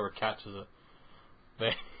cat tower catches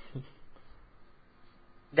it,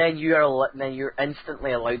 then you're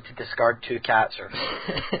instantly allowed to discard 2 cats. Or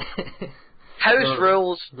house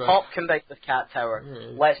rules. Right. Hop combined with cat tower.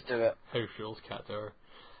 Yeah. Let's do it. House rules, cat tower.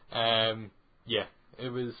 Yeah, it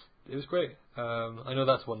was great. I know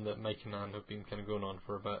that's one that Mike and Anne have been kind of going on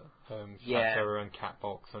for a bit. Cat tower and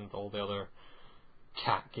Catbox and all the other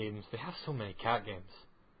cat games. They have so many cat games.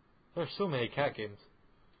 There are so many cat games.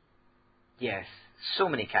 Yes, so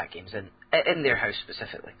many cat games in their house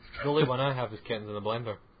specifically. The only one I have is Kittens in a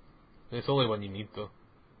Blender. It's the only one you need though.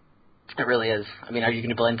 It really is. I mean, are you going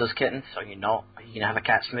to blend those kittens? Are you not? Are you going to have a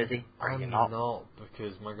cat smoothie? Are you not? I'm not,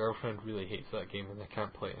 because my girlfriend really hates that game and I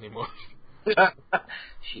can't play it anymore.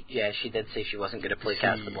 She did say she wasn't going to play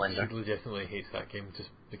Cats in the Blender. She legitimately hates that game just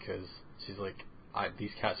because she's like, these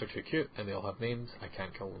cats are too cute and they all have names, I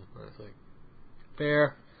can't kill them. And it's like,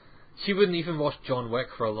 fair. She wouldn't even watch John Wick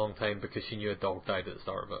for a long time because she knew a dog died at the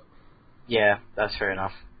start of it. Yeah, that's fair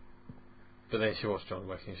enough. But then she watched John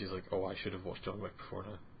Wick and she's like, oh, I should have watched John Wick before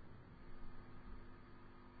now.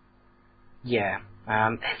 Yeah,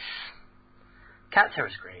 Cat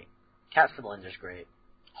Tower's great. Cats in the Blender's great.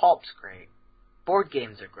 Hop's great. Board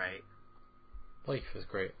games are great. Life is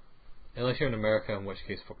great. Unless you're in America, in which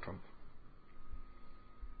case, fuck Trump.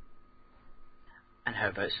 And how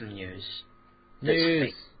about some news?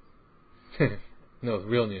 News! No,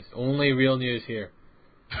 real news. Only real news here.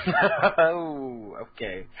 Oh,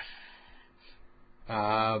 okay.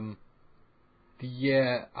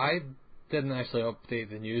 Yeah, I didn't actually update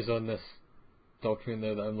the news on this document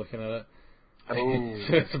now that I'm looking at it. Oh.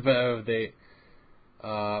 So it's a bit out of date.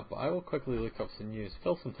 But I will quickly look up some news.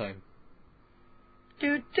 Fill some time.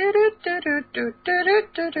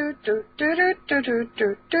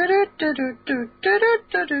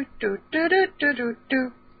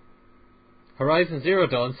 Horizon Zero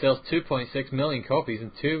Dawn sells 2.6 million copies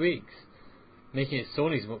in 2 weeks, making it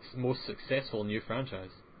Sony's most successful new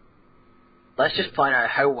franchise. Let's just point out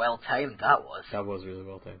how well timed that was. That was really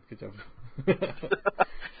well timed. Good job.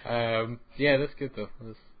 Yeah, that's good though.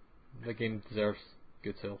 The game deserves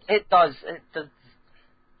good sales. It does. It does.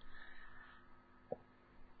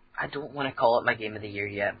 I don't want to call it my game of the year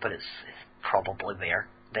yet, but it's probably there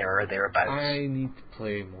or thereabouts. I need to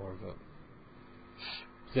play more of it.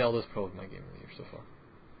 Zelda's probably my game of the year so far.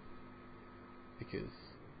 Because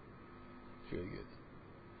it's really good.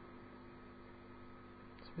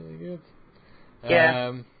 It's really good.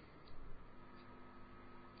 Yeah.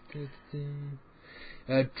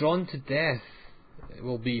 Drawn to Death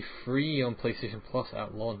will be free on PlayStation Plus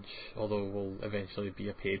at launch, although it will eventually be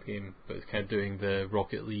a paid game, but it's kind of doing the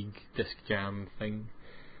Rocket League Disc Jam thing.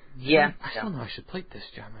 Yeah. I don't know, I should play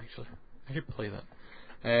Disc Jam actually. I should play that.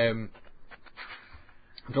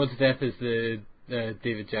 Drawn to Death is the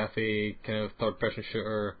David Jaffe kind of third person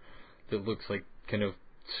shooter that looks like kind of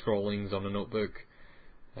scrollings on a notebook.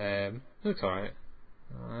 Looks alright.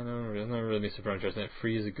 I'm not really super interested in it.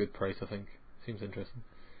 Free is a good price, I think. Seems interesting.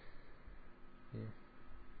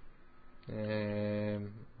 Yeah.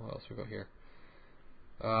 What else we got here?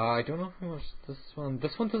 I don't know how much this one.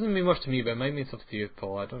 This one doesn't mean much to me, but it might mean something to you,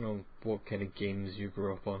 Paul. I don't know what kind of games you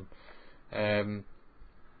grew up on.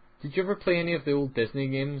 Did you ever play any of the old Disney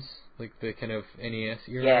games, like the kind of NES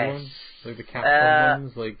era ones, like the Capcom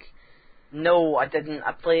ones, like? No, I didn't.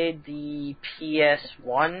 I played the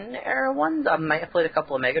PS1 era ones. I might have played a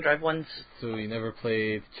couple of Mega Drive ones. So you never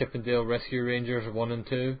played Chip and Dale Rescue Rangers 1 and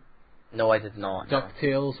 2? No, I did not.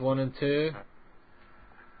 DuckTales 1 and 2?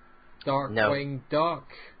 Darkwing Duck?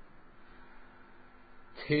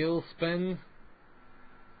 Tailspin?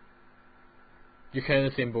 You're kind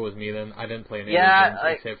of the same boat as me then. I didn't play any of those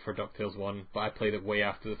games except for DuckTales 1, but I played it way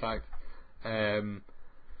after the fact.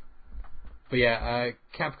 But yeah,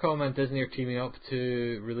 Capcom and Disney are teaming up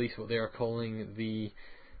to release what they are calling the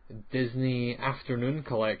Disney Afternoon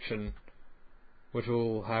Collection, which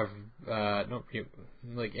will have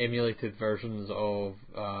emulated versions of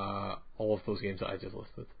all of those games that I just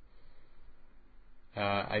listed.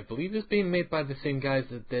 I believe it's being made by the same guys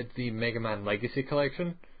that did the Mega Man Legacy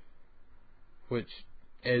Collection, which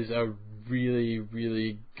is a really,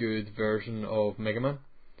 really good version of Mega Man.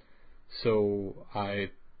 So I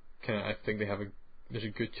think there's a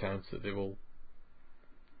good chance that they will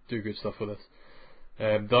do good stuff with this.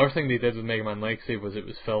 The other thing they did with Mega Man Legacy was it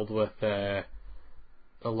was filled with a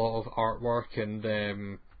lot of artwork and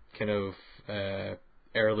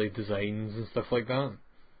early designs and stuff like that.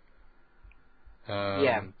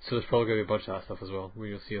 So there's probably going to be a bunch of that stuff as well, where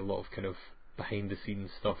you'll see a lot of kind of behind the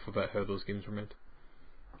scenes stuff about how those games were made.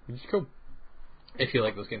 Which is cool. If you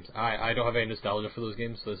like those games. I don't have any nostalgia for those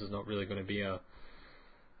games, so this is not really going to be a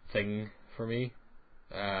thing for me.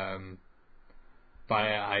 But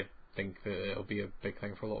I think that it'll be a big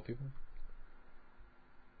thing for a lot of people.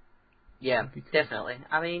 Yeah, cool. Definitely.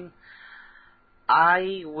 I mean,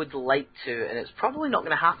 I would like to, and it's probably not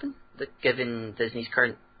going to happen, given Disney's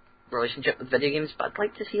current relationship with video games, but I'd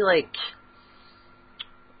like to see, like,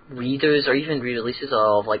 redos or even re-releases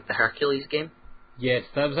of, like, the Hercules game. Yes,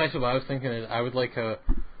 that was actually what I was thinking. I would like a...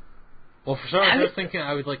 Well, for starters, I was thinking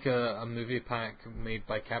I would like a movie pack made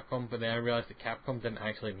by Capcom, but then I realised that Capcom didn't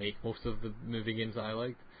actually make most of the movie games that I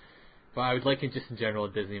liked. But I would like it just in general,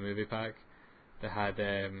 a Disney movie pack that had,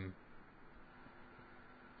 the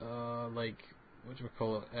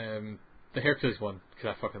Hercules one,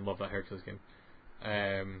 because I fucking love that Hercules game.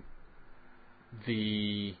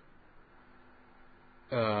 The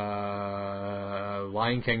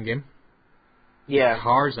Lion King game. Yeah.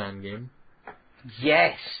 Tarzan game.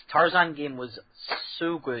 Yes, Tarzan game was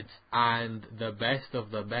so good. And the best of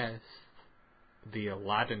the best, the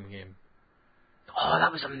Aladdin game. Oh,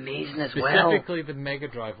 that was amazing as well. Specifically the Mega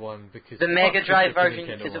Drive one, because the Mega Drive version,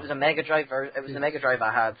 because it was a Mega Drive it was the Mega Drive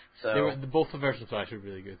I had. So both the versions are actually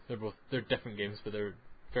really good. They're different games, but they're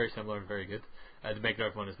very similar and very good. The Mega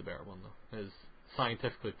Drive one is the better one though. It is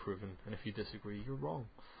scientifically proven, and if you disagree, you're wrong.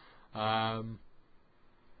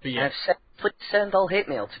 But yeah. Please send all hate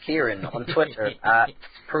mail to Kieran on Twitter at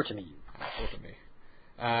Protome.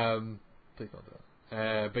 Please don't do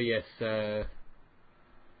that. But yes,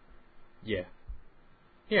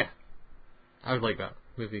 yeah. I would like that.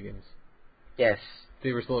 Movie games. Yes.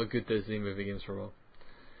 There was a lot of good Disney movie games for a while.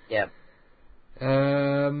 Yeah.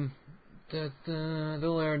 The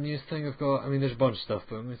other news thing I've got, I mean, there's a bunch of stuff,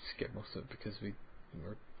 but I'm going to skip most of it because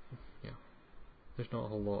there's not a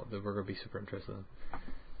whole lot that we're going to be super interested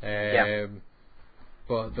in.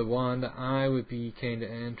 But the one that I would be kind of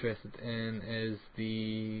interested in is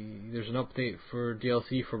there's an update for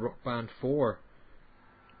DLC for Rock Band 4.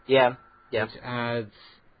 Yeah. Which adds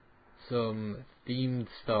some themed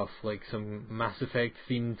stuff, like some Mass Effect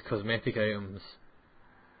themed cosmetic items.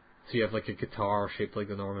 So you have like a guitar shaped like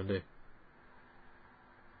the Normandy,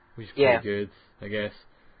 which is pretty good, I guess.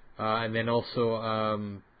 And then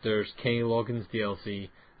also there's Kenny Loggins DLC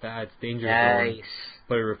that adds Danger Zone, Nice.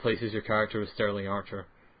 but it replaces your character with Sterling Archer.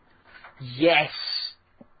 Yes.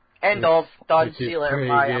 End of. Done. Which See is you later. pretty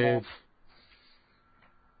Bye. I'm good. off.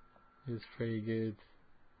 It's pretty good.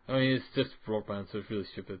 I mean, it's just Rock Band, so it's really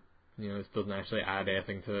stupid. You know, it doesn't actually add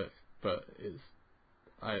anything to it, but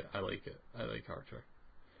I like it. I like Archer.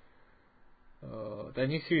 The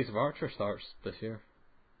new series of Archer starts this year.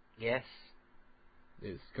 Yes.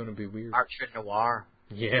 It's gonna be weird. Archer Noir.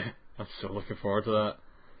 Yeah, I'm so looking forward to that.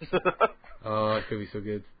 Oh, it could be so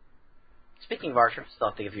good. Speaking of Archer, still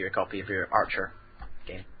have to give you a copy of your Archer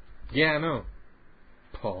game. Yeah, I know.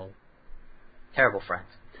 Paul. Terrible friend.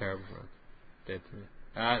 Terrible friend. Dead to me.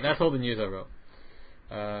 That's all the news I wrote.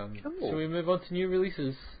 Cool. Shall we move on to new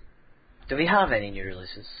releases? Do we have any new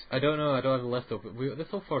releases? I don't know, I don't have a list open. This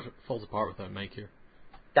all falls apart without Mike here.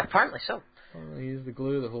 Apparently so. Oh, he's the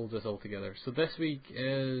glue that holds us all together. So this week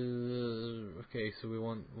is... Okay, so we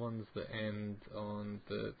want ones that end on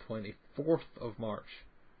the 24th of March.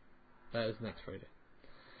 That is next Friday.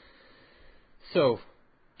 So,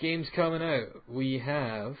 games coming out. We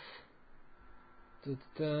have...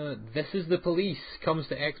 This is the Police comes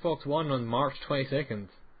to Xbox One on March 22nd.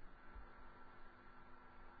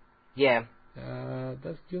 Yeah, Do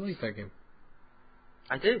you like that game?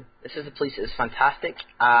 I do. This is the Police. It's fantastic.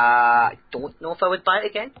 I don't know if I would buy it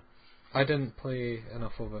again. I didn't play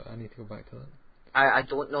enough of it. I need to go back to that. I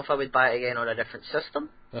don't know if I would buy it again on a different system.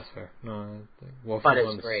 That's fair. No, I think. Well, if But it's it's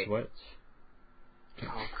on the great. Switch.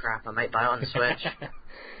 Oh crap, I might buy it on the Switch.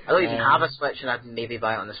 I don't even have a Switch, and I'd maybe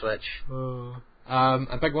buy it on the Switch.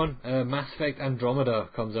 A big one. Mass Effect Andromeda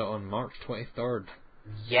comes out on March 23rd.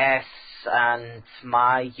 Yes, and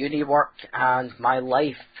my uni work and my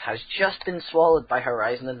life has just been swallowed by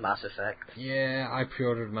Horizon and Mass Effect. Yeah, I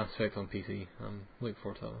pre-ordered Mass Effect on PC. I'm looking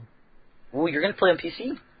forward to that one. Oh, you're going to play on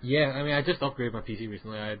PC? Yeah, I mean, I just upgraded my PC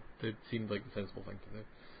recently. It seemed like the sensible thing to do.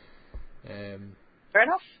 Fair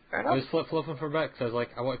enough, fair I enough. was flip-flopping for a bit because I was like,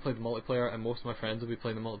 I want to play the multiplayer, and most of my friends will be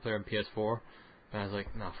playing the multiplayer on PS4. And I was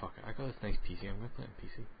like, nah, fuck it. I got this nice PC. I'm going to play it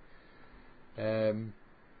on PC.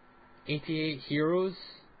 88 Heroes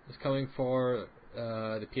is coming for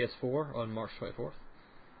the PS4 on March 24th.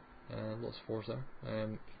 Lots of fours there.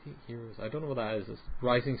 88 Heroes. I don't know what that is. It's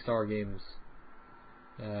Rising Star Games.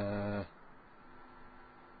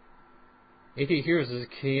 88 Heroes is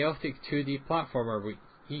a chaotic 2D platformer with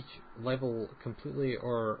each level completely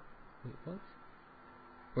or... Wait, what?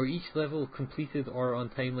 Where each level completed or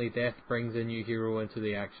untimely death brings a new hero into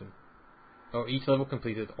the action. Oh, each level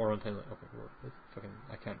completed or untimely... Okay, well, it's fucking...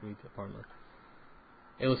 I can't read, apparently.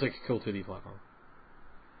 It looks like a cool 2D platform.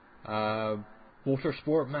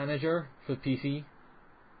 Motorsport Manager for PC.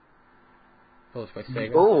 Published by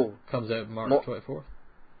Sega. Oh! Comes out March 24th.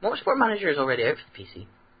 Motorsport Manager is already out for the PC.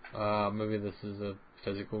 Maybe this is a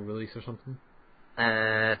physical release or something.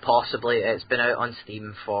 Possibly. It's been out on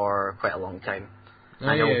Steam for quite a long time. Oh,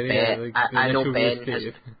 I know Ben. I know initial Ben release has.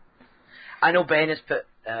 date. I know Ben has put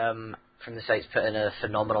from the site's put in a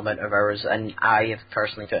phenomenal amount of hours, and I have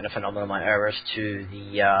personally put in a phenomenal amount of hours to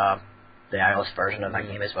the iOS version of that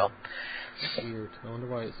game as well. Weird. I wonder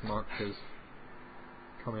why it's marked as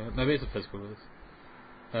coming out. Maybe it's a physical release.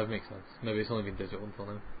 That would make sense. Maybe it's only been digital until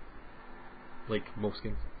now. Like most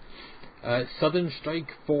games. Southern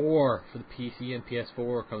Strike 4 for the PC and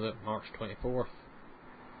PS4 comes out March 24th.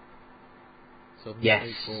 Southern Yes.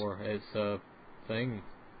 Strike 4. It's a thing.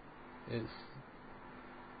 It's...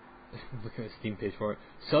 Look at the Steam page for it.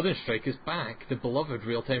 Southern Strike is back. The beloved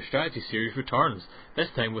real-time strategy series returns. This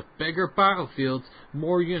time with bigger battlefields,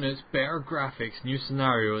 more units, better graphics, new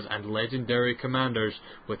scenarios, and legendary commanders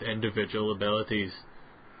with individual abilities.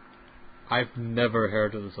 I've never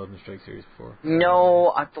heard of the Southern Strike series before.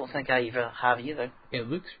 No, I don't think I even have either. It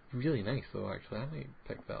looks really nice though, actually. I might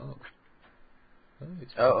pick that up.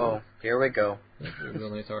 Oh, here we go. That's a real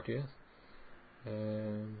nice RTS.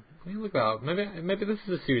 Let me look that up. Maybe this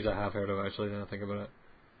is a series I have heard of actually, now I think about it.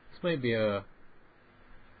 This might be an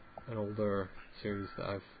older series that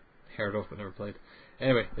I've heard of but never played.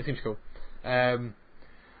 Anyway, it seems cool. I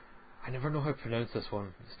never know how to pronounce this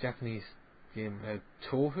one. It's a Japanese game.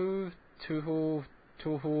 Toho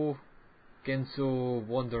Genso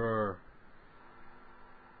Wanderer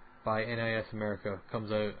by NIS America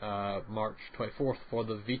comes out March 24th for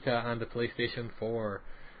the Vita and the PlayStation 4.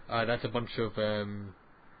 That's a bunch of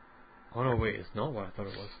oh no, wait, it's not what I thought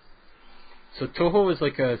it was. So Toho is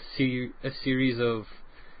like a series of,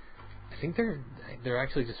 I think they're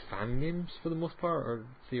actually just fan games for the most part, or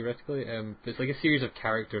theoretically. It's like a series of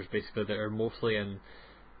characters basically that are mostly in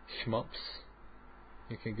shmups,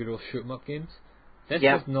 like good old shoot 'em up games. This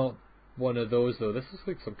is not one of those though. This is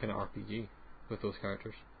like some kind of RPG with those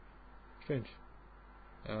characters. Strange.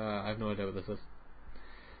 I have no idea what this is.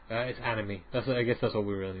 It's anime. I guess that's all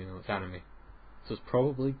we really know. It's anime. So it's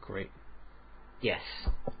probably great. Yes.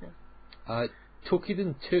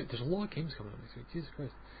 Tokiden 2. There's a lot of games coming out next week. Jesus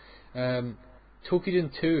Christ.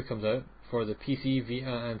 Tokiden 2 comes out for the PC,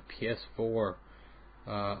 Vita, and PS4.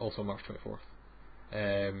 Also March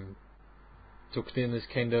 24th. Tokiden is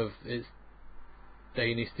it's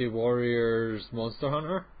Dynasty Warriors Monster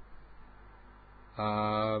Hunter.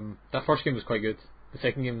 That first game was quite good. The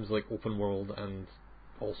second game was like open world and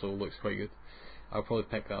also looks quite good. I'll probably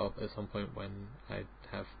pick that up at some point when I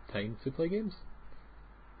have time to play games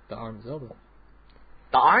that aren't Zelda.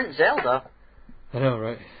 That aren't Zelda? I know,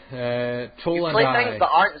 right? Troll You and play I. things that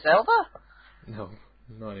aren't Zelda? No,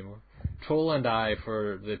 not anymore. Troll and I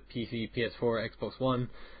for the PC, PS4, Xbox One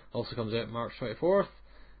also comes out March 24th.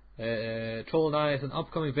 Troll and I is an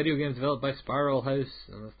upcoming video game developed by Spiral House,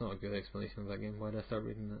 and that's not a good explanation of that game. Why did I start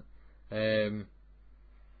reading that?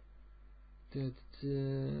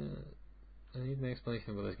 I need an explanation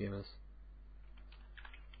of what this game is.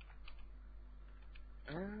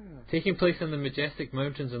 Taking place in the majestic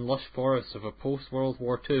mountains and lush forests of a post-World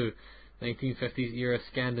War II, 1950s era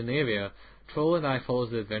Scandinavia, Troll and I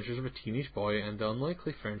follows the adventures of a teenage boy and the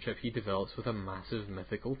unlikely friendship he develops with a massive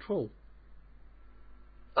mythical troll.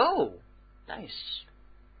 Oh, nice.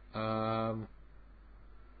 I'm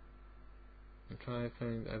trying to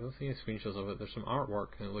find. I don't see any screenshots of it. There's some artwork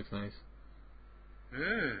and it looks nice.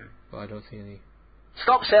 But I don't see any.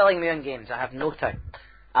 Stop selling me on games. I have no time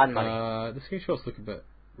and money. The screenshots look a bit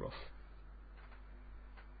rough.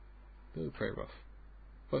 They look pretty rough.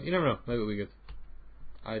 But you never know. Maybe it'll be good.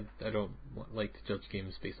 I don't like to judge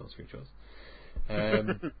games based on screenshots.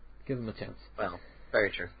 Give them a chance. Well,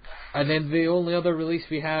 very true. And then the only other release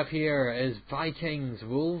we have here is Vikings: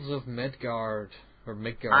 Wolves of Midgard. Or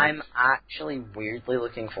Midgard. I'm actually weirdly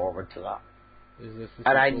looking forward to that. Is this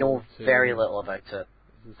and I know very little about it,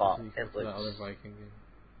 but it looks... that other Viking game?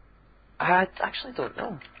 I actually don't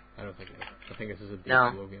know. I don't think it is. I think this is a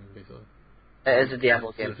Diablo game, basically. It is a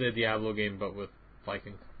Diablo game. It's a Diablo game, but with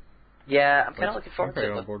Vikings. Yeah, I'm kind of looking forward to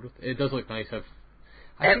it. On board with it. It does look nice.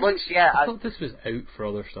 It looks, yeah. I thought this was out for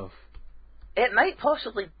other stuff. It might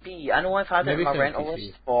possibly be. I know I've had it in my rental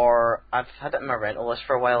list I've had it in my rental list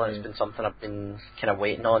for a while, and it's been something I've been kind of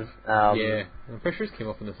waiting on. Yeah, I'm pretty sure it came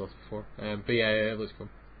up on this list before. But yeah, it looks cool.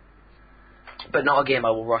 But not a game I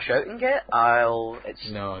will rush out and get. No,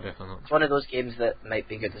 definitely not. It's one of those games that might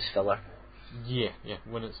be good as filler. Yeah.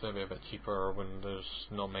 When it's maybe a bit cheaper, or when there's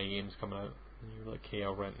not many games coming out, and you're like, "Okay,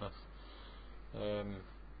 I'll rent this."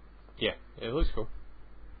 Yeah, it looks cool.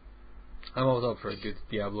 I'm always up for a good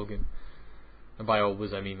Diablo game. And by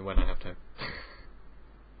always, I mean when I have time.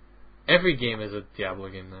 Every game is a Diablo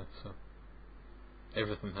game now, so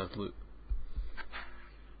everything has loot.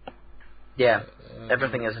 Yeah,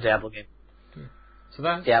 everything is a Diablo game. Yeah. So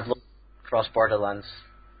that's Diablo cross Borderlands.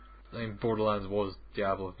 I mean, Borderlands was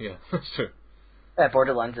Diablo. Yeah, that's true. Yeah,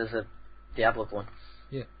 Borderlands is a Diablo clone.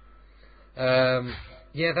 Yeah.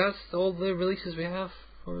 Yeah, that's all the releases we have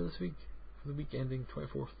for this week. For the week ending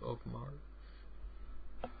 24th of March.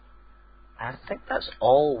 I think that's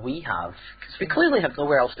all we have, because we clearly have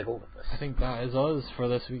nowhere else to go with this. I think that is us for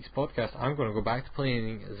this week's podcast. I'm going to go back to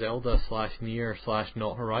playing Zelda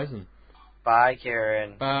 /Nier/Not Horizon. Bye,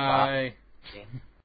 Kieran. Bye. Bye.